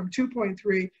bringing it from 2.3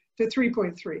 to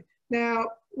 3.3. Now,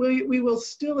 we will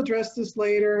still address this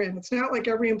later, and it's not like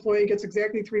every employee gets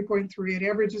exactly 3.3. It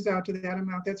averages out to that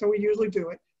amount. That's how we usually do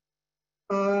it.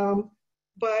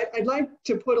 But I'd like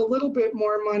to put a little bit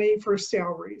more money for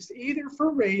salaries, either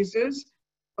for raises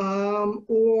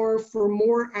or for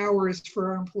more hours for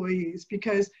our employees,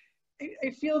 because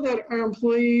I feel that our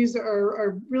employees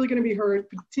are really going to be hurt,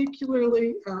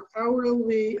 particularly our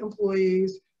hourly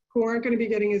employees who aren't going to be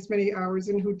getting as many hours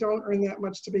and who don't earn that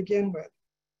much to begin with.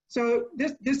 So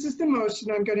this is the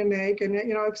motion I'm going to make, and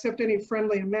accept any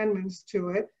friendly amendments to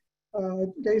it,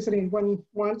 in case anyone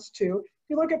wants to. If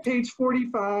you look at page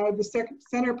 45, the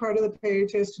center part of the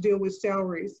page has to deal with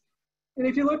salaries. And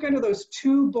if you look under those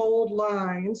two bold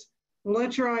lines, and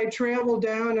let your eye travel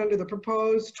down under the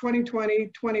proposed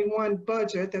 2020-21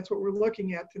 budget, that's what we're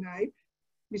looking at tonight,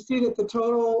 you see that the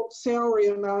total salary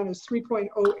amount is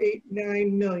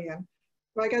 $3.089 million.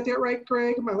 Have I got that right,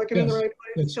 Greg? Am I looking in the right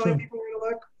place? Telling people where to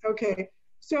look? Okay.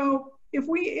 So if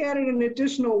we added an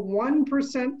additional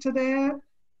 1% to that,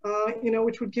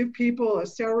 which would give people a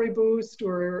salary boost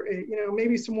or,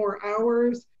 maybe some more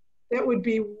hours, that would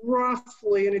be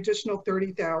roughly an additional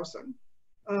 $30,000.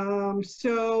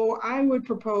 So I would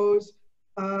propose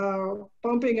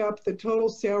bumping up the total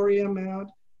salary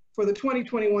amount for the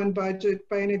 2021 budget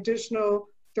by an additional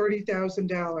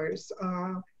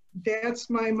 $30,000. That's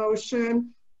my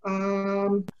motion.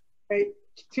 Tim,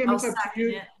 it's up to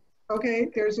you. Okay,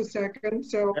 there's a second.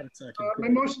 So my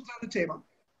motion's on the table.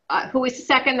 Who is the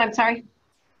second? I'm sorry.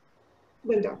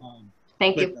 Linda.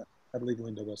 Thank you. I believe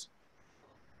Linda was.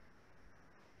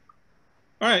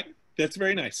 All right, that's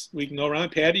very nice. We can go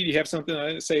around. Patty, do you have something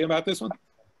to say about this one?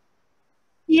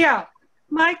 Yeah,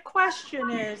 my question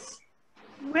is,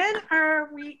 when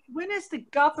is the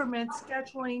government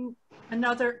scheduling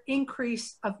another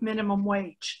increase of minimum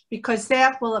wage? Because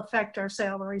that will affect our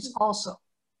salaries also.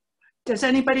 Does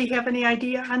anybody have any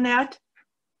idea on that?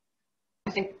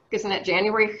 I think, isn't it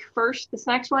January 1st, this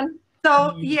next one?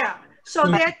 So, yeah. So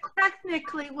that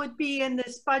technically would be in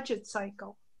this budget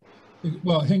cycle.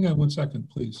 Well, hang on one second,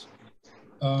 please.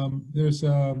 There's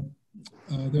an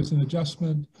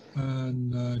adjustment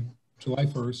on July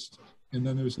 1st, and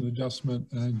then there's an adjustment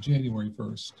on January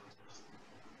 1st.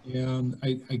 And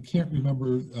I can't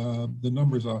remember the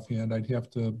numbers offhand. I'd have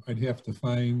to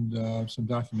find some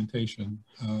documentation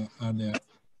on that.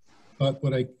 But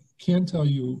what I can tell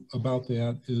you about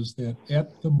that is that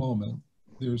at the moment,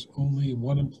 there's only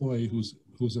one employee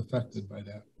who's affected by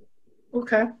that.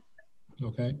 Okay.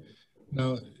 Okay.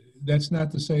 Now, that's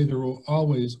not to say there will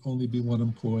always only be one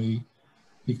employee,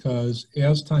 because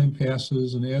as time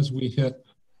passes and as we hit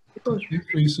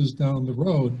increases down the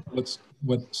road,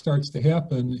 what starts to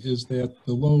happen is that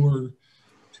the lower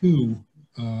two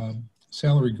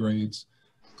salary grades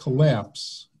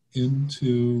collapse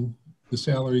into the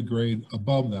salary grade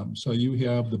above them. So you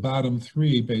have the bottom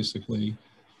three basically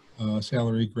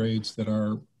salary grades that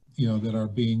are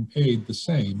being paid the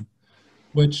same,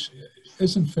 which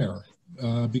isn't fair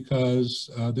because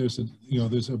there's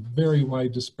a very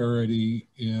wide disparity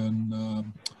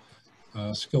in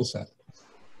skill set.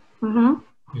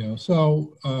 Mm-hmm.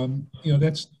 So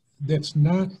that's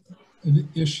not an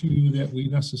issue that we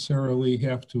necessarily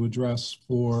have to address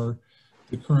for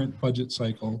the current budget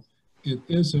cycle. It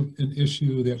is an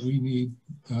issue that we need,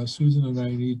 Susan and I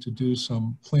need to do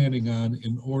some planning on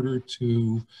in order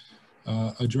to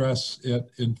address it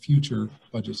in future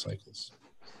budget cycles.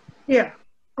 Yeah,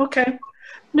 okay.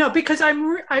 No, because I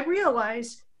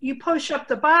realize you push up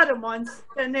the bottom ones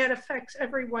and that affects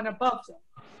everyone above them.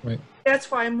 Right.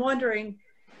 That's why I'm wondering,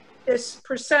 this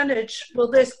percentage, will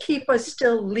this keep us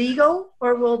still legal,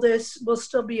 or will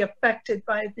still be affected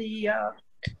by the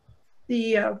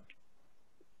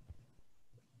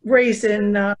raise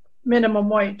in minimum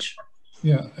wage?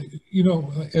 Yeah,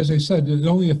 as I said, it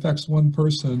only affects one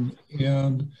person,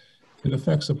 and it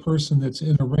affects a person that's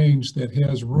in a range that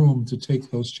has room to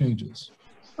take those changes.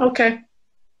 Okay.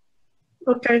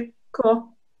 Okay, cool.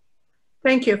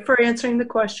 Thank you for answering the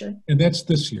question. And that's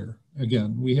this year.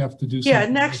 Again, we have to do something. Yeah,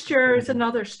 next year is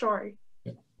another story.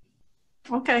 Yeah.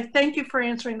 Okay, thank you for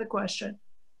answering the question.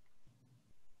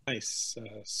 Nice.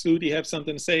 Sue, do you have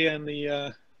something to say on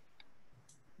the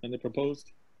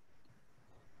proposed?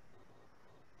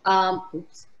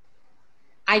 Oops.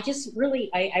 I just really,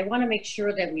 I want to make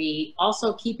sure that we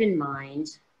also keep in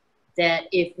mind that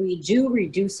if we do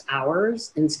reduce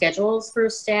hours and schedules for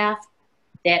staff,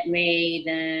 that may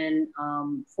then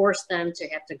force them to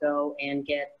have to go and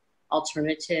get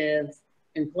alternative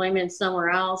employment somewhere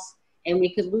else. And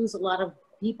we could lose a lot of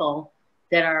people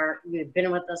that have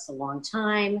been with us a long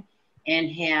time and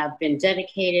have been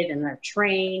dedicated and are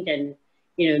trained and,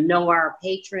 know our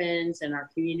patrons and our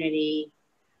community.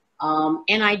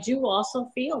 And I do also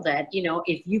feel that,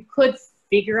 if you could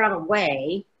figure out a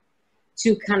way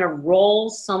to kind of roll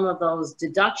some of those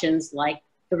deductions, like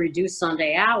the reduced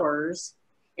Sunday hours,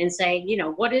 and say,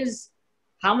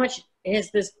 how much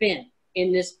has this been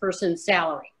in this person's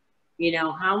salary?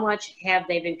 How much have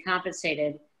they been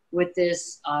compensated with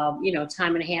this,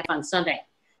 time and a half on Sunday?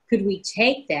 Could we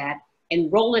take that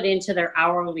and roll it into their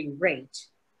hourly rate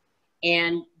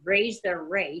and raise their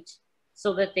rate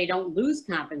so that they don't lose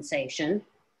compensation?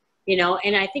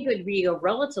 And I think it would be a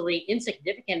relatively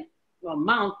insignificant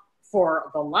amount for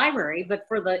the library, but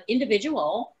for the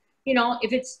individual,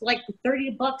 if it's like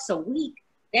 $30 a week,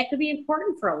 that could be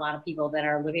important for a lot of people that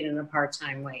are living in a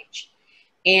part-time wage.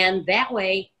 And that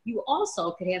way, you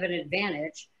also could have an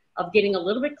advantage of getting a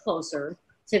little bit closer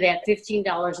to that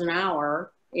 $15 an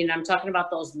hour. And I'm talking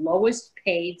about those lowest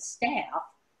paid staff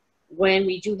when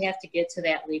we do have to get to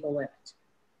that legal limit.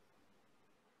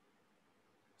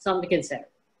 Something to consider.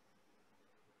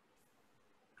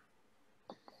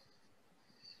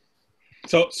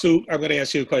 So, Sue, I'm going to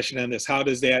ask you a question on this. How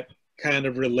does that kind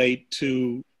of relate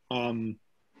to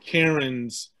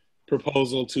Karen's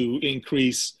proposal to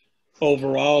increase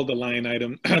overall the line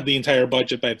item, the entire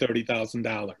budget by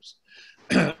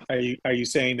 $30,000? Are you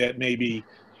saying that maybe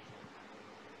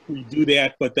we do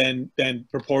that, but then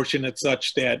proportion it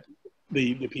such that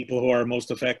the people who are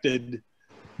most affected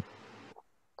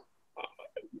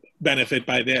benefit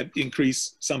by that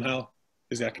increase somehow?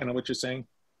 Is that kind of what you're saying?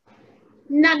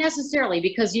 Not necessarily,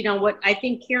 because what I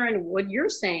think, Karen, what you're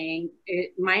saying,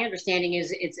 my understanding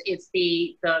is it's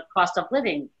the cost of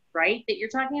living, right, that you're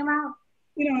talking about?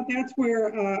 That's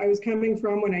where I was coming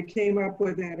from when I came up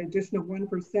with that additional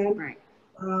 1%. Right.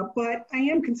 But I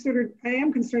am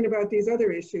concerned about these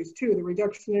other issues too, the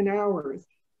reduction in hours.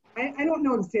 I don't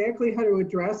know exactly how to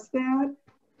address that.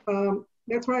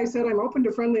 That's why I said I'm open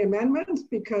to friendly amendments,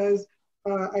 because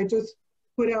I just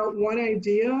put out one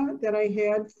idea that I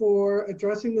had for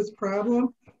addressing this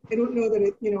problem. I don't know that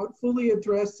it fully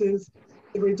addresses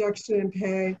the reduction in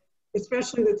pay,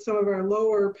 especially that some of our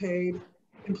lower paid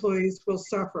employees will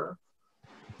suffer.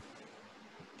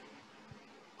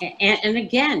 And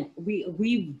again,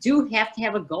 we do have to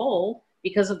have a goal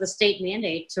because of the state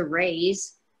mandate to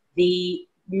raise the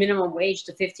minimum wage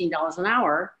to $15 an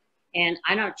hour. And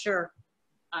I'm not sure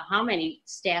how many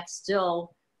staff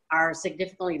still are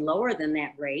significantly lower than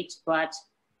that rate, but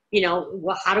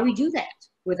how do we do that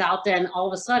without then all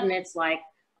of a sudden it's like,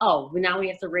 oh, now we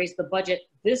have to raise the budget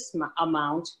this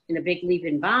amount in a big leap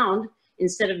and bound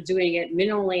instead of doing it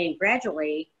minimally and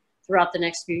gradually throughout the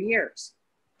next few years.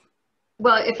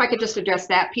 Well, if I could just address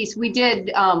that piece, we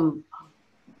did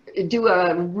do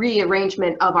a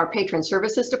rearrangement of our patron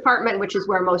services department, which is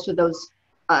where most of those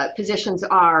positions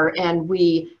are, and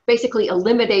we basically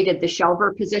eliminated the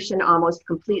shelver position almost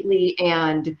completely,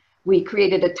 and we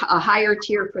created a higher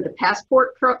tier for the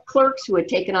passport clerks who had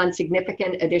taken on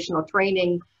significant additional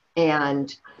training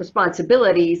and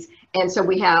responsibilities. And so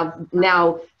we have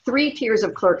now 3 tiers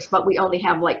of clerks, but we only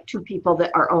have like 2 people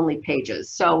that are only pages.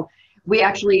 So we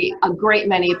actually, a great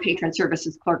many patron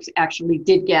services clerks actually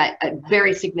did get a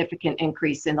very significant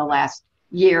increase in the last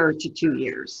year to 2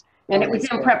 years. And it was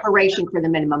in preparation for the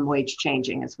minimum wage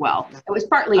changing as well. It was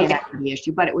partly an equity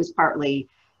issue, but it was partly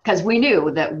because we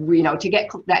knew that, to get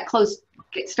that close,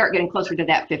 start getting closer to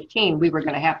that 15, we were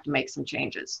going to have to make some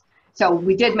changes. So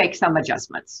we did make some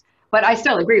adjustments, but I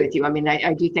still agree with you. I mean,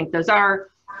 I do think those are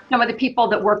some of the people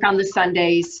that work on the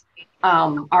Sundays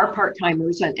are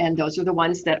part-timers, and those are the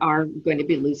ones that are going to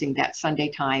be losing that Sunday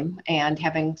time and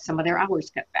having some of their hours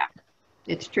cut back.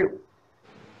 It's true.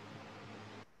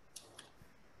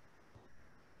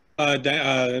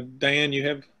 Diane, you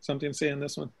have something to say on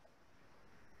this one?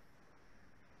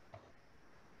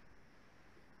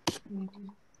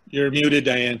 You're muted,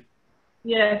 Diane.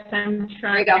 Yes, I'm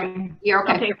trying. There you go. You're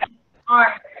okay. Okay. All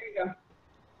right, there you go.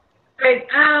 Great.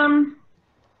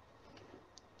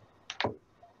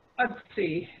 Let's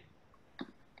see.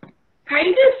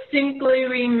 I distinctly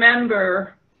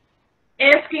remember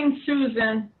asking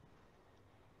Susan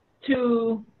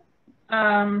to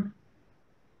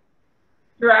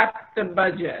drop the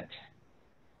budget.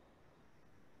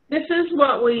 This is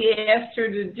what we asked her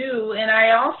to do, and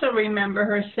I also remember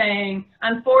her saying,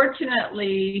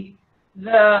 unfortunately,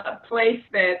 the place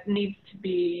that needs to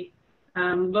be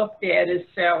looked at is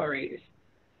salaries.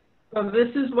 So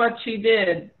this is what she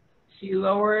did. She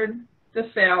lowered the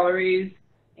salaries,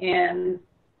 and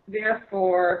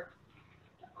therefore,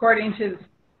 according to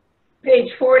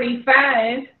page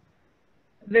 45,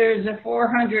 there's a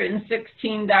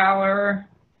 $416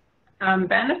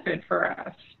 benefit for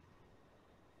us.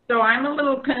 So I'm a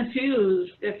little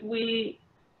confused. If we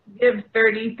give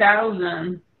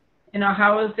 30,000, you know,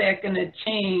 how is that going to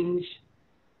change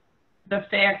the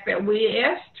fact that we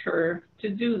asked her to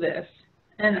do this?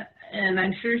 And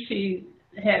I'm sure she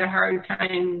had a hard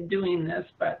time doing this,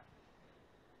 but.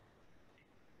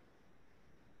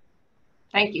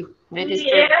 Thank you. It is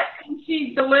We asked and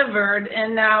she delivered,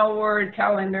 and now we're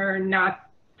telling her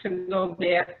not to go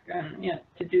back and, you know,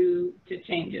 to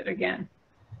change it again.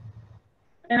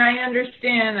 And I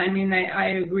understand, I mean,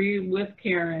 I agree with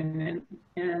Karen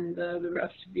and the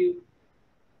rest of you.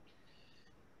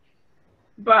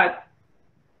 But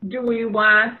do we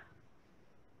want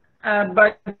a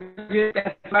budget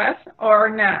that's less or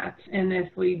not? And if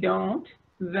we don't,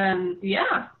 then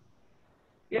yeah,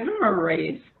 give them a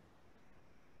raise.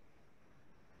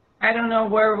 I don't know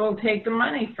where we'll take the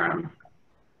money from.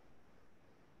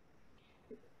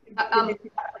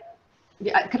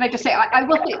 Yeah, can I just say, I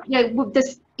will say, yeah,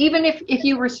 this, even if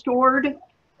you restored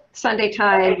Sunday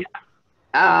time,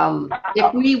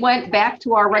 if we went back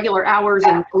to our regular hours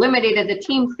and eliminated the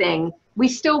team thing, we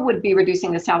still would be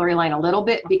reducing the salary line a little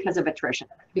bit because of attrition,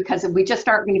 because we just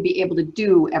aren't going to be able to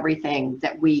do everything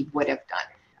that we would have done.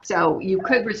 So you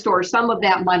could restore some of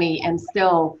that money and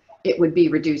still it would be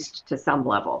reduced to some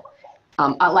level.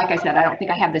 Like I said, I don't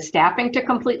think I have the staffing to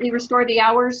completely restore the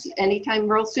hours anytime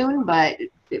real soon, but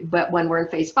when we're in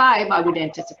phase 5, I would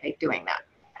anticipate doing that.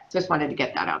 Just wanted to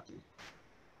get that out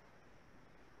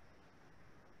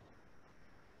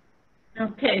there.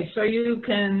 Okay, so you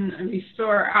can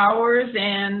restore hours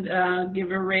and give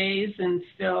a raise and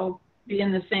still be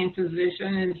in the same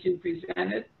position as you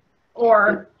presented,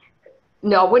 or?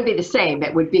 No, it wouldn't be the same.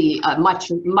 It would be a much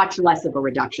less of a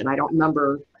reduction. I don't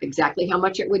remember exactly how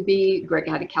much it would be. Greg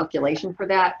had a calculation for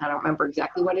that. I don't remember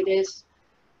exactly what it is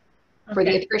for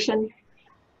the attrition.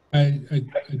 I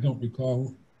don't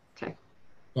recall. Okay.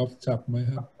 Off the top of my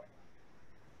head.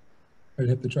 I'd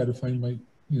have to try to find my,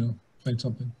 find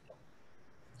something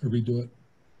or redo it.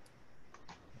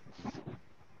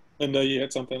 Linda, you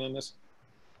had something on this?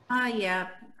 Yeah.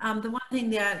 The one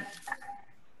thing that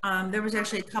there was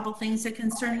actually a couple things that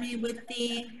concerned me with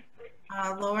the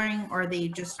lowering or the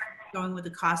just going with the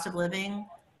cost of living.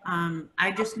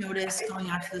 I just noticed going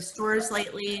out to the stores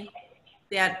lately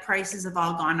that prices have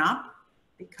all gone up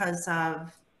because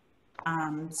of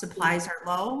supplies are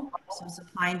low, so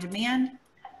supply and demand.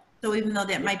 So even though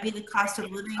that might be the cost of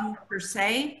living per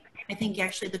se, I think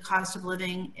actually the cost of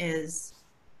living is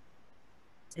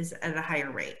at a higher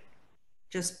rate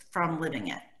just from living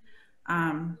it.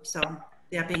 So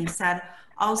that being said,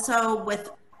 also with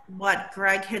what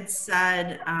Greg had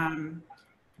said,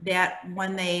 that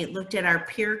when they looked at our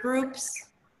peer groups,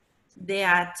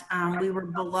 that we were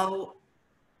below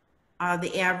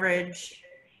the average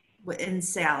in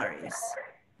salaries.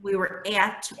 We were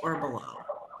at or below,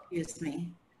 excuse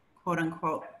me, quote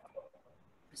unquote.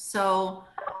 So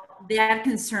that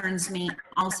concerns me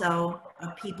also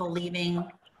of people leaving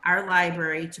our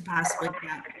library to possibly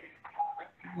get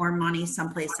more money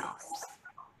someplace else.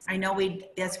 I know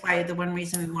that's why the one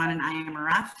reason we want an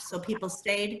IMRF, so people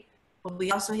stayed, but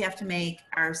we also have to make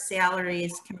our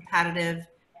salaries competitive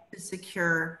to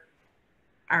secure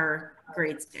our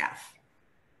great staff.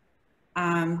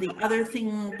 The other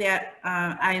thing that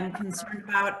I am concerned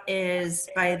about is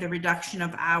by the reduction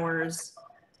of hours,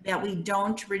 that we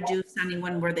don't reduce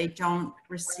anyone where they don't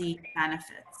receive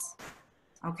benefits.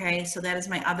 Okay, so that is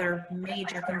my other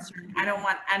major concern. I don't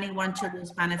want anyone to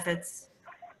lose benefits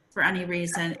for any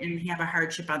reason and have a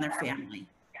hardship on their family.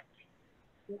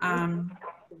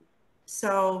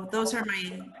 So those are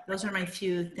my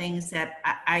few things that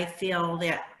I feel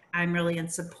that I'm really in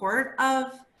support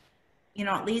of,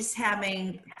 at least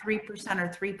having 3% or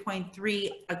 3.3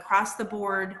 across the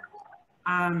board,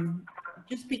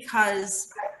 just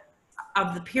because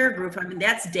of the peer group. I mean,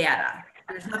 that's data.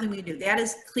 There's nothing we can do. That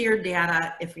is clear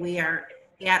data if we are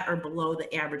at or below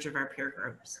the average of our peer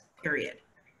groups, period.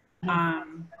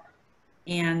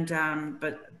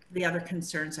 But the other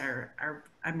concerns are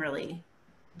I'm really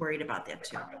worried about that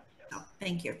too. So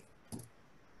thank you.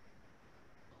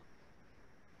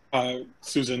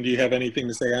 Susan, do you have anything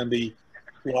to say on the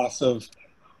loss of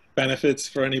benefits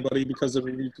for anybody because of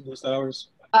reduced hours?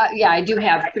 Yeah, I do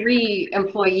have 3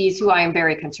 employees who I am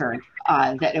very concerned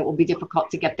that it will be difficult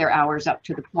to get their hours up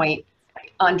to the point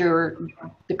under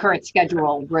the current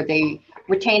schedule where they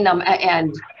retain them,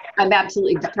 and I'm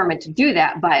absolutely determined to do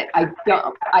that, but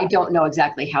I don't know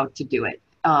exactly how to do it.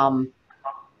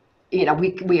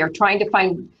 We are trying to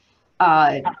find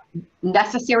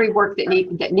necessary work that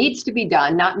needs to be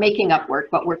done, not making up work,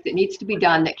 but work that needs to be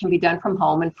done that can be done from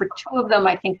home. And for 2 of them,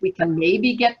 I think we can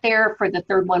maybe get there. For the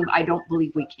 3rd one, I don't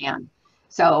believe we can.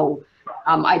 So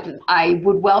I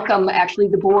would welcome actually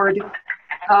the board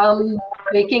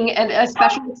making a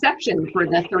special exception for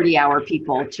the 30-hour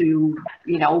people to,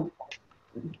 you know,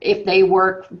 if they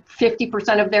work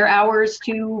 50% of their hours,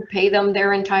 to pay them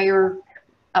their entire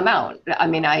amount. I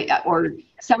mean, or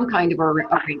some kind of a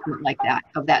arrangement like that,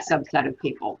 of that subset of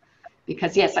people.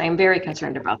 Because yes, I am very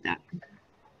concerned about that.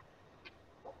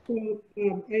 Well,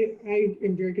 I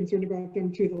am very concerned about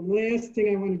them too. The last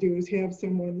thing I want to do is have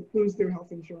someone lose their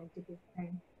health insurance at this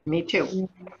time. Me too.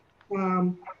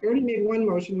 I already made one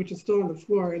motion, which is still on the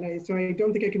floor, and so I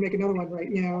don't think I can make another one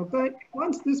right now. But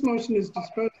once this motion is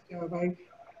disposed of, I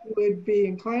would be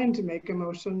inclined to make a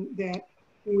motion that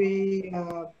we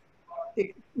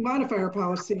modify our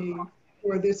policy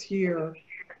for this year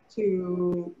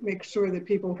to make sure that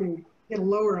people who get a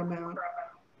lower amount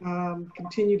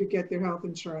continue to get their health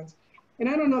insurance. And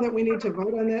I don't know that we need to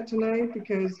vote on that tonight,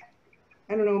 because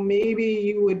I don't know, maybe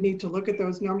you would need to look at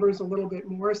those numbers a little bit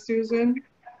more, Susan,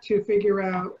 to figure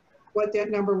out what that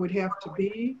number would have to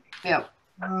be. Yeah.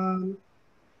 But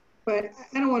I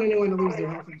don't want anyone to lose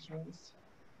their health insurance.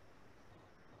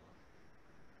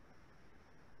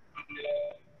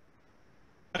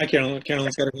 Hi, Carolyn.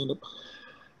 Carolyn's got her hand up.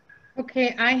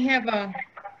 Okay, I have a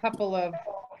couple of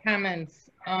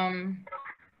comments. I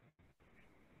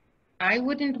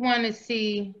wouldn't want to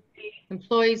see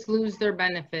employees lose their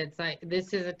benefits.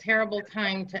 This is a terrible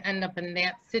time to end up in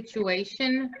that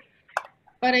situation.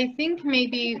 But I think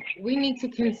maybe we need to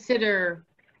consider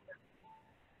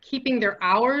keeping their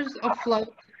hours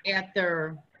afloat at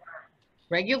their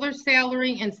regular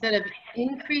salary instead of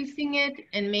increasing it,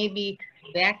 and maybe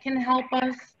that can help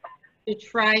us to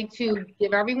try to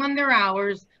give everyone their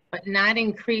hours but not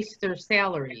increase their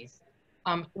salaries.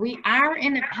 We are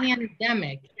in a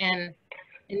pandemic, and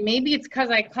maybe it's because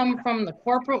I come from the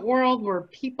corporate world where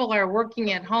people are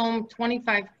working at home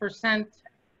 25%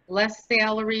 less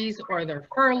salaries, or they're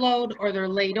furloughed, or they're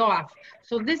laid off.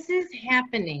 So this is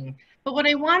happening. But what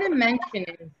I want to mention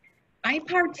is I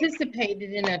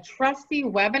participated in a trustee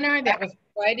webinar that was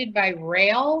provided by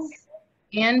Rails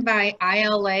and by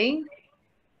ILA.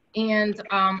 And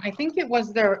I think it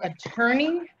was their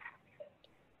attorney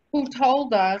who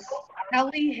told us,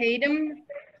 Kelly Hayden,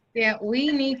 that we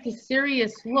need to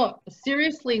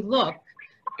seriously look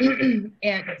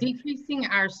at decreasing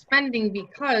our spending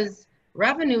because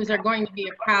revenues are going to be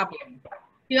a problem.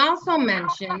 He also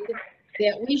mentioned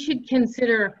that we should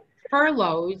consider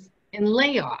furloughs and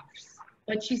layoffs.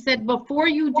 But she said, before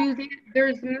you do that,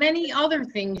 there's many other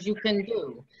things you can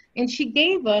do. And she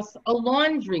gave us a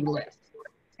laundry list.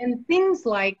 And things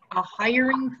like a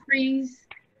hiring freeze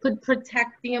could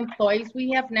protect the employees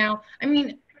we have now. I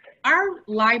mean, our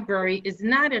library is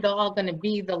not at all going to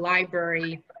be the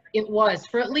library it was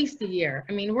for at least a year.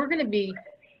 I mean, we're going to be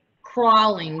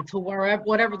crawling to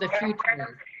whatever the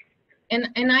future is.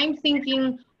 And I'm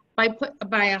thinking by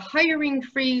a hiring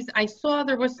freeze, I saw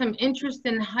there was some interest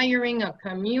in hiring a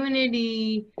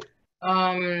community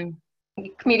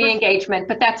engagement,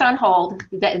 but that's on hold.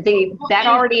 That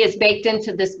already is baked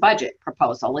into this budget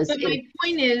proposal. But my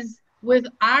point is, with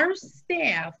our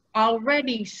staff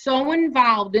already so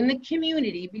involved in the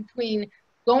community, between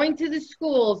going to the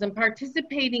schools and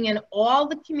participating in all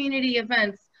the community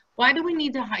events, why do we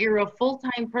need to hire a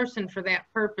full-time person for that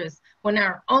purpose when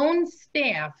our own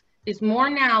staff is more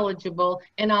knowledgeable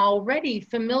and already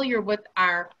familiar with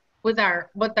our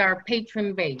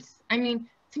patron base? I mean,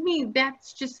 to me,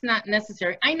 that's just not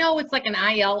necessary. I know it's like an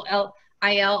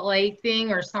ILA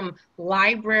thing, or some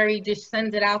library just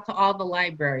sends it out to all the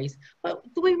libraries. But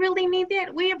do we really need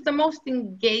that? We have the most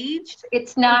engaged.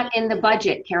 It's not in the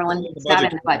budget, Carolyn. It's not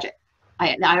in the budget.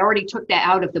 I already took that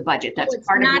out of the budget. That's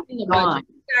part of the budget.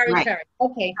 Sorry.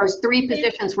 Okay. Those 3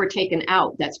 positions were taken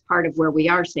out. That's part of where we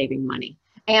are saving money.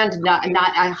 And not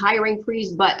a hiring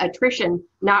freeze, but attrition,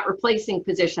 not replacing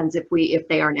positions if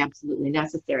they aren't absolutely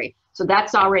necessary. So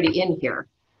that's already in here.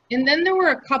 And then there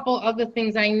were a couple other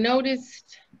things I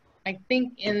noticed, I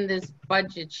think, in this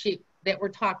budget sheet that we're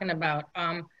talking about.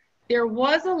 There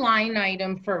was a line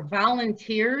item for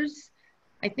volunteers.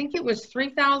 I think it was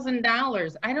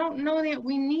 $3,000. I don't know that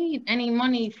we need any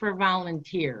money for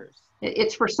volunteers.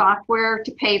 It's for software,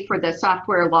 to pay for the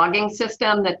software logging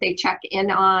system that they check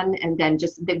in on, and then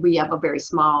just that we have a very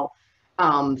small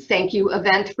thank you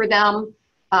event for them.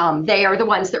 They are the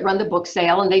ones that run the book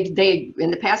sale, and they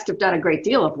in the past have done a great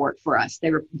deal of work for us.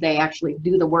 They actually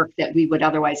do the work that we would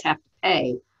otherwise have to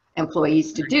pay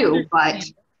employees to do, but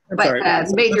But sorry.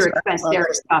 major expense there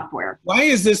is software. Why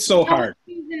is this so hard?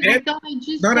 No, stop,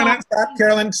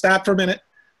 Carolyn, stop for a minute.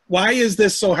 Why is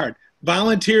this so hard?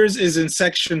 Volunteers is in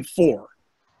section 4.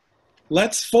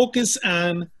 Let's focus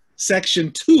on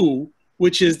section 2,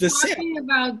 which is the same. Talking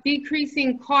about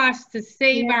decreasing costs to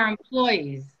save our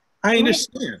employees. I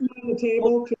understand. On the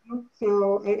table, too,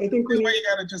 so I think That's why you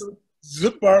gotta just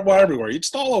zip everywhere. You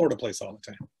just all over the place all the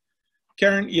time.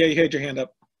 Karen, yeah, you had your hand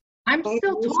up. I'm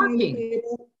still talking.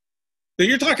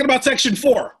 You're talking about section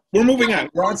 4. We're moving on.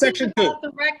 We're on section 2.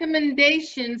 The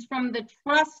recommendations from the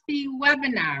trustee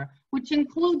webinar, which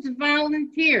includes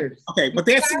volunteers. Okay, but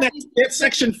that's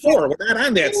section 4. We're not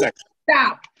on that section.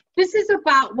 Stop. This is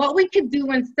about what we could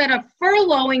do instead of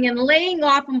furloughing and laying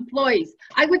off employees.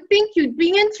 I would think you'd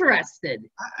be interested.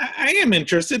 I am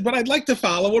interested, but I'd like to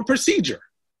follow a procedure.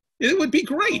 It would be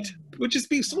great. It would just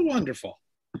be so wonderful.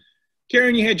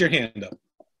 Karen, you had your hand up.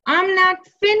 I'm not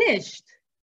finished.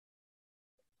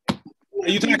 Are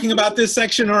you talking about this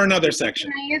section or another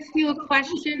section? Can I ask you a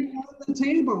question? On the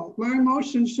table, my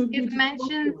motion should be It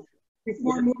mentions.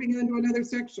 before moving on to another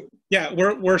section. Yeah,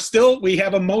 we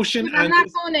have a motion. I'm not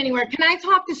going anywhere. Can I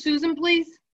talk to Susan,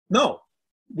 please? No,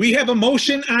 we have a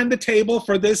motion on the table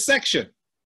for this section.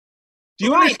 Do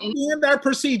you understand our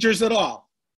procedures at all?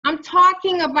 I'm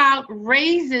talking about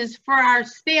raises for our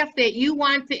staff that you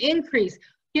want to increase.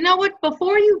 You know what?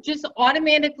 Before you just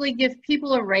automatically give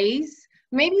people a raise,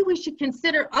 maybe we should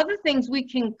consider other things we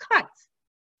can cut.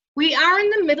 We are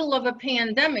in the middle of a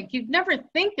pandemic. You'd never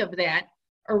think of that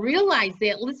or realize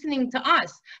that listening to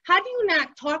us. How do you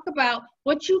not talk about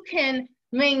what you can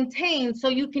maintain so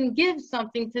you can give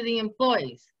something to the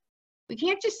employees? We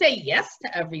can't just say yes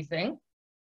to everything.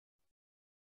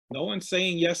 No one's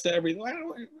saying yes to everything.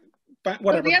 Whatever.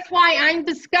 Well, that's why I'm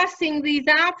discussing these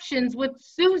options with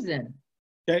Susan.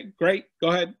 Okay, great. Go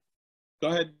ahead. Go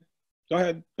ahead. Go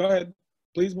ahead. Go ahead.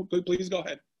 Please go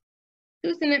ahead.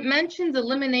 Susan, it mentions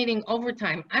eliminating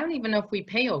overtime. I don't even know if we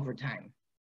pay overtime.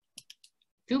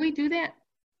 Do we do that?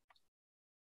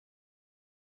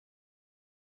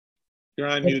 You're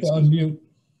on mute. Unmute.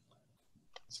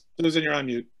 Susan, you're on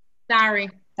mute. Sorry.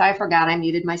 I forgot I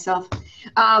muted myself.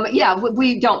 Yeah,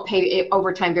 we don't pay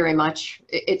overtime very much.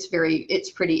 It's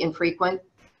pretty infrequent,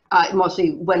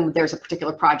 mostly when there's a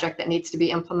particular project that needs to be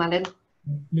implemented.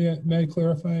 May I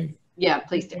clarify? Yeah,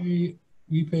 please do.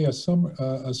 We pay a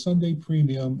Sunday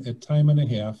premium at time and a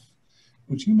half,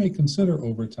 which you may consider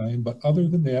overtime, but other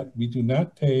than that, we do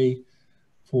not pay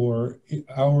for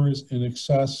hours in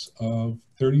excess of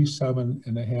 37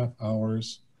 and a half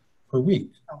hours per week.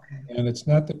 Okay. And it's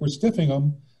not that we're stiffing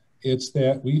them, it's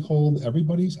that we hold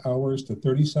everybody's hours to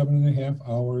 37 and a half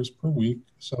hours per week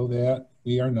so that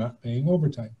we are not paying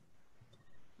overtime.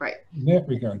 Right. In that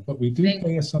regard, but we do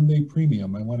pay a Sunday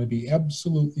premium. I want to be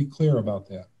absolutely clear about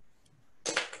that.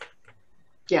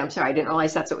 Yeah, I'm sorry, I didn't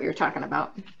realize that's what we were talking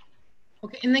about.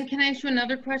 Okay, and then can I ask you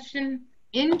another question?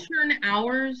 Intern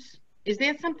hours, is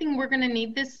that something we're going to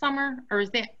need this summer, or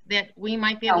is that we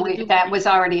might be able to do? That was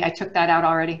already, I took that out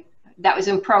already. That was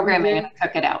in programming and I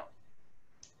took it out.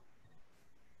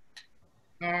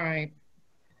 All right.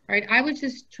 All right, I was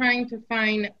just trying to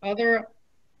find other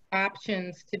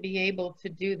options to be able to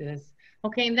do this.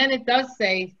 Okay, and then it does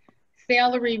say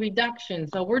salary reduction.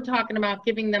 So we're talking about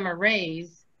giving them a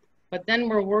raise, but then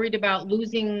we're worried about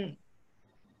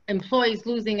employees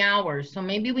losing hours. So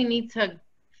maybe we need to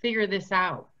figure this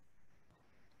out.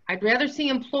 I'd rather see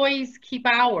employees keep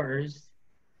hours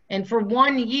and for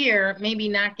 1 year, maybe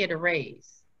not get a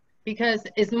raise. Because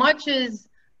as much as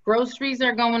groceries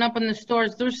are going up in the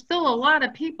stores, there's still a lot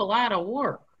of people out of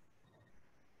work.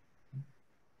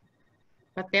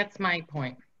 But that's my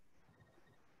point.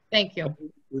 Thank you.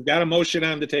 We've got a motion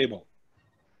on the table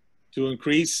to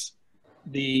increase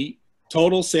the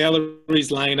total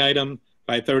salaries line item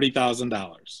by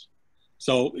 $30,000.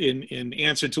 So in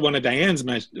answer to one of Diane's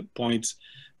points,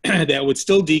 that would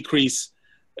still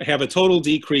have a total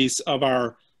decrease of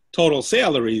our total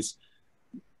salaries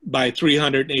by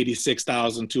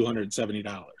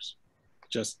 $386,270.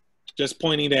 Just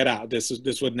pointing that out. This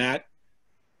would not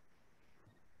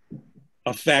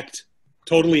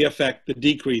totally affect the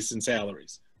decrease in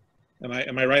salaries. Am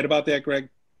I right about that, Greg?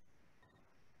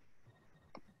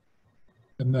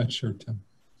 I'm not sure, Tim.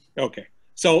 Okay.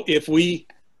 So if we,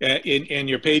 in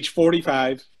your page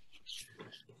 45,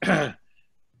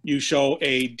 you show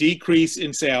a decrease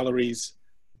in salaries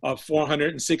of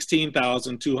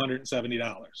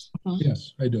 $416,270.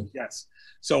 Yes, I do. Yes.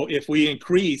 So if we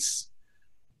increase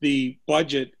the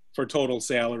budget for total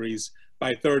salaries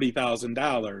by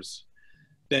 $30,000,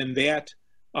 then that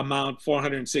amount,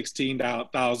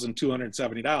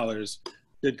 $416,270,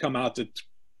 did come out to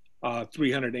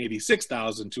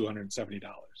 $386,270.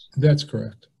 That's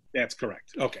correct. That's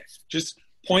correct. Okay, just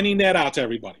pointing that out to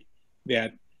everybody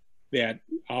that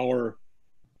our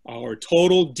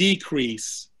total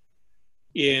decrease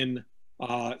in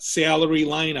salary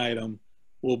line item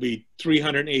will be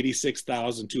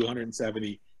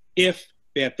 $386,270 if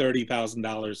that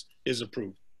 $30,000 is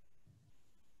approved.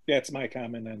 That's my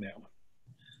comment on that one.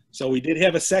 So we did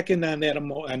have a second on that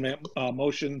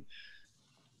motion.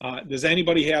 Does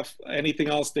anybody have anything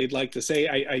else they'd like to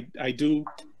say? I do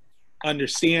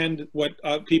understand what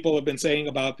people have been saying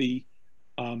about the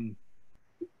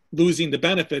losing the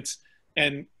benefits,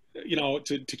 and you know,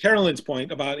 to Carolyn's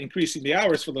point about increasing the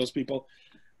hours for those people.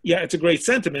 Yeah, it's a great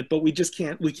sentiment, but we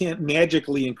can't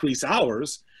magically increase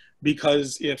hours,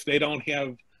 because if they don't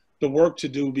have the work to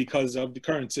do because of the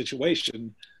current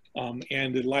situation,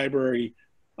 and the library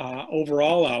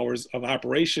overall hours of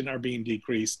operation are being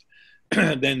decreased,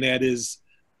 then that is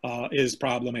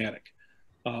problematic.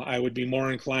 I would be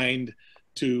more inclined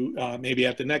to maybe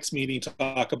at the next meeting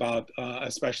talk about a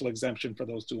special exemption for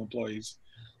those two employees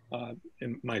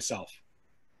and myself.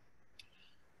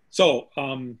 So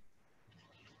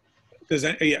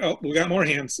we got more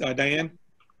hands. Diane?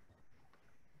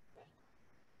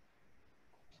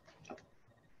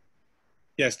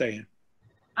 Yes, Diane.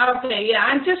 Okay, yeah,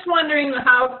 I'm just wondering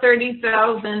how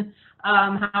 30,000,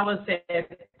 how was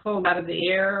that pulled out of the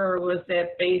air, or was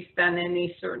that based on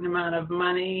any certain amount of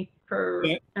money per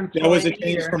employee? That was a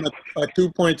change from a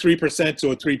 2.3%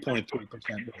 to a 3.3%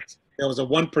 raise. That was a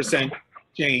 1%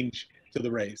 change to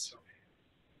the raise.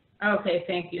 Okay,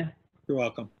 thank you. You're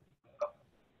welcome.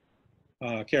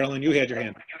 Carolyn, you had your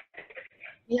hand.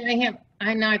 Yeah,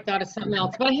 I know I thought of something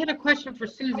else, but I had a question for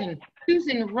Susan.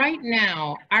 Susan, right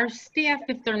now, our staff,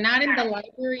 if they're not in the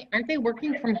library, aren't they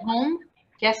working from home?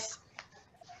 Yes.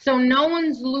 So no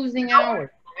one's losing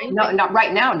hours, right? No, not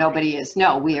right now. Nobody is.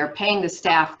 No, we are paying the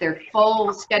staff their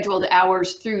full scheduled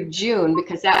hours through June,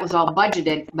 because that was all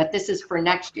budgeted, but this is for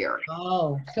next year.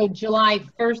 Oh, so July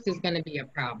 1st is going to be a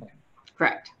problem.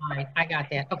 Correct. All right, I got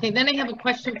that. Okay, then I have a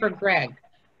question for Greg.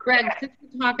 Greg, since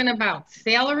we're talking about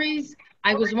salaries,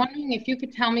 I was wondering if you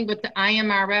could tell me what the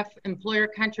IMRF employer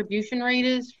contribution rate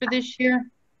is for this year?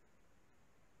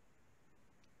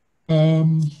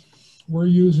 We're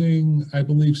using, I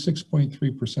believe,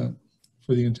 6.3%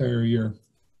 for the entire year.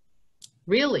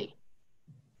 Really?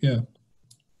 Yeah.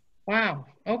 Wow,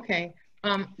 okay.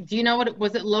 Do you know what,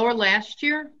 was it lower last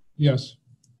year? Yes.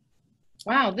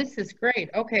 Wow, this is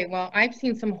great. Okay, well, I've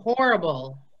seen some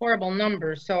horrible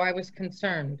numbers, so I was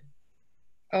concerned.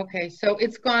 Okay, so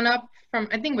it's gone up from,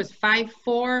 I think it was 5.4,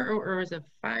 or is it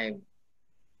 5?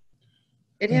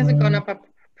 It hasn't gone up a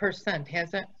percent,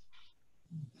 has it?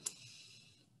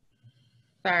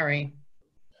 Sorry.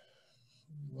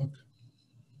 Look.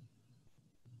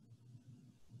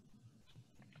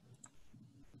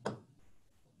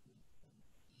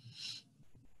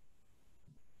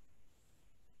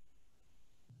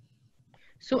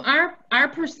 So our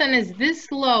percent is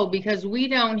this low because we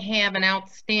don't have an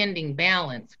outstanding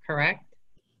balance, correct?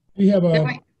 We have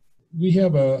a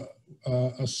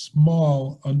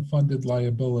small unfunded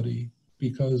liability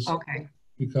because of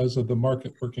the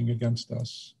market working against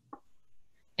us.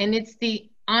 And it's the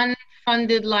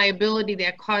unfunded liability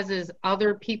that causes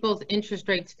other people's interest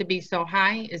rates to be so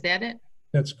high, is that it?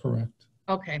 That's correct.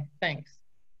 Okay, thanks.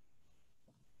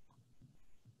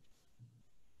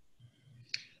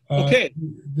 Okay.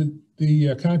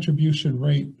 The contribution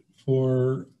rate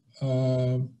for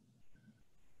the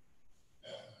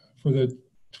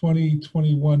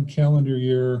 2021 calendar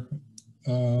year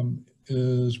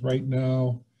is right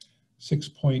now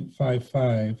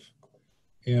 6.55,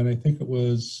 and I think it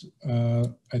was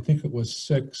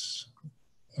 6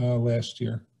 last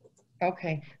year.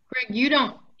 Okay, Greg,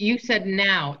 you said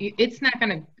now it's not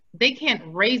going to. They can't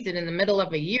raise it in the middle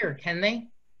of a year, can they?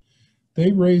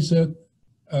 They raise it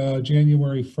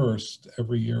January 1st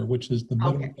every year, which is the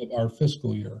middle of our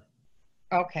fiscal year.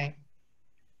 Okay.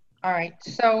 All right.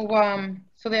 So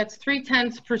so that's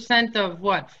 0.3% of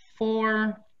what?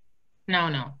 4?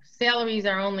 No. Salaries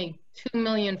are only $2.4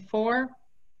 million.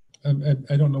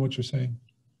 I don't know what you're saying.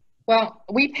 Well,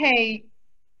 we're going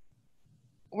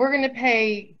to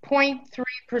pay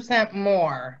 0.3%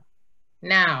 more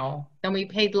now than we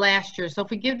paid last year. So if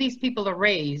we give these people a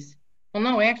raise, well,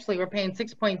 no, actually we're paying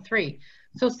 6.3.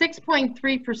 So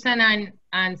 6.3%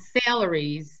 on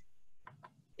salaries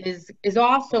is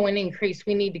also an increase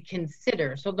we need to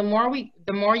consider. So the more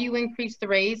you increase the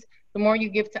raise, the more you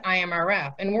give to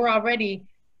IMRF, and we're already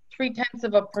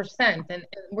 0.3%, and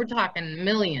we're talking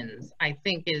millions. I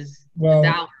think is the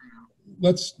dollar.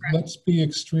 let's be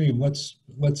extreme. Let's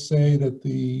say that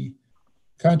the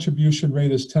contribution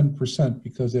rate is 10%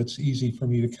 because it's easy for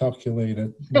me to calculate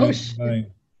it. Oh,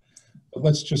 But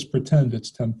let's just pretend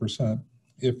it's 10%.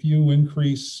 If you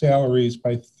increase salaries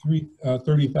by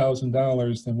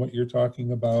 $30,000, then what you're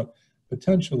talking about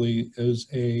potentially is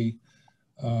a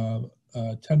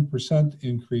 10%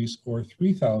 increase, or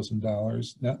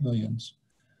 $3,000, not millions.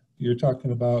 You're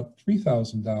talking about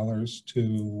 $3,000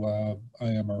 to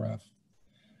IMRF.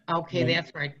 okay,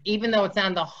 that's right. Even though it's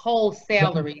on the whole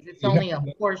salaries, it's only a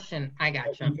portion. I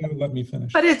gotcha. You gotta let me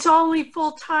finish. But it's only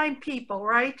full-time people,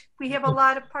 right? We have a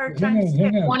lot of part-time Hang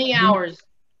staff. on. 20 hours.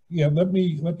 Yeah, let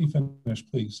me finish,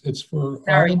 please. It's for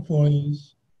Sorry.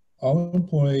 all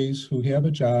employees who have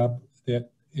a job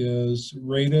that is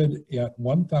rated at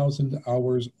 1,000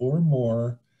 hours or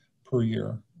more per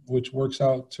year, which works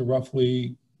out to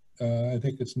roughly, I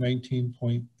think it's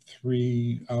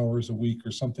 19.3 hours a week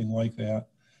or something like that,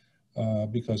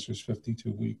 because there's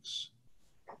 52 weeks.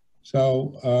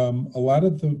 So a lot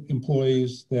of the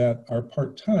employees that are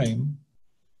part-time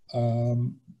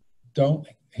don't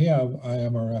have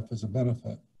IMRF as a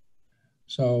benefit.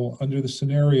 So under the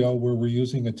scenario where we're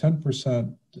using a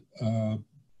 10%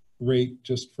 rate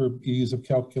just for ease of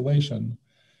calculation,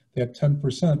 that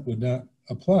 10% would not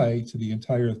apply to the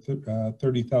entire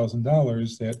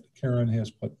 $30,000 that Karen has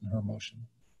put in her motion.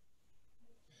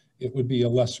 It would be a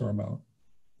lesser amount.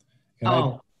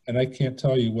 And I can't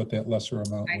tell you what that lesser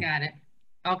amount I got it.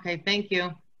 Okay, thank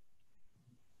you.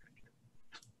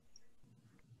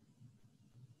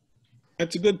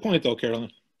 That's a good point, though,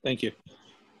 Carolyn. Thank you.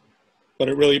 But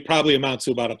it really probably amounts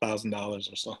to about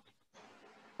 $1,000 or so.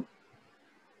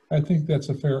 I think that's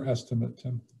a fair estimate,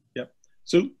 Tim. Yep.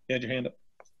 Sue, you had your hand up.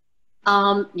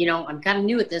 You know, I'm kind of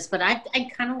new at this, but I'd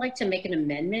kind of like to make an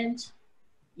amendment,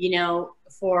 you know,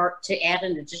 to add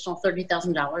an additional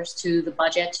 $30,000 to the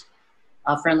budget,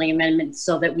 a friendly amendment,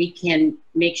 so that we can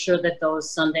make sure that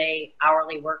those Sunday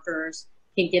hourly workers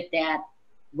can get that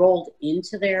rolled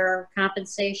into their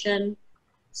compensation,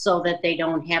 so that they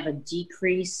don't have a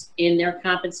decrease in their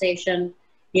compensation.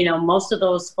 You know, most of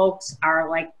those folks are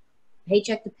like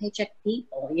paycheck to paycheck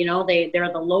people. You know,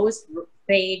 they're the lowest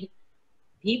paid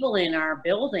people in our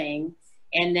building,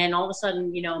 and then all of a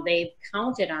sudden, you know, they've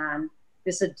counted on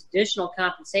this additional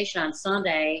compensation on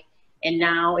Sunday, and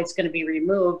now it's going to be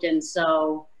removed. And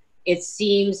so it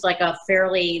seems like a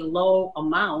fairly low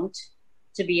amount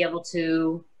to be able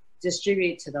to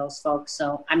distribute to those folks.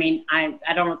 So, I mean, I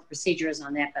don't know what the procedure is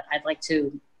on that, but I'd like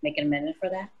to make an amendment for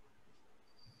that.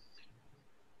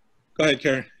 Go ahead,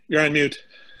 Karen. You're on mute.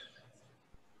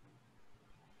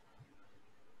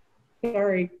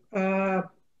 Sorry. I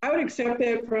would accept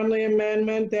that friendly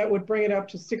amendment. That would bring it up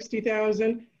to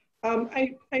 60,000.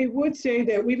 I would say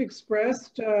that we've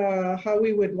expressed how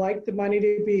we would like the money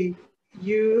to be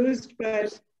used,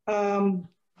 but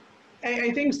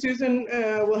I think Susan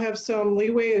will have some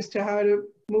leeway as to how to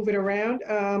move it around.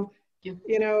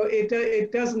 You know,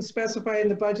 it doesn't specify in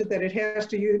the budget that it has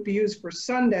to be used for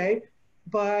Sunday,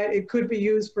 but it could be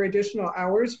used for additional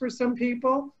hours for some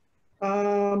people.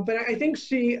 But I think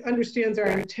she understands our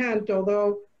intent,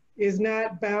 although is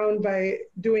not bound by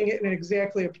doing it in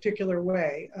exactly a particular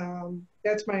way.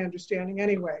 That's my understanding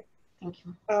anyway. Thank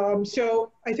you.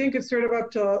 So I think it's sort of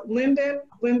up to Linda,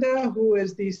 who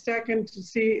is the second, to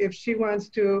see if she wants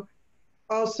to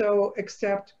also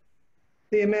accept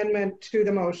the amendment to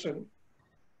the motion.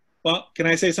 Well, can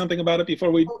I say something about it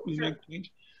before we make the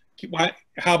change?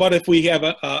 How about if we have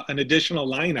an additional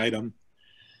line item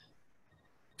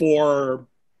for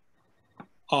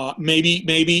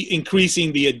maybe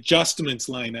increasing the adjustments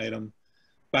line item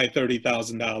by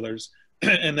 $30,000,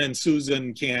 and then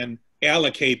Susan can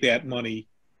allocate that money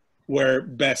where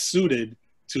best suited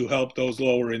to help those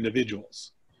lower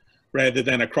individuals, rather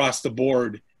than across the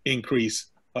board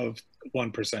increase of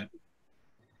 1%.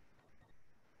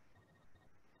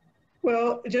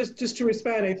 Well, just to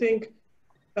respond, I think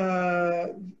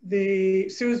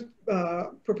Sue's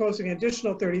proposing an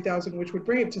additional 30,000, which would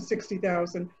bring it to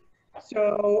 60,000.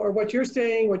 So, or what you're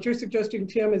suggesting,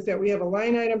 Tim, is that we have a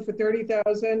line item for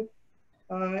 30,000,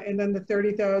 and then the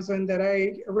 30,000 that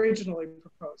I originally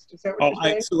proposed. Is that what you're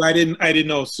saying? So I didn't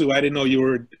know, Sue. I didn't know you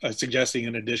were suggesting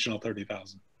an additional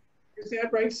 30,000. Is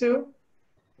that right, Sue?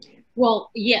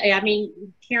 Well, yeah, I mean,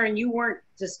 Karen, you weren't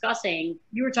discussing,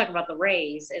 you were talking about the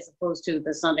raise as opposed to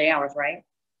the Sunday hours, right?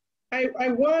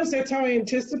 That's how I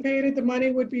anticipated the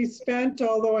money would be spent,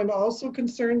 although I'm also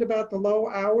concerned about the low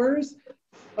hours.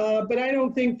 But I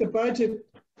don't think the budget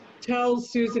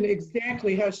tells Susan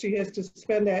exactly how she has to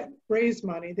spend that raise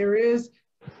money.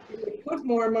 It put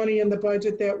more money in the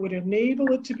budget that would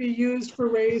enable it to be used for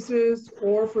raises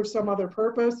or for some other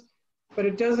purpose, but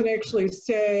it doesn't actually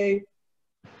say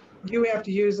you have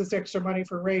to use this extra money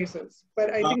for raises.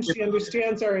 But I think she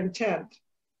understands our intent.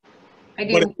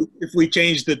 But if we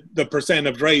change the percent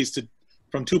of raise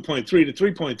from 2.3 to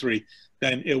 3.3,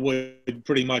 then it would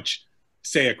pretty much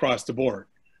say across the board.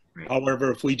 Right.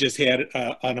 However, if we just had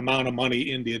an amount of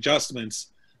money in the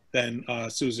adjustments, then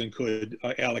Susan could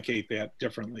allocate that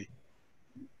differently,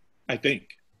 I think.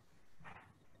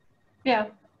 Yeah.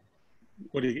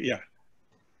 What do you, yeah.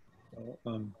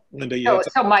 Linda,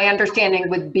 so my understanding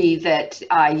would be that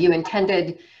you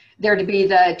intended there to be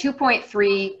the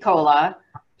 2.3 COLA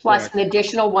plus an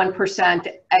additional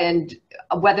 1%, and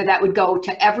whether that would go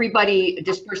to everybody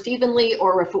dispersed evenly,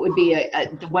 or if it would be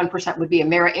the 1% would be a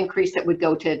merit increase that would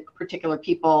go to particular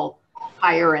people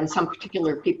higher and some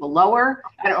particular people lower.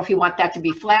 I don't know if you want that to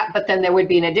be flat, but then there would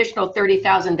be an additional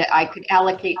 30,000 that I could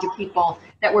allocate to people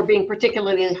that were being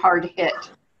particularly hard hit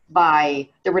by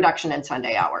the reduction in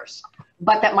Sunday hours,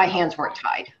 but that my hands weren't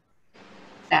tied.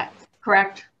 Is that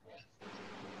correct?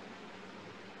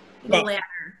 Well,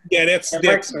 yeah, that's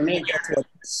what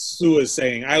Sue is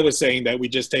saying. I was saying that we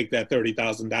just take that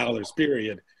 $30,000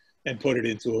 period and put it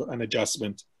into an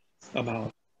adjustment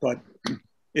amount, but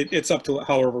it's up to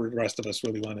however the rest of us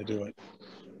really want to do it.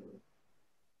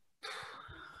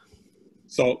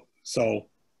 So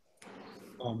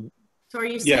are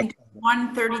you saying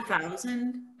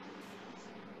 130,000,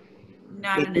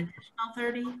 not an additional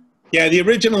 30? Yeah, the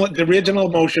original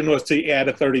motion was to add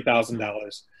a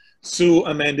 $30,000. Sue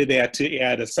amended that to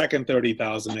add a second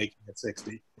 30,000, making it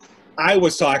 60. I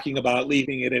was talking about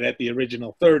leaving it at the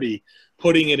original 30,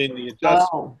 putting it in the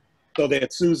adjustment so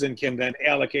that Susan can then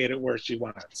allocate it where she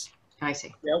wants. I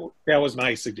see. That was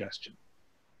my suggestion.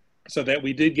 So that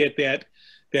we did get that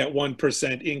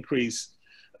 1% increase,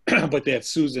 but that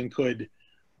Susan could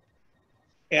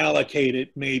allocate it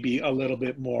maybe a little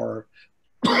bit more,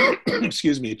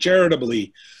 excuse me,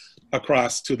 charitably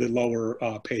across to the lower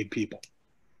paid people.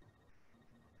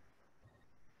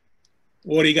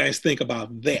 What do you guys think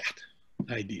about that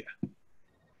idea?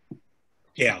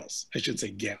 Gals, I should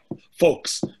say gal.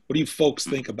 Folks, what do you folks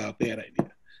think about that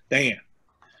idea? Diane.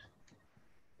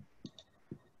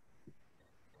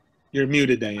 You're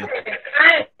muted, Diane.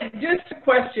 Just a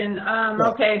question.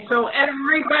 Okay, so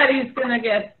everybody's going to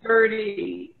get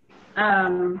a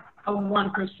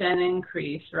 1%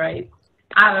 increase, right?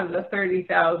 Out of the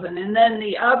 30,000. And then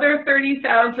the other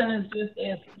 30,000 is just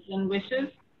as Susan wishes?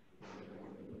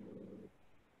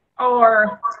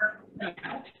 Or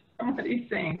somebody's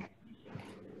saying?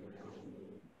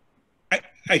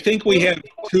 I think we have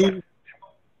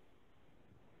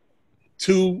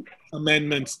two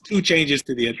amendments, two changes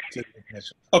to the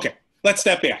initial. Okay, let's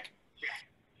step back.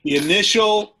 The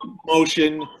initial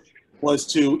motion was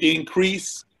to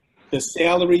increase the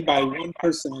salary by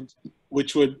 1%,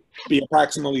 which would be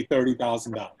approximately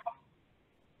 $30,000.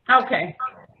 Okay.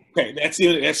 Okay, that's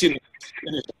the initial.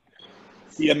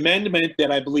 The amendment that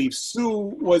I believe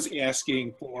Sue was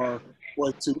asking for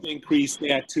was to increase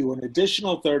that to an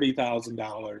additional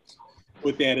 $30,000,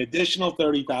 with that additional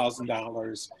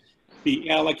 $30,000 be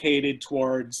allocated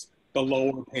towards the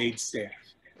lower paid staff.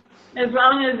 As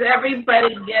long as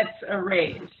everybody gets a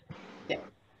raise. Yeah.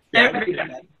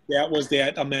 Everybody. That was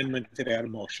that amendment to that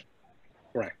motion.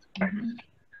 Correct. Mm-hmm.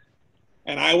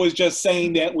 And I was just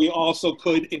saying that we also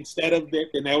could, instead of that,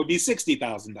 and that would be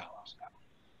 $60,000.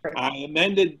 I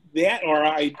amended that, or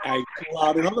I threw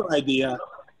out another idea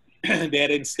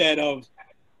that instead of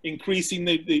increasing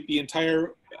the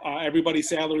entire everybody's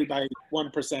salary by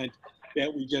 1%,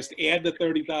 that we just add the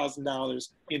 $30,000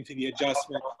 into the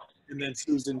adjustment, and then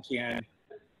Susan can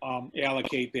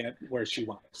allocate that where she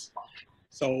wants.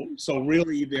 So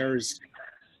really, there's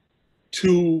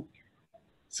two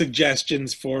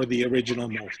suggestions for the original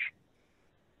motion.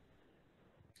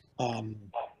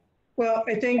 Well,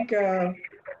 I think.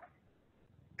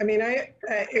 I mean,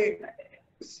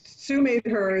 Sue made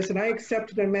hers, and I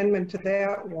accepted an amendment to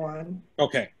that one.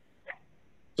 Okay.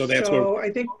 So that's I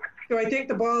think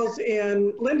the ball's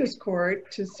in Linda's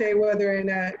court to say whether or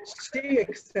not she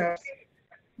accepts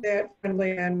that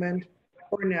friendly amendment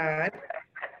or not.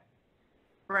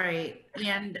 Right,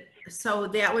 and so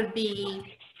that would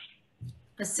be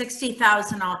a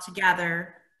 60,000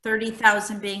 altogether,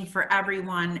 30,000 being for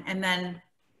everyone, and then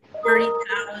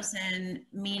 30,000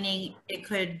 meaning it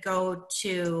could go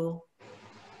to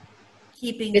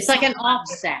keeping. It's like an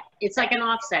offset. It's like an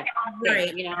offset,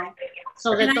 right? You know,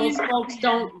 so that those folks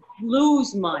don't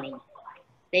lose money.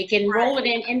 They can roll it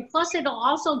in, and plus it'll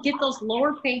also get those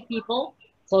lower paid people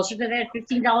closer to that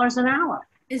 $15 an hour.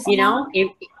 You know,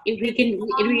 if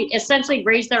we essentially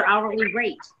raise their hourly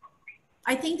rate.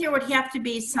 I think there would have to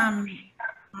be some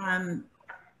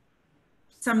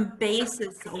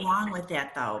basis along with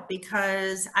that though,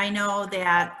 because I know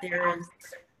that there's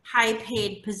high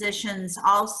paid positions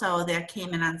also that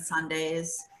came in on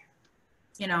Sundays,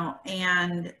 you know,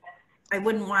 and I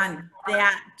wouldn't want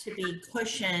that to be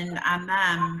cushioned on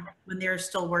them when they're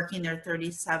still working their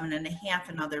 37 and a half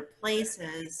in other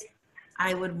places.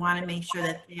 I would want to make sure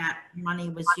that that money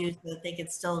was used so that they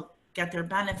could still get their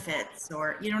benefits,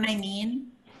 or, you know what I mean?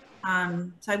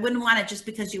 So I wouldn't want it just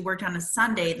because you worked on a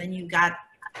Sunday, then you got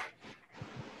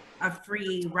a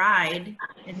free ride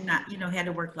and not, you know, had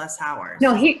to work less hours.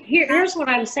 No, here's what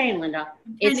I'm saying, Linda.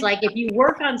 It's like if you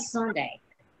work on Sunday,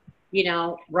 you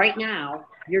know, right now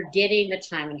you're getting the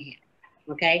time and a half.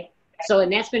 Okay. So,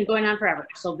 and that's been going on forever.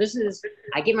 So this is,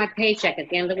 I get my paycheck at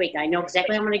the end of the week. I know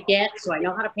exactly what I'm going to get. So I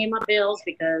know how to pay my bills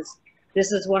because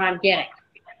this is what I'm getting.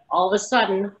 All of a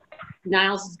sudden,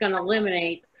 Niles is going to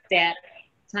eliminate that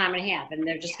time and a half and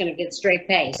they're just going to get straight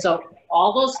pay. So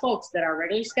all those folks that are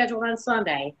regularly scheduled on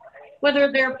Sunday,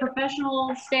 whether they're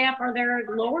professional staff or they're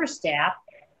lower staff,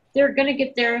 they're going to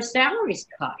get their salaries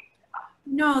cut.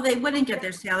 No, they wouldn't get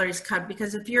their salaries cut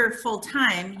because if you're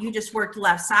full-time, you just worked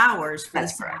less hours for the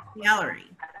same salary.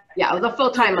 Yeah, the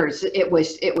full-timers, it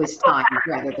was time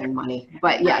rather than money.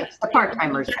 But yeah, it's the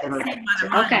part-timers.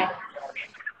 Okay.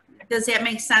 Does that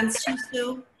make sense to you,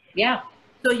 Sue? Yeah.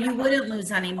 So you wouldn't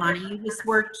lose any money. You just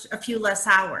worked a few less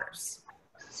hours.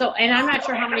 So, and I'm not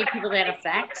sure how many people that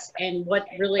affects and what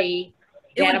really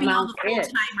that amount is. It would be all the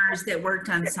full-timers that worked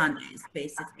on Sundays,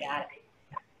 basically.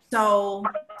 So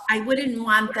I wouldn't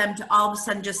want them to all of a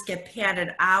sudden just get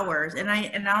padded hours. And I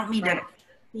don't mean to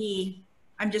be,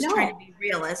 I'm just trying to be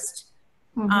realist.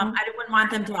 I wouldn't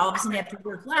want them to all of a sudden have to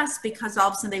work less because all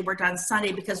of a sudden they worked on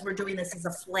Sunday because we're doing this as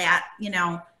a flat, you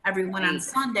know, everyone on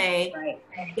Sunday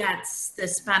gets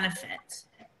this benefit.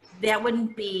 That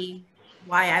wouldn't be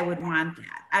why I would want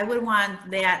that. I would want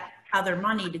that other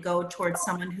money to go towards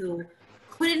someone who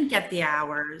couldn't get the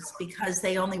hours because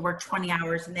they only worked 20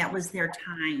 hours and that was their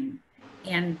time.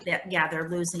 And that, yeah, they're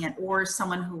losing it. Or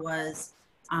someone who was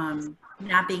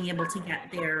not being able to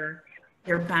get their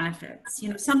benefits. You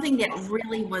know, something that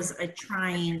really was a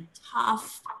trying,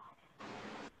 tough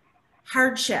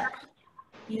hardship,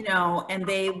 you know, and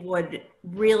they would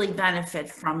really benefit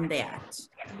from that.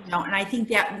 You know, and I think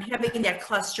that having that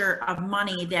cluster of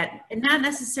money that, and not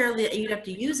necessarily that you'd have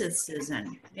to use it,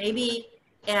 Susan, maybe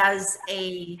as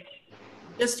a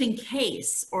just in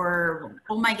case, or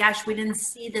oh my gosh, we didn't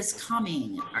see this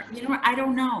coming, or, you know, I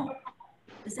don't know.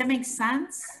 Does that make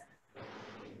sense?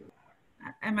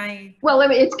 Am I? Well, I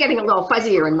mean, it's getting a little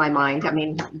fuzzier in my mind. I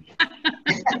mean,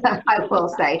 I will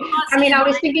say. I mean, I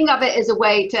was thinking of it as a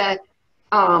way to,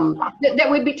 that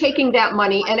would be taking that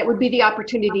money and it would be the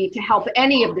opportunity to help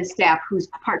any of the staff whose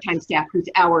part-time staff whose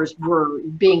hours were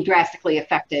being drastically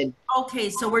affected. Okay,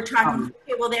 so we're talking,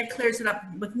 okay, well, that clears it up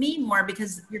with me more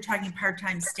because you're talking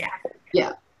part-time staff.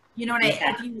 Yeah. You know what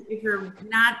if you're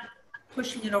not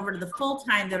pushing it over to the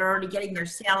full-time that are already getting their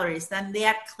salaries, then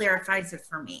that clarifies it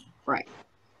for me. Right.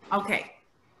 Okay,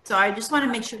 so I just want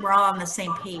to make sure we're all on the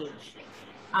same page.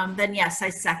 Then yes, I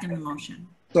second the motion.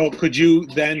 So could you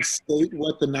then state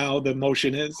what the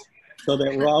motion is so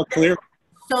that we're all clear?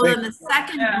 So then the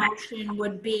second motion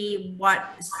would be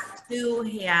what Sue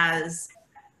has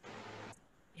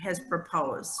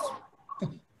proposed.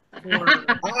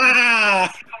 I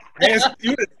asked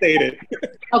you to state it.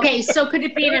 Okay, so could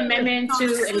it be an amendment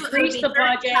to increase the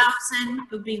budget?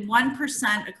 It would be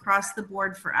 1% across the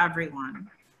board for everyone.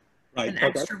 Right. An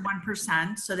extra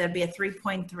 1%, so that'd be a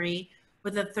 3.3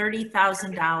 with a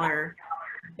 $30,000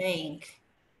 bank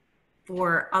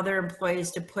for other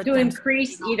employees to put to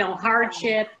increase, you know,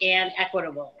 hardship and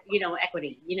equitable, you know,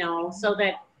 equity, you know, so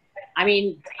that, I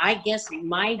mean, I guess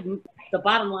the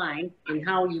bottom line and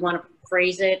how you want to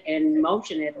phrase it and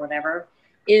motion it, whatever,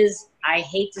 is I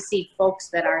hate to see folks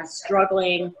that are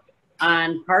struggling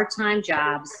on part-time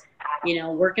jobs, you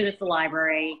know, working at the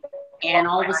library, and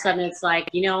all of a sudden it's like,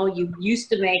 you know, you used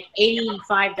to make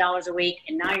 $85 a week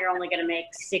and now you're only going to make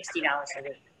 $60 a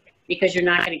week because you're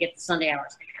not going to get the Sunday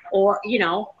hours. Or, you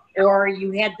know, or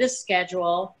you had this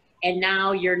schedule and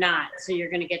now you're not, so you're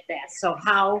going to get that. So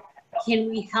how can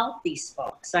we help these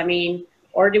folks? I mean,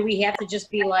 or do we have to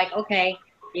just be like, okay,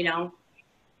 you know,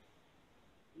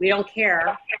 we don't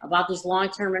care about these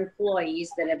long-term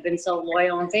employees that have been so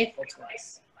loyal and faithful to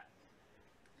us?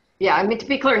 Yeah, I mean, to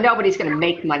be clear, nobody's going to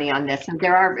make money on this, and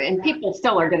people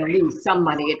still are going to lose some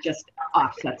money. It just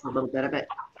offsets a little bit of it.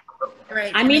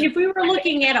 Right. I mean, if we were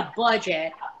looking at a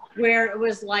budget where it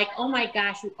was like, oh my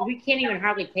gosh, we can't even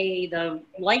hardly pay the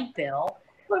light bill,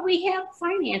 but we have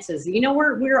finances. You know,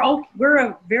 we're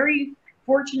a very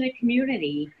fortunate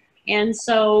community, and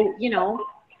so, you know,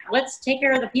 let's take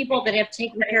care of the people that have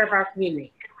taken care of our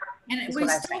community. And we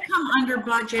still come under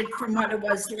budget from what it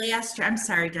was last year. I'm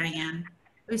sorry, Diane.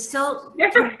 We still,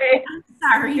 Okay. I'm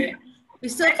sorry. We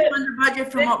still come under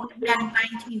budget from what we had in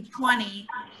 1920.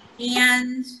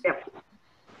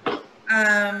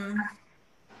 And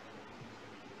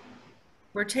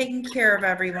we're taking care of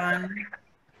everyone.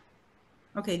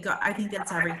 Okay, go. I think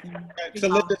that's everything. To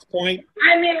Linda's point.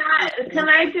 I mean, can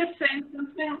I just say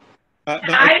something? No,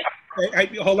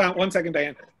 hold on 1 second,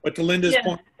 Diane. But to Linda's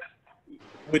point,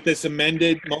 with this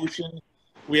amended motion,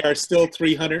 we are still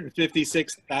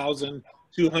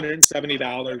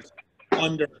 $356,270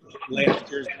 under last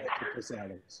year's budget for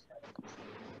salaries.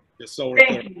 Just so we're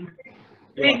clear. Thank you.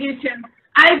 Thank you, Tim.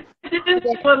 I just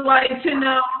would like to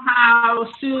know how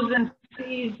Susan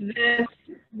sees this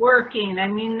working. I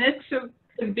mean, this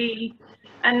could be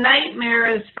a nightmare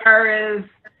as far as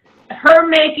her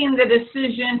making the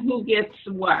decision who gets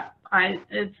what. I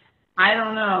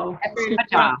don't know.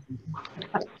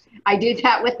 I did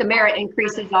that with the merit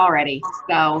increases already,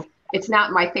 so it's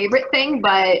not my favorite thing,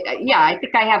 but yeah, I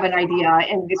think I have an idea,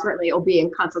 and certainly it'll be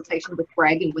in consultation with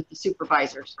Greg and with the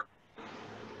supervisors.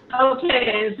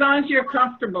 Okay, as long as you're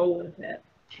comfortable with it,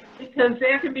 because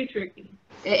that can be tricky.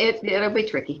 It'll be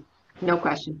tricky, no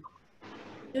question.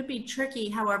 It'd be tricky,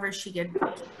 however, she could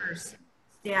keep her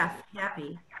staff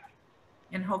happy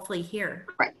and hopefully here.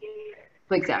 Right,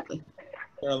 exactly.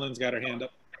 Carolyn's got her hand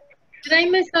up. Did I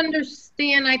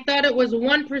misunderstand? I thought it was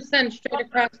 1% straight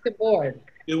across the board.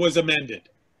 It was amended.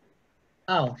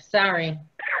 Oh, sorry.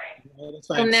 No, that's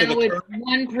So fine. now So it's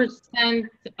 1%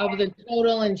 of the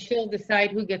total, and she'll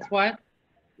decide who gets what?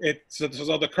 so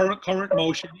the current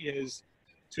motion is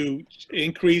to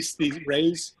increase the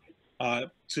raise to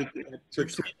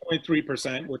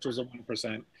 3.3%, which was a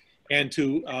 1%, and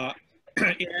to add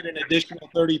an additional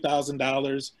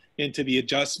 $30,000 into the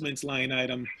adjustments line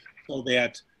item so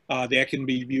that that can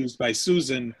be used by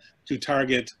Susan to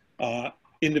target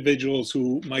individuals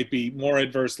who might be more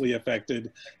adversely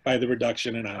affected by the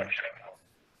reduction in hours.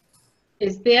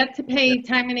 Is that to pay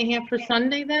time and a half for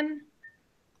Sunday then?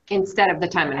 Instead of the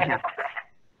time and a half.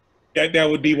 That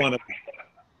would be one of them.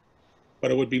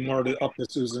 But it would be more up to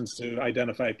Susan's to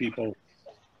identify people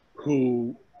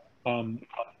who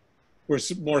were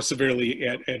more severely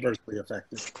adversely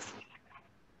affected.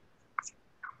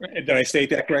 Did I state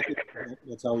that correctly?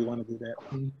 That's how we want to do that.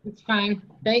 It's fine.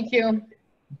 Thank you.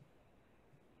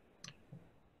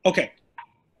 Okay.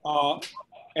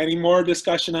 Any more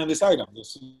discussion on this item?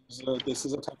 This is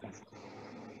a tough one.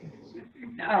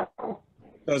 No.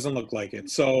 Doesn't look like it.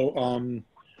 So,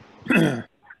 Susan,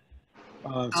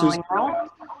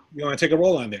 you want to take a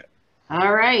roll on that?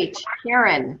 All right,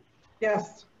 Karen.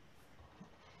 Yes.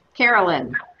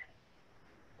 Carolyn.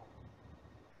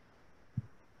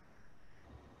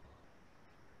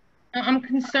 I'm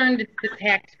concerned it's the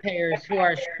taxpayers who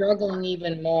are struggling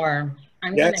even more.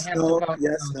 I'm going to have to vote.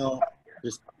 Yes, no.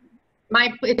 Just,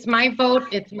 it's my vote.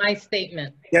 It's my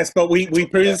statement. yes, but we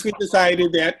previously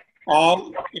decided that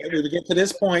if we get to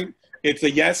this point, it's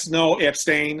a yes, no,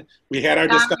 abstain. We had our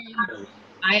discussion.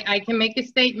 I can make a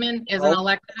statement as an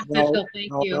elected official.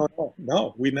 Thank you.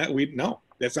 No,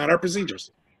 that's not our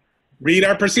procedures. Read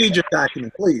our procedure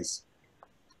document, please.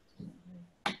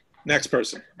 Next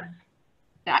person.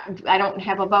 I don't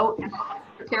have a vote,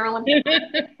 Carolyn.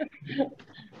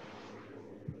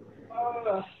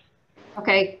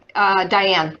 Okay,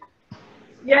 Diane.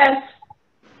 Yes.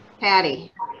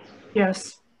 Patty.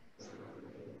 Yes.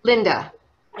 Linda.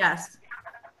 Yes.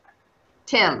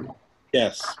 Tim.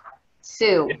 Yes.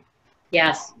 Sue.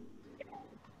 Yes.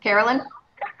 Carolyn.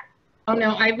 Oh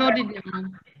no, I voted no.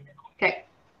 Okay,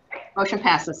 motion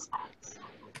passes.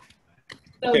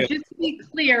 So Okay. just to be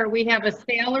clear, we have a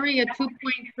salary of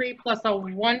 2.3 plus a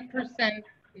 1%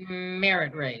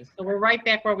 merit raise. So we're right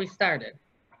back where we started.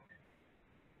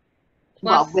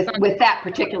 Well, Plus with that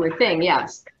particular thing,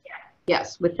 yes.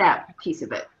 Yes, with that piece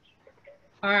of it.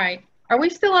 All right. Are we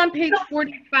still on page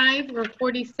 45 or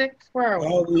 46? Where are we?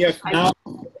 Oh, we have now.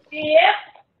 Yeah.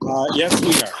 Yes,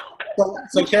 we are.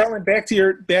 So Carolyn, back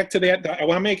to that. I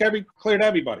want to make clear to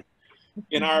everybody.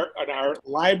 In our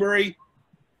library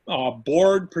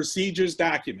board procedures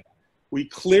document, we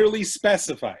clearly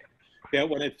specified that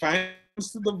when it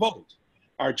comes to the vote,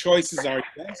 our choices are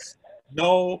yes,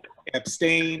 no,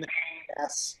 abstain,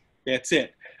 yes. That's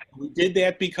it. We did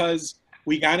that because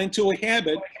we got into a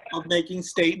habit of making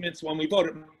statements when we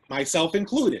voted, myself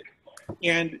included.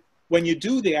 And when you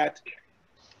do that,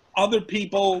 other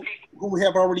people who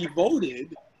have already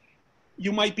voted,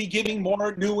 you might be giving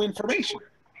more new information.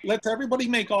 Let everybody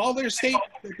make all their statements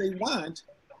that they want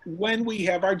when we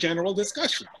have our general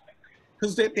discussion.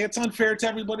 Because that's unfair to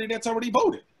everybody that's already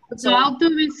voted. With all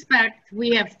due respect, we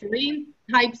have 3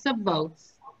 types of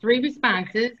votes, 3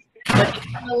 responses. But as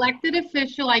an elected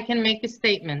official, I can make a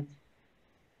statement.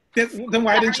 Then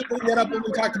why didn't you bring that up when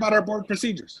we talked about our board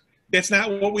procedures? That's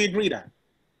not what we agreed on.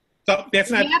 So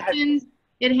that's not. It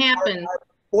happens. Our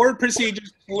board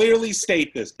procedures clearly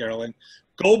state this, Carolyn.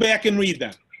 Go back and read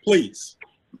them, please.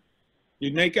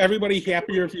 You'd make everybody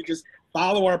happier if you just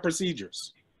follow our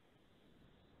procedures.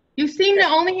 You seem to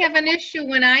only have an issue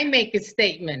when I make a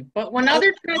statement, but when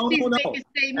other trustees make a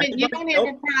statement, you don't have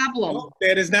a problem. No,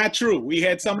 that is not true. We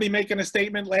had somebody making a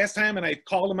statement last time, and I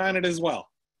called them on it as well.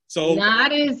 So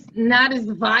not as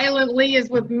violently as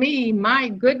with me. My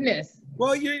goodness.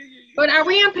 Well, But are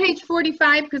we on page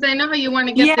 45? Because I know how you want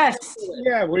to get. Yes.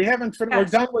 Yeah, we haven't. Yes. We're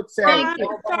done with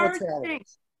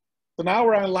salaries. So now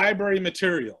we're on library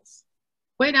materials.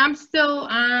 Wait, I'm still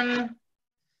on.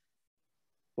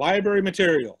 Library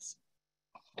materials.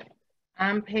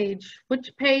 On page,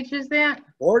 which page is that?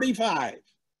 45.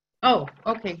 Oh,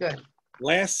 okay, good.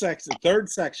 Last section, 3rd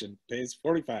section, page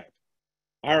 45.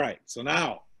 All right, so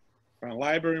now we're on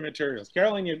library materials.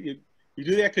 Carolyn, you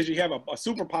do that because you have a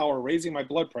superpower raising my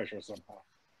blood pressure somehow.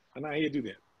 I know how you do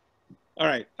that. All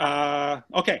right,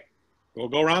 okay, we'll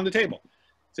go around the table.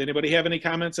 Does anybody have any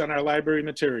comments on our library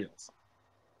materials?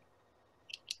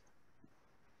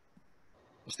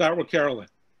 We'll start with Carolyn.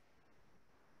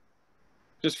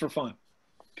 Just for fun.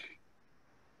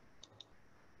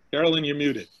 Carolyn, you're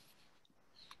muted.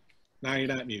 Now you're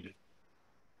not muted.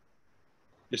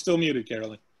 You're still muted,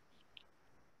 Carolyn.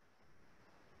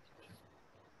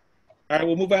 All right,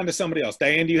 we'll move on to somebody else.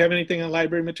 Diane, do you have anything on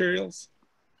library materials?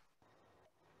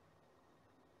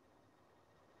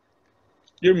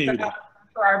 You're muted.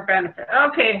 For our benefit.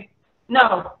 Okay,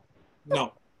 no.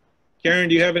 No. Karen,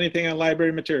 do you have anything on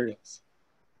library materials?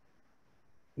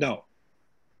 No.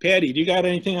 Patty, do you got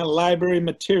anything on library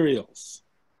materials?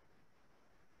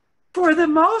 For the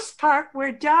most part,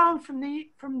 we're down from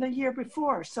the year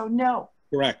before, so no.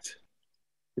 Correct.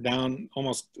 We're down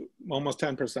almost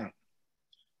 10%.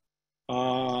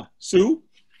 Sue?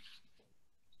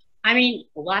 I mean,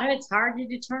 a lot of it's hard to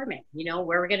determine, you know,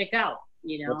 where we're going to go,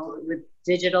 you know, with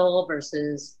digital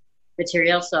versus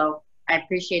material. So I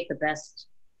appreciate the best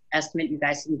estimate you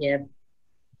guys can give.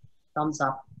 Thumbs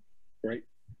up. Great.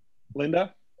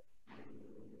 Linda?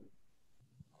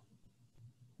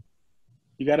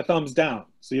 You got a thumbs down.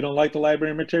 So you don't like the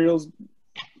library materials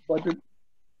budget?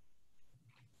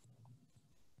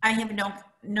 I have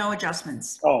no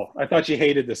adjustments. Oh, I thought you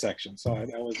hated the section, so I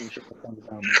wasn't sure what thumbs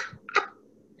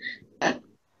down.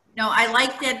 No, I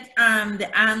like that the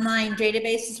online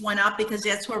databases went up because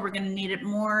that's where we're going to need it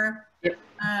more. Yep.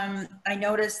 I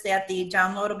noticed that the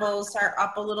downloadables are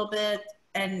up a little bit,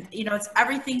 and you know,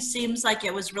 everything seems like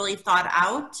it was really thought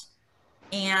out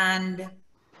and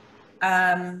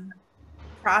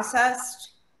processed.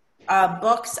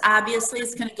 Books obviously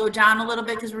is going to go down a little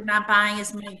bit because we're not buying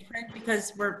as many print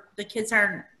because the kids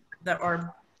aren't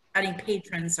any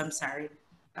patrons. I'm sorry,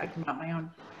 I come out my own.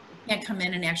 Can't come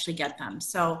in and actually get them.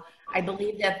 So I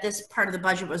believe that this part of the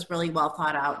budget was really well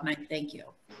thought out, and I thank you.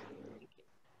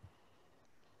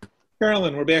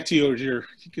 Carolyn, we're back to you.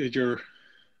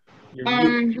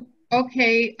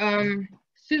 Okay,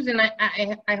 Susan,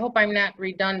 I hope I'm not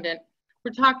redundant.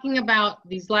 We're talking about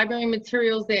these library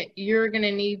materials that you're going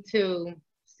to need to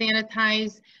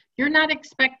sanitize. You're not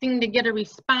expecting to get a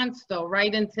response though,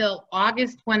 right? Until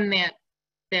August when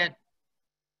that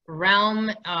realm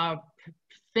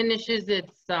finishes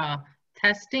its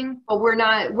testing? But we're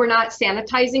not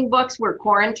sanitizing books. We're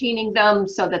quarantining them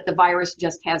so that the virus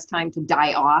just has time to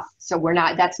die off. So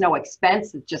that's no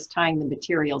expense. It's just tying the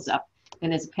materials up,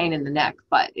 and it's a pain in the neck,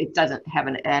 but it doesn't have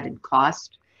an added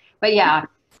cost. But yeah.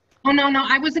 Oh, no,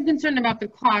 I wasn't concerned about the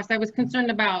cost. I was concerned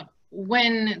about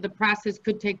when the process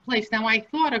could take place. Now, I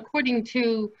thought according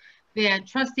to the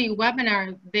trustee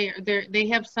webinar, they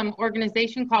have some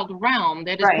organization called Realm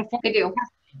that is right, they do.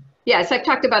 Yes, I've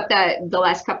talked about that the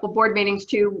last couple of board meetings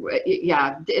too.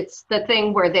 Yeah, it's the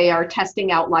thing where they are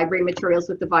testing out library materials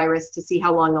with the virus to see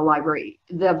how long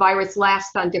the virus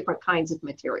lasts on different kinds of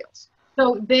materials.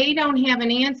 So they don't have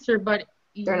an answer, but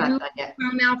they're not done yet.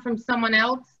 Found out from someone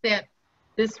else that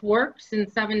this works in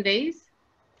 7 days?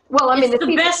 Well, I mean,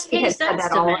 the best case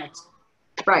estimate.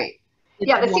 Right.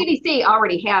 Yeah, the CDC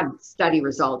already had study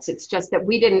results. It's just that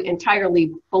we didn't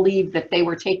entirely believe that they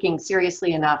were taking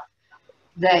seriously enough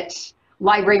that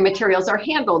library materials are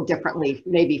handled differently,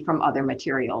 maybe from other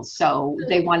materials. So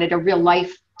they wanted a real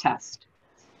life test.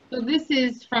 So this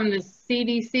is from the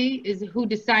CDC, is who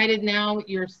decided now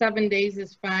your 7 days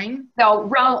is fine? No,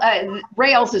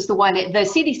 Rails is the one, the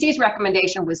CDC's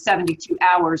recommendation was 72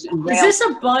 hours. And Is this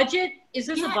a budget? Is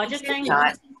this a budget thing?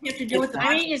 not. You have to do with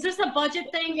I mean, is this a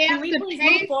budget thing? Can we please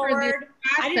move forward?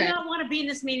 I do not want to be in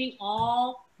this meeting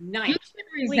all night. You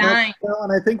should resign. Well,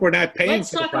 and I think we're not paying.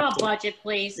 Let's for the talk about budget. budget,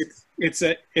 please. It's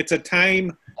a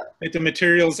time that the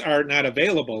materials are not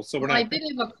available, so we're Well, not. I did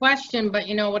have a question, but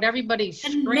you know what, everybody's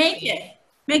And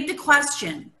make the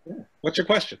question. What's your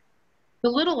question? It's a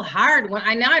little hard.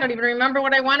 Now I don't even remember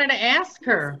what I wanted to ask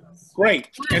her. Great.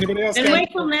 Anybody else? And got- wait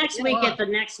till next week at the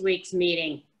next week's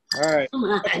meeting. All right. Come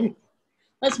on.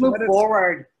 Let's move Let us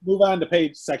forward. Move on to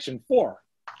section 4,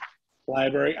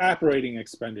 library operating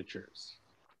expenditures.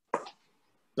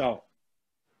 So,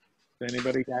 has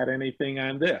anybody got anything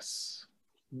on this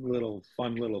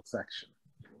fun little section?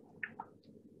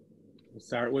 We'll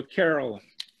start with Carolyn.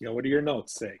 What do your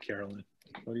notes say, Carolyn?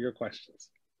 What are your questions?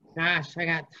 Gosh, I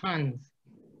got tons.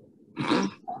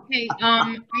 Okay,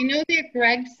 I know that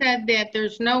Greg said that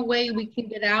there's no way we can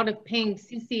get out of paying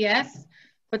CCS,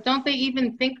 but don't they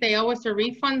even think they owe us a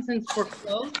refund since we're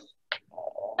closed?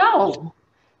 No,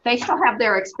 they still have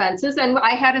their expenses. And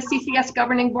I had a CCS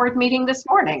governing board meeting this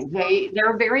morning.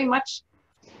 They're very much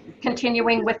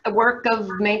continuing with the work of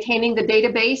maintaining the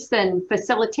database and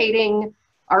facilitating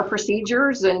our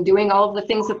procedures and doing all of the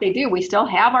things that they do. We still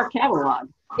have our catalog.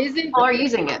 People are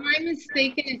using it. Am I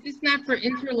mistaken? Is this not for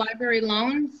interlibrary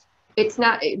loans? It's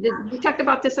not. We talked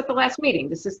about this at the last meeting.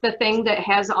 This is the thing that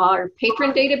has our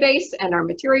patron database and our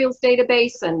materials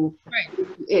database, and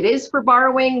it is for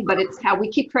borrowing, but it's how we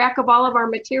keep track of all of our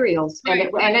materials. And,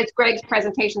 and as Greg's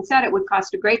presentation said, it would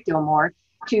cost a great deal more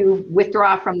to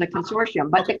withdraw from the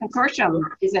consortium, but the consortium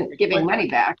isn't giving money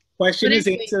back. Question is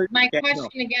answered. My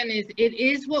question again is, it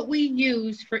is what we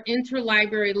use for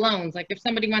interlibrary loans. Like if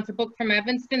somebody wants a book from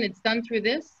Evanston, it's done through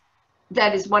this?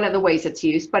 That is one of the ways it's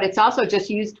used, but it's also just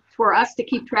used for us to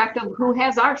keep track of who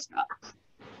has our stuff.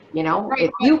 You know,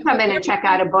 if you come in and check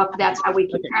out a book, that's how we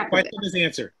keep track of it. Question is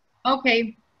answered.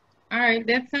 Okay. All right.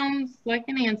 That sounds like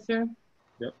an answer.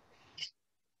 Yep.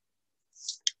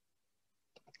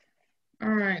 All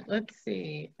right. Let's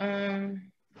see.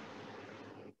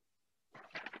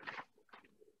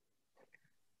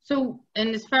 So,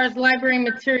 and as far as library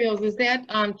materials, is that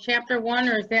chapter 1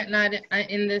 or is that not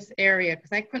in this area?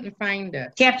 Because I couldn't find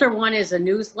it. Chapter 1 is a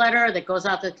newsletter that goes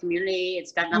out to the community.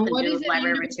 It's got nothing to do with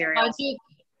library materials.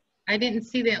 I didn't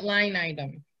see that line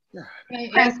item.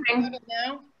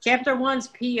 Chapter 1's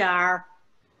PR.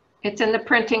 It's in the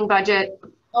printing budget.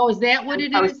 Oh, is that what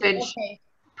it is? Postage. Okay.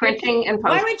 Printing and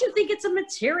Why postage. would you think it's a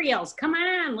materials? Come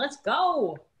on, let's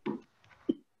go.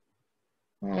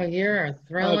 Oh, you're a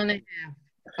thrill and a half.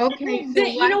 Okay. So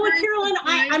You know what, Carolyn?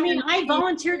 I mean, I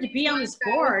volunteered to be on this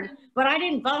board, but I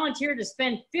didn't volunteer to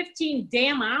spend 15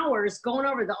 damn hours going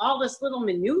over all this little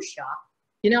minutia.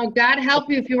 You know, God help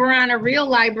you if you were on a real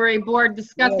library board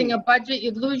discussing a budget,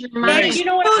 you'd lose your mind. But you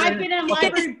know what? I've been on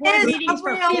library board meetings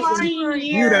for 15 years.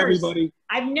 Mute everybody.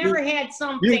 I've never had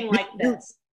something like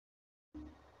this.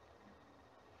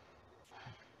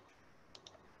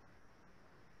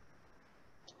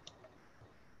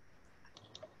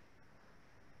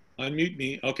 Unmute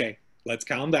me. Okay, let's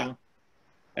calm down.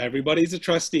 Everybody's a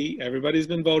trustee. Everybody's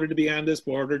been voted to be on this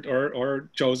board or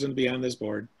chosen to be on this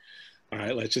board. All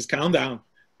right, let's just calm down.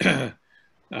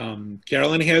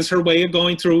 Carolyn has her way of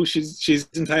going through. She's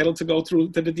entitled to go through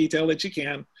to the detail that she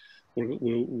can.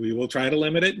 We will try to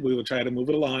limit it. We will try to move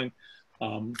it along.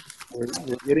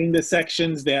 We're getting to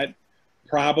sections that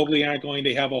probably aren't going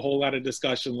to have a whole lot of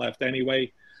discussion left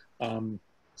anyway. I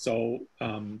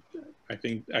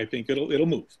think it'll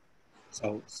move.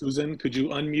 So Susan, could you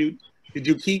unmute? Could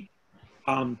you keep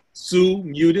Sue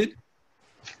muted?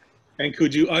 And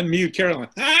could you unmute Carolyn?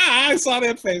 Ah, I saw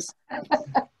that face.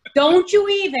 Don't you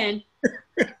even.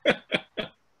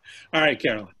 All right,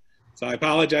 Carolyn. So I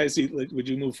apologize. Would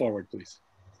you move forward, please?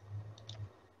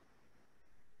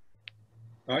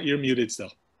 You're muted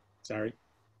still. Sorry.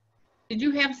 Did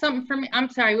you have something for me? I'm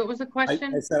sorry, what was the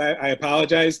question? I said I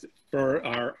apologized for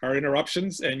our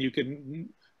interruptions, and you can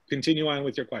continue on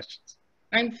with your questions.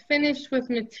 I'm finished with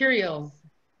materials.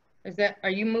 Are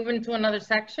you moving to another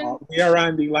section? We are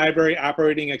on the library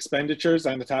operating expenditures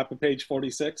on the top of page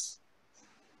 46.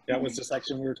 That was the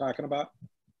section we were talking about.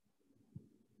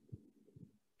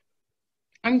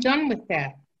 I'm done with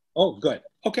that. Oh, good.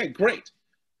 Okay, great.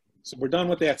 So we're done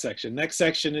with that section. Next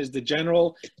section is the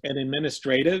general and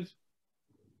administrative.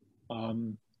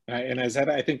 I right, and as I said,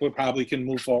 I think we probably can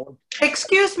move forward.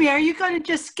 Excuse me, are you going to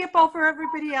just skip over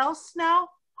everybody else now?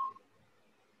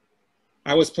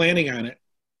 I was planning on it.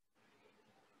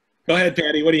 Go ahead,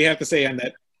 Patty. What do you have to say on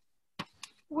that?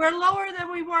 We're lower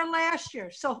than we were last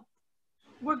year, so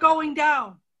we're going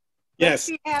down. Yes.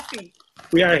 Let's be happy.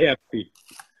 We are happy.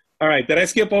 All right. Did I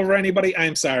skip over anybody?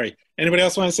 I'm sorry. Anybody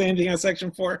else want to say anything on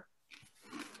section 4?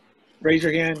 Raise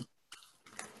your hand.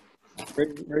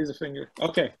 Raise a finger.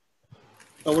 Okay.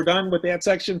 So we're done with that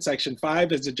section. Section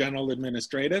 5 is the general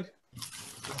administrative.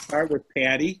 We'll start with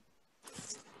Patty.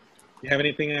 You have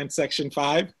anything on section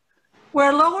 5?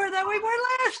 We're lower than we were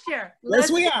last year. Yes,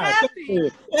 we are.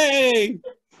 Happy. Hey.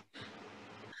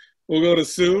 We'll go to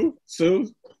Sue.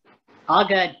 Sue? All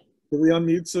good. Did we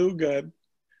unmute Sue? Good.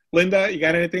 Linda, you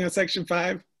got anything on section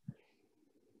 5?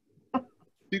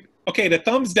 Okay, the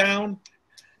thumbs down,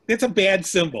 that's a bad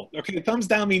symbol. Okay, the thumbs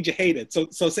down means you hate it. So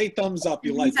say thumbs up,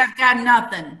 you like it. I've got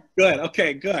nothing. Good,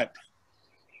 okay, good.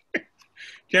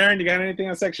 Karen, you got anything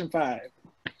on section 5?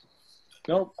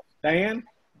 Nope. Diane?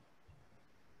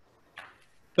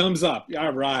 Thumbs up,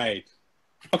 all right.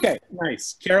 Okay,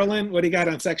 nice. Carolyn, what do you got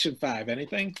on section 5?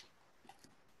 Anything?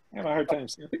 I have a hard time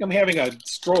seeing. I think I'm having a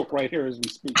stroke right here as we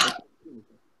speak.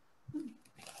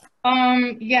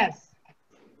 Yes.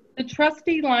 The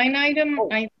trustee line item,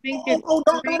 I think it's...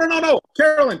 No.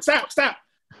 Carolyn, stop.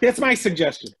 That's my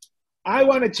suggestion. I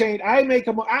want to change. I'm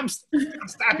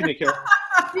stopping you, Carolyn.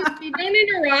 You don't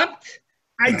interrupt.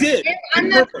 I did. I'm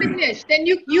not finished. Then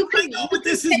you can... I know, but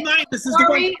this is mine. This is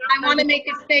Sorry, the one. I want to make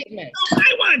a statement. No,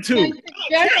 I want to.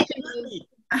 My suggestion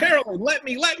Carolyn, let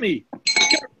me.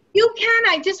 You can.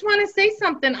 I just want to say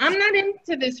something. I'm not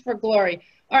into this for glory.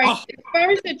 All right. Oh. As far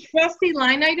as the trustee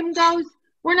line item goes,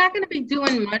 we're not going to be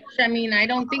doing much. I mean, I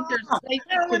don't think there's...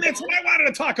 Carolyn, that's what I wanted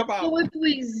to talk about. So if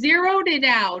we zeroed it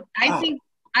out, I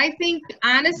think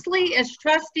honestly, as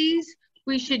trustees,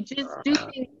 we should just do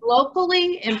things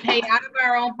locally and pay out of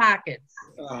our own pockets.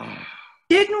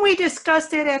 Didn't we discuss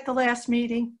that at the last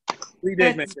meeting? We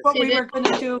did. That's what we were going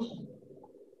to do.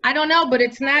 I don't know, but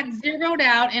it's not zeroed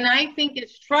out. And I think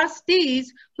as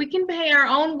trustees, we can pay our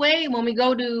own way when we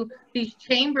go to these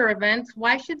chamber events.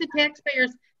 Why should the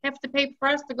taxpayers have to pay for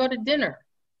us to go to dinner?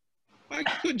 Why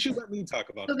couldn't you let me talk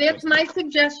about it? So that's my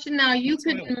suggestion. Now you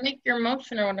could make your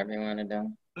motion or whatever you want to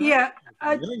do. Yeah.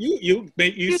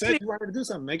 You said you wanted to do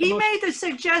something. He made the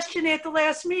suggestion at the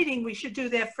last meeting we should do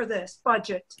that for this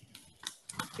budget.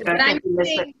 But I'm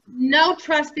saying no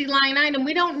trustee line item.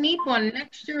 We don't need one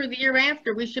next year or the year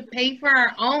after. We should pay for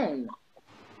our own.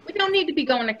 We don't need to be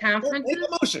going to conferences. Make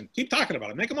a motion. Keep talking about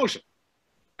it. Make a motion.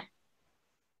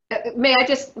 May I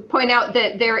just point out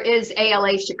that there is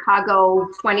ALA Chicago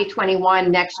 2021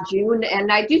 next June,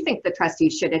 and I do think the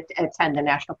trustees should attend the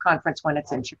national conference when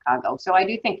it's in Chicago. So I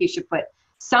do think you should put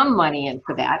some money in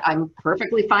for that. I'm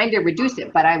perfectly fine to reduce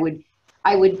it, but I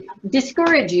would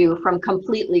discourage you from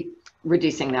completely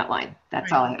reducing that line.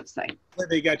 That's all I have to say.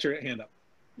 Linda, you got your hand up.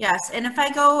 Yes, and if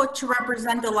I go to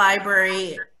represent the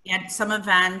library at some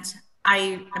event,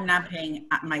 I am not paying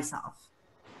myself.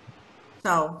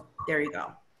 So there you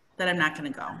go. That I'm not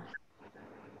going to go. All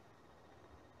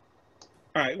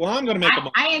right. Well, I'm going to make a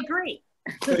motion. I agree.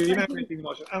 So you're not making a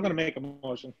motion. I'm going to make a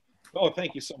motion. Oh,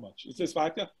 thank you so much. Is this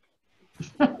vodka?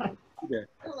 Okay.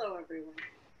 Hello, everyone.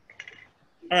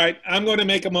 All right. I'm going to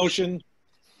make a motion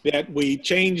that we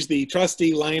change the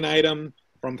trustee line item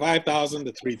from 5,000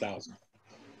 to 3,000.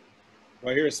 Do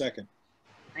I hear a second?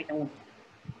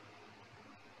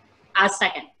 A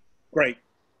second. Great.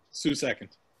 Sue second.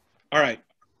 All right.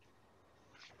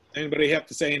 Anybody have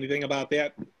to say anything about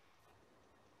that?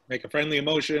 Make a friendly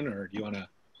motion, or do you want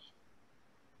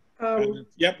to?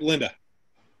 Yep, Linda.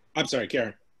 I'm sorry,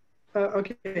 Karen.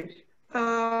 Okay.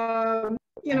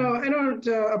 You know, I don't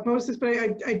oppose this, but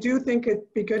I do think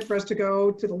it'd be good for us to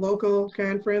go to the local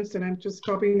conference, and I'm just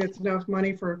hoping that's enough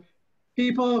money for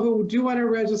people who do want to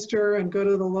register and go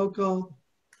to the local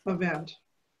event.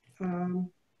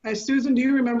 Susan, do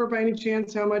you remember by any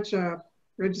chance how much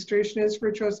registration is for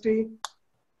a trustee?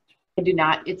 I do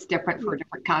not. It's different for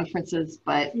different conferences,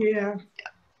 but yeah.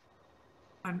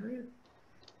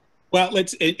 Well,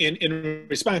 let's in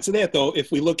response to that though,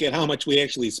 if we look at how much we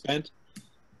actually spent,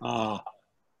 our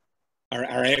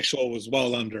actual was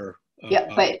well under.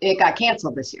 Yeah, but it got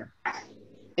canceled this year. I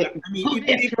mean,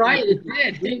 That's right. It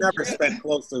did. We never spent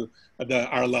close to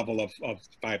our level of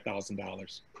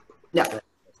 $5,000. Yeah,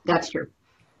 that's true.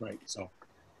 Right. So,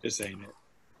 just saying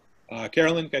it.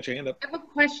 Carolyn, got your hand up. I have a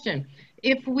question.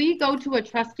 If we go to a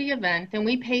trustee event and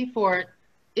we pay for it,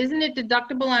 isn't it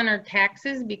deductible on our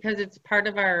taxes because it's part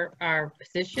of our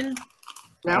position?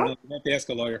 No. You have to ask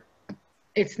a lawyer.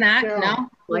 It's not, No. no?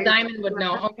 Well, Diamond would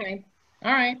know, okay.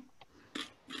 All right.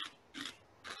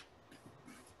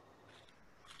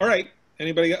 All right,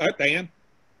 anybody, Diane?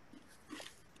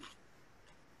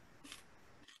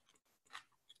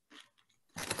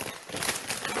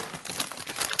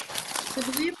 So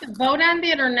do we have to vote on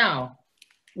that or no?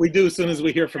 We do as soon as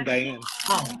we hear from Diane.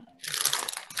 Oh,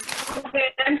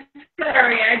 Okay, I'm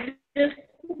sorry, I just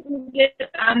couldn't get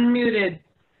unmuted.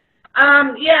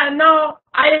 Yeah, no,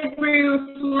 I agree with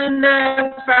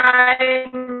Linda. If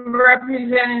I'm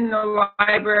representing the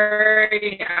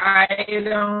library, I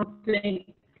don't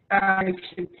think I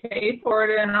should pay for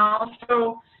it. And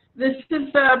also, this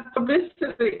is a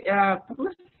publicity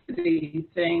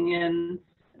thing, and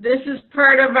this is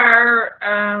part of our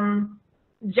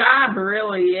job,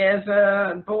 really, as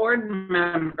a board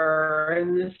member,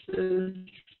 and this is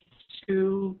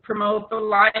to promote the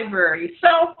library.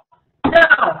 So,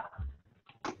 no.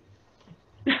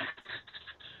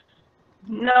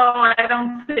 No, I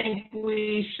don't think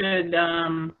we should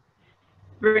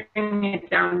bring it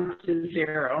down to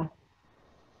 0.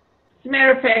 As a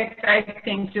matter of fact, I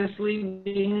think just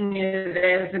leaving it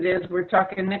as it is, we're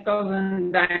talking nickels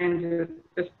and dimes at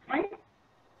this point.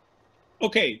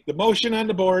 Okay, the motion on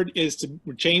the board is to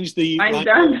change the. I'm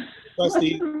done.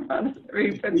 Trustee.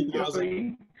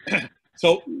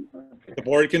 So the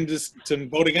board can just to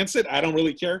vote against it. I don't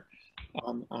really care.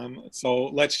 So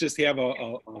let's just have a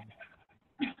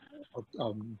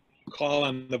call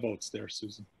on the votes there,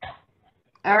 Susan.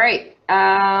 All right.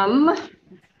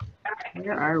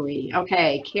 Where are we?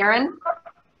 Okay, Karen?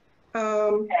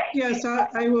 Yes,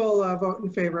 I will vote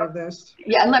in favor of this.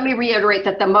 Yeah, and let me reiterate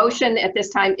that the motion at this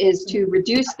time is to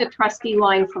reduce the trustee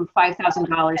line from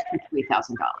 $5,000 to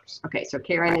 $3,000. Okay, so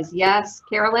Karen is yes.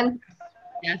 Carolyn?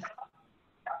 yes.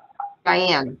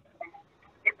 Diane?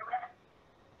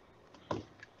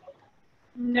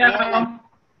 No.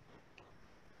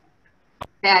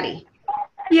 Patty?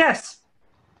 Yes.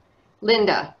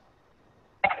 Linda?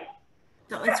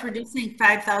 So it's reducing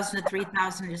 5,000 to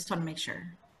 3,000. I just want to make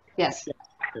sure. Yes.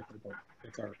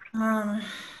 That's all right.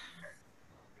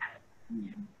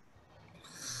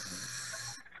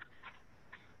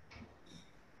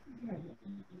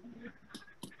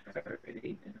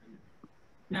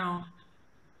 No.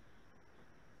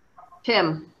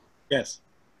 Tim? Yes.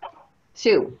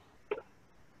 Sue?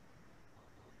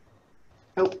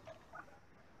 Oh,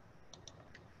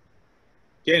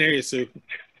 Can't hear you, Sue. I'm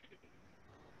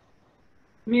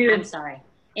Muted. sorry.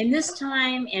 In this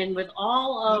time and with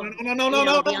all of. No.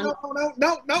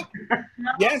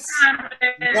 Yes.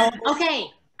 No. Okay,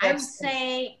 I would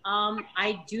say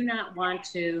I do not want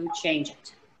to change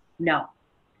it. No.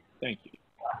 Thank you.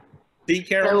 D.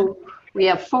 Carolyn? so we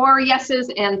have 4 yeses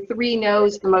and 3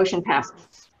 nos. The motion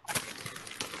passes.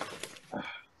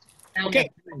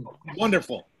 Okay.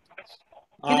 Wonderful.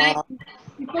 Can I,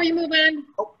 before you move on,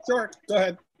 Oh, sure. Go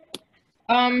ahead.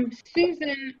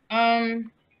 Susan,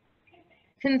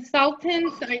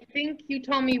 consultants, I think you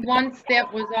told me once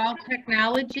that was all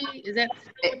technology. Is that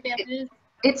still what that is?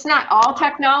 It's not all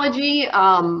technology,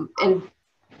 but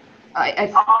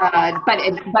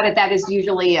that is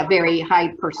usually a very high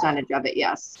percentage of it,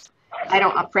 yes. I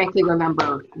don't frankly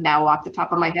remember now off the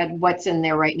top of my head what's in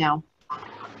there right now.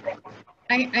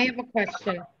 I have a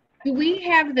question. Do we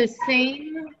have the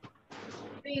same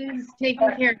things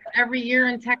taken care of every year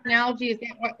in technology? Is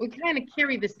that what we kind of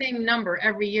carry the same number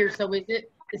every year? So is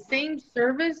it the same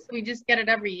service? We just get it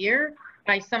every year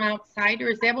by some outsider?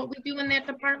 Is that what we do in that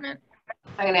department?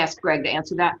 I'm going to ask Greg to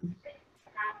answer that.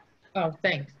 Oh,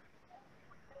 thanks.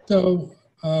 So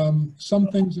some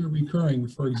things are recurring.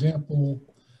 For example,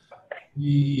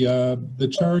 the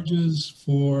charges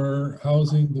for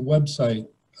housing the website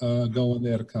go in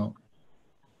that account,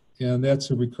 and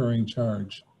that's a recurring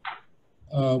charge.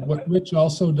 What Rich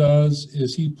also does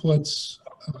is he puts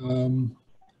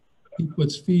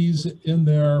fees in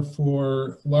there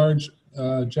for large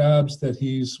jobs that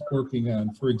he's working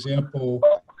on. For example,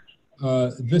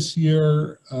 this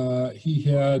year he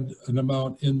had an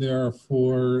amount in there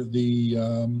for the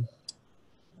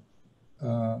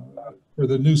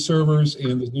new servers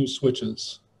and the new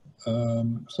switches.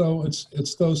 So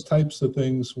it's those types of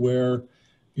things where,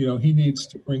 you know, he needs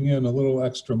to bring in a little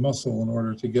extra muscle in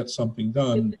order to get something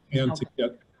done and to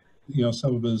get, you know,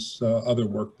 some of his other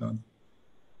work done.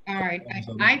 All right.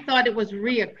 I thought it was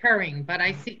reoccurring, but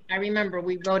I remember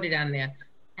we voted on that.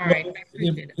 All right. I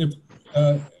appreciate it.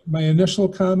 My initial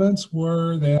comments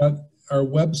were that our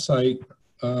website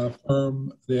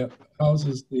firm that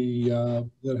houses the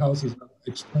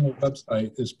external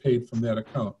website is paid from that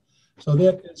account. So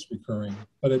that is recurring,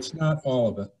 but it's not all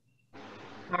of it.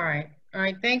 All right. All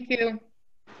right. Thank you.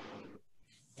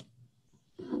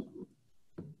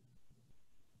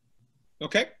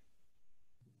 Okay.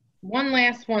 One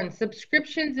last one,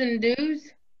 subscriptions and dues.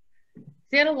 Is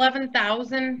that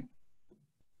 11,000?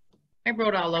 I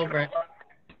wrote all over it.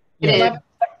 It is.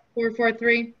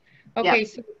 11,443. Okay,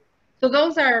 so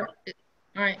those are,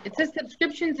 all right, it says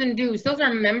subscriptions and dues. Those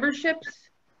are memberships?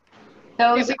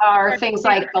 Those are things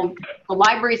like the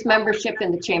library's membership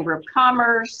in the Chamber of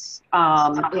Commerce.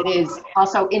 It is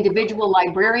also individual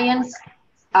librarians.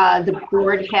 The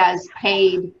board has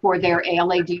paid for their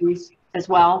ALA dues as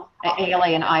well, ALA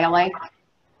and ILA.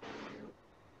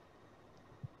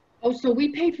 Oh, so we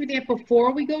pay for that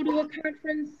before we go to a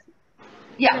conference?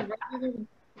 Yeah.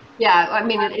 Yeah, I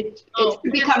mean, it's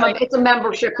a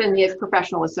membership in the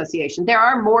professional association. There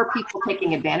are more people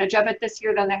taking advantage of it this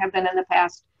year than there have been in the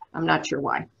past. I'm not sure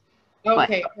why.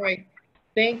 Okay, all right.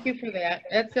 Thank you for that.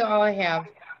 That's all I have.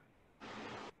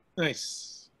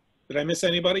 Nice. Did I miss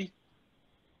anybody?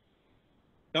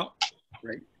 No?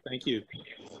 Great, thank you.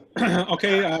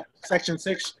 Okay, section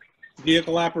 6,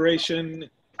 vehicle operation.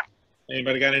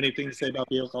 Anybody got anything to say about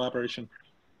vehicle operation?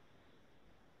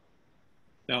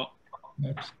 No?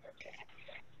 Next.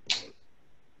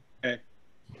 Okay,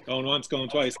 going once, going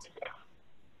twice.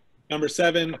 Number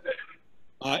 7,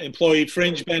 employee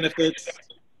fringe benefits.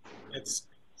 It's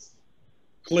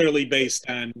clearly based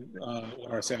on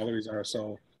what our salaries are,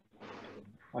 so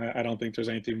I don't think there's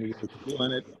anything we can do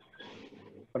on it,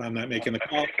 but I'm not making a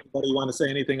call. Anybody want to say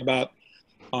anything about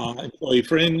employee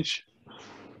fringe?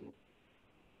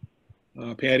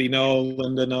 Patty, no.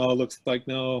 Linda, no. Looks like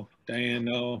no. Diane,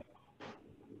 no.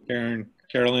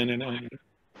 Carolyn, and I.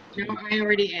 No, I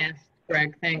already asked,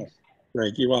 Greg. Thanks.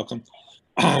 Greg, you're welcome.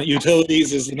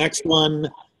 Utilities is the next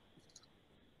one.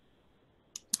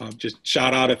 Just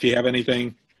shout out if you have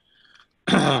anything.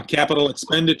 Capital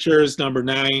expenditures, number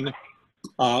 9.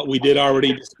 We did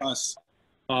already discuss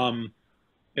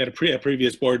at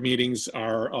previous board meetings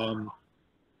our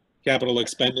capital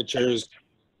expenditures.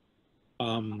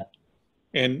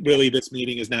 And really, this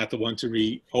meeting is not the one to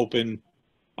reopen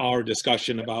our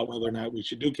discussion about whether or not we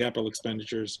should do capital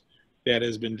expenditures. That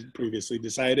has been previously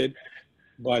decided.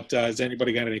 But has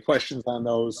anybody got any questions on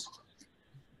those?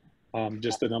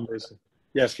 Just the numbers.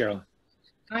 Yes, Carolyn.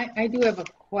 I do have a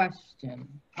question.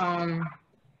 I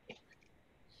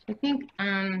think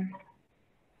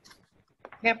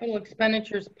capital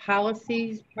expenditures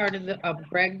policies, part of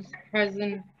Greg's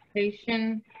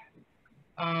presentation,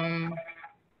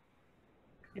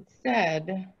 it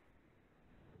said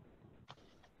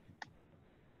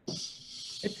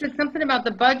something about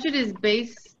the budget is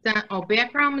based on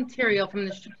background material from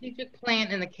the strategic plan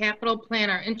and the capital plan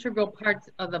are integral parts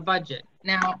of the budget.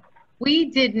 Now, we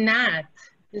did not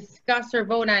discuss or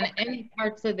vote on any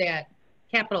parts of that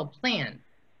capital plan.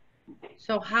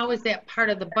 So how is that part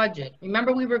of the budget?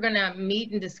 Remember, we were going to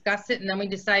meet and discuss it, and then we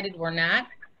decided we're not,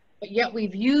 but yet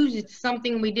we've used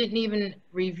something we didn't even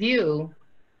review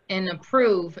and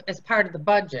approve as part of the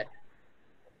budget.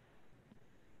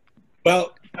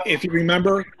 Well, if you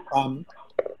remember,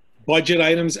 budget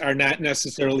items are not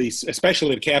necessarily,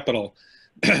 especially the capital,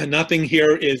 nothing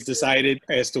here is decided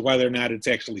as to whether or not it's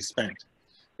actually spent.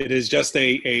 It is just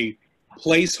a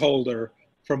placeholder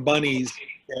for monies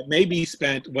that may be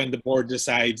spent when the board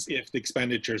decides if the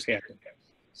expenditures happen.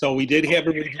 So we did have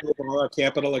a review of all our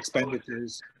capital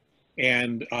expenditures,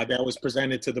 and that was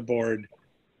presented to the board.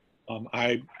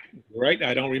 I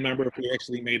don't remember if we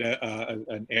actually made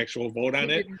an actual vote on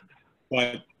it,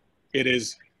 but it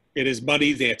is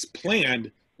money that's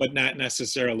planned, but not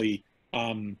necessarily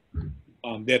that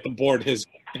the board has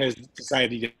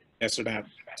decided yes or not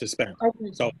to spend.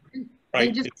 Okay. So, right.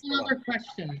 And just another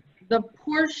question: the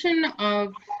portion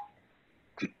of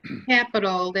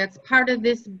capital that's part of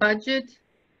this budget,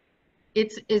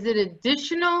 is it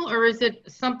additional or is it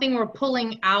something we're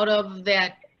pulling out of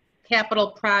that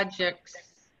capital projects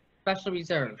special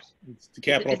reserves? It's the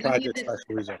capital project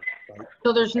special reserve. Right?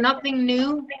 So there's nothing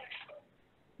new?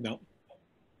 No.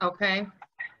 Okay.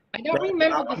 I don't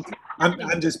remember this.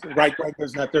 I'm just right.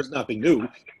 There's nothing new.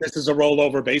 This is a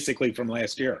rollover basically from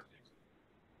last year.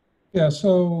 Yeah.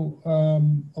 So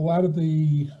a lot of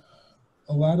the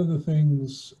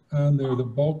things on there, the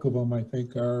bulk of them, I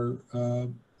think, are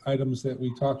items that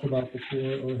we talked about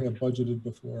before or have budgeted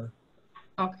before.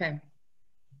 Okay.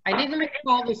 I didn't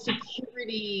recall the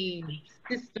security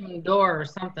system door or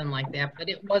something like that, but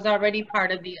it was already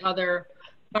part of the other.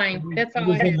 Fine. That's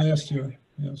all I had. Last year.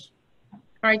 Yes.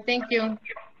 All right, thank you.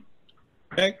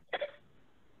 Okay.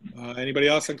 Anybody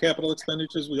else on capital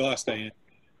expenditures? We lost Diane.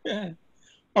 Yeah.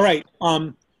 All right.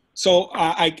 So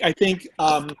I think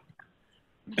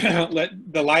let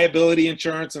the liability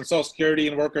insurance and Social Security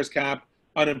and workers' comp,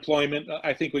 unemployment.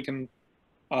 I think we can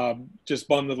just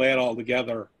bundle that all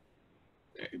together.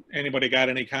 Anybody got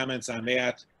any comments on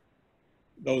that?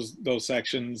 Those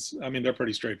sections, I mean, they're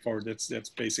pretty straightforward. That's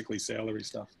basically salary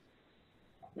stuff.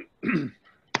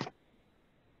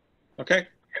 Okay.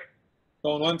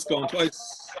 Going once, going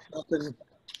twice, nothing.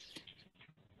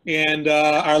 And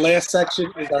our last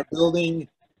section is our building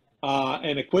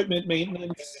and equipment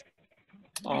maintenance,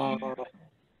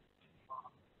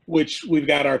 which we've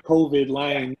got our COVID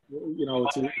line. You know,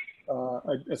 it's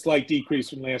a slight decrease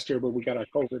from last year, but we got our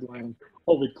COVID line,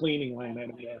 COVID cleaning line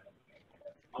item there.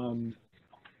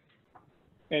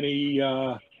 Any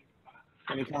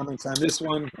comments on this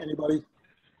one? Anybody?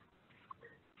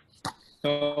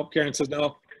 No. Karen says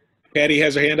no. Patty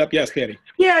has her hand up. Yes, Patty.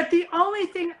 Yeah, the only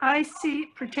thing I see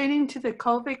pertaining to the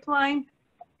COVID line,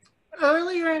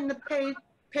 earlier in the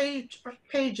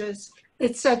pages,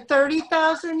 it said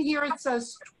 30,000. Here it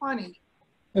says 20.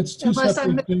 It's two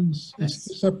separate things. It's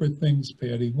two separate things,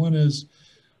 Patty. One is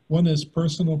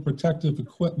personal protective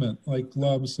equipment like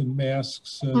gloves and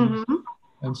masks and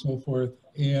so forth.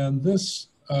 And this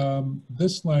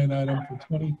line item for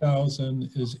 20,000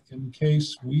 is in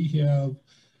case we have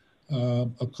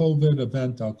a COVID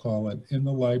event, I'll call it, in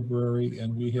the library,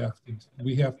 and we have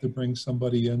to bring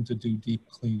somebody in to do deep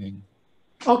cleaning.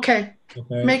 Okay.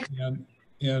 Okay.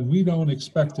 And we don't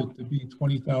expect it to be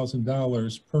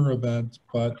 $20,000 per event,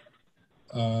 but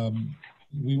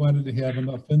we wanted to have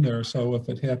enough in there so if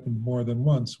it happened more than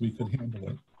once, we could handle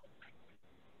it.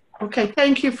 Okay,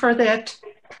 thank you for that.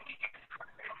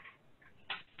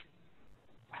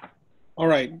 All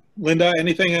right, Linda,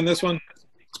 anything on this one?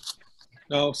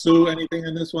 No. Sue, anything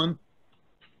on this one?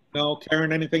 No.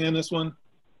 Karen, anything on this one?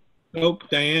 Nope.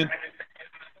 Diane?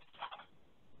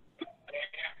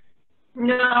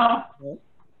 No.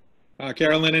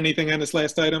 Carolyn, anything on this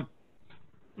last item?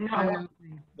 No.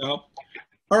 No.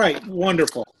 All right,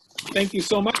 wonderful. Thank you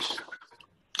so much.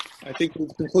 I think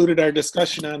we've concluded our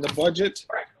discussion on the budget.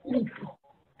 And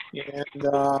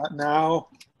now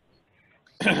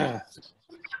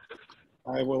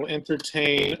I will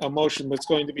entertain a motion that's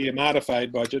going to be a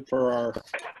modified budget for our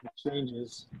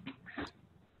changes.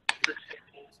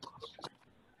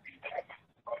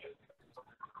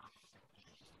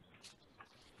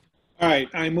 All right,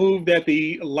 I move that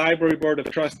the Library Board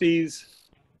of Trustees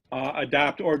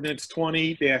adopt Ordinance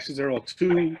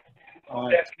 20-02,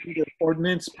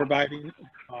 ordinance providing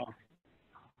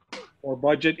for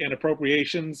budget and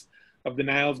appropriations of the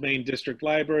Niles-Maine District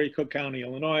Library, Cook County,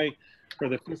 Illinois, for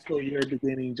the fiscal year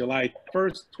beginning July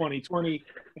 1st, 2020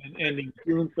 and ending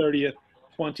June 30th,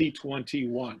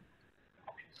 2021.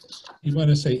 You want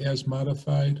to say as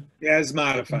modified? As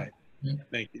modified. Yeah.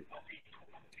 Thank you.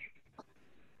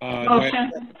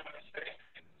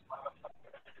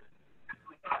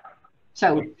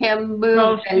 So Kim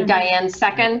moved and Diane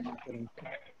second.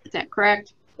 Is that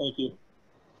correct? Thank you.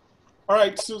 All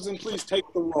right, Susan, please take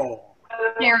the roll.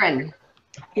 Karen?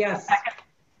 Yes.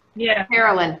 Yes.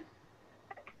 Carolyn?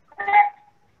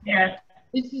 Yes.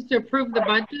 This is to approve the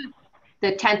budget?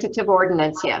 The tentative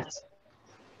ordinance, yes.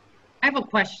 I have a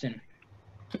question.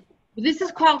 This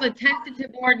is called a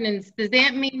tentative ordinance. Does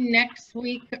that mean next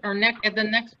week or at the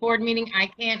next board meeting, I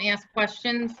can't ask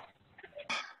questions?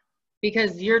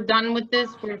 Because you're done with this,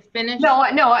 we're finished? No,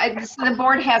 the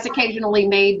board has occasionally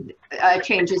made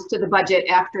changes to the budget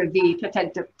after the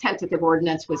tentative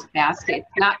ordinance was passed. It's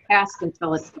not passed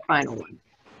until it's the final one.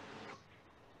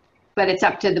 But it's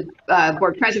up to the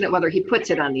board president whether he puts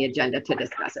it on the agenda to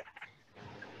discuss it.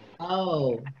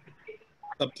 Oh.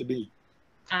 Up to me.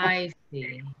 I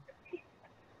see.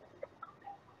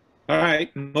 All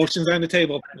right, motion's on the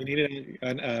table. We need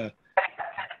a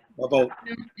vote.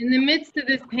 In the midst of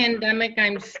this pandemic,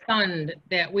 I'm stunned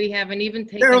that we haven't even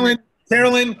taken...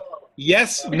 Carolyn,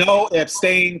 yes, no,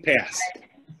 abstain, pass.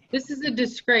 This is a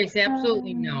disgrace,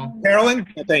 absolutely no. Carolyn,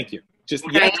 thank you. Just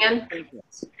yes. Diane?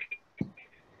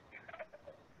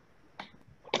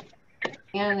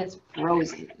 And it's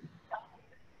frozen.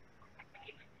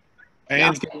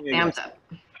 Diane's getting it. Hands up.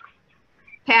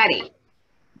 Patty?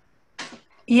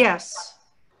 Yes.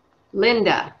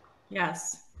 Linda?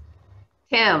 Yes.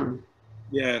 Tim?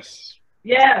 Yes.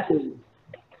 Yes.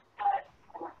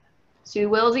 Sue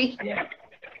Wilsey? Yes.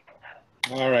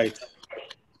 All right.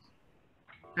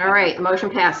 All right, motion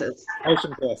passes.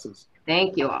 Motion passes.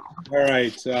 Thank you all. All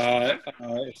right.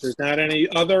 If there's not any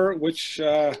other, which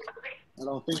I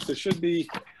don't think there should be.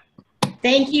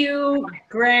 Thank you,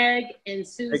 Greg and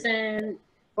Susan,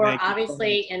 for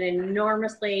obviously an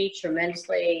enormously,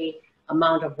 tremendously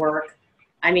amount of work.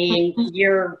 I mean,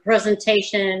 your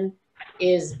presentation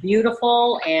is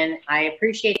beautiful, and I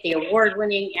appreciate the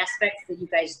award-winning aspects that you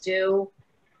guys do.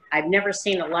 I've never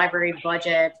seen a library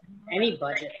budget, any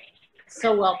budget,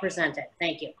 so well presented.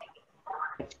 Thank you.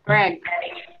 Greg.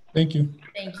 Thank you.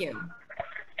 Thank you.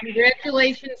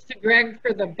 Congratulations to Greg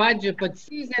for the budget, but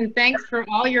Susan, thanks for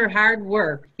all your hard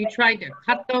work. You tried to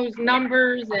cut those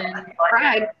numbers and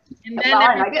Right. then That's all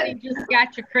I everything just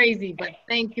got you crazy, but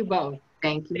thank you both.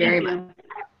 Thank you very much.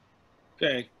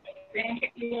 Okay.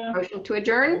 Thank you. Motion to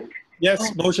adjourn?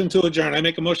 Yes, motion to adjourn. I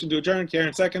make a motion to adjourn.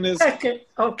 Karen, second is? Second,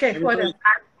 okay, whatever.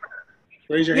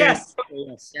 Raise your hand. Yes.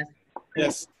 Yes. Yes.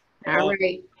 Yes. All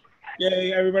right.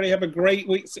 Yay, everybody have a great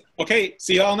week. Okay,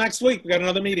 see you all next week. We got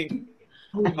another meeting.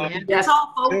 Yeah. Yes. That's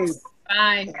all, folks.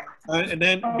 Bye. And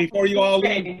then before you all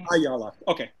leave, bye y'all.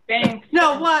 Okay. Thanks.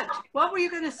 No, what were you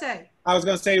gonna say? I was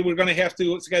gonna say we're gonna have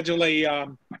to schedule a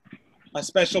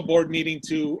special board meeting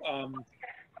to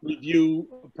review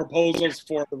proposals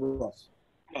for the roof.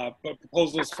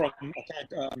 Proposals from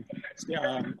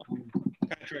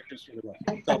contractors for the roof.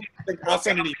 So I'll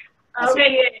send an email.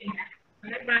 Okay.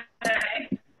 Bye.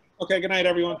 Okay, good night,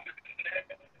 everyone.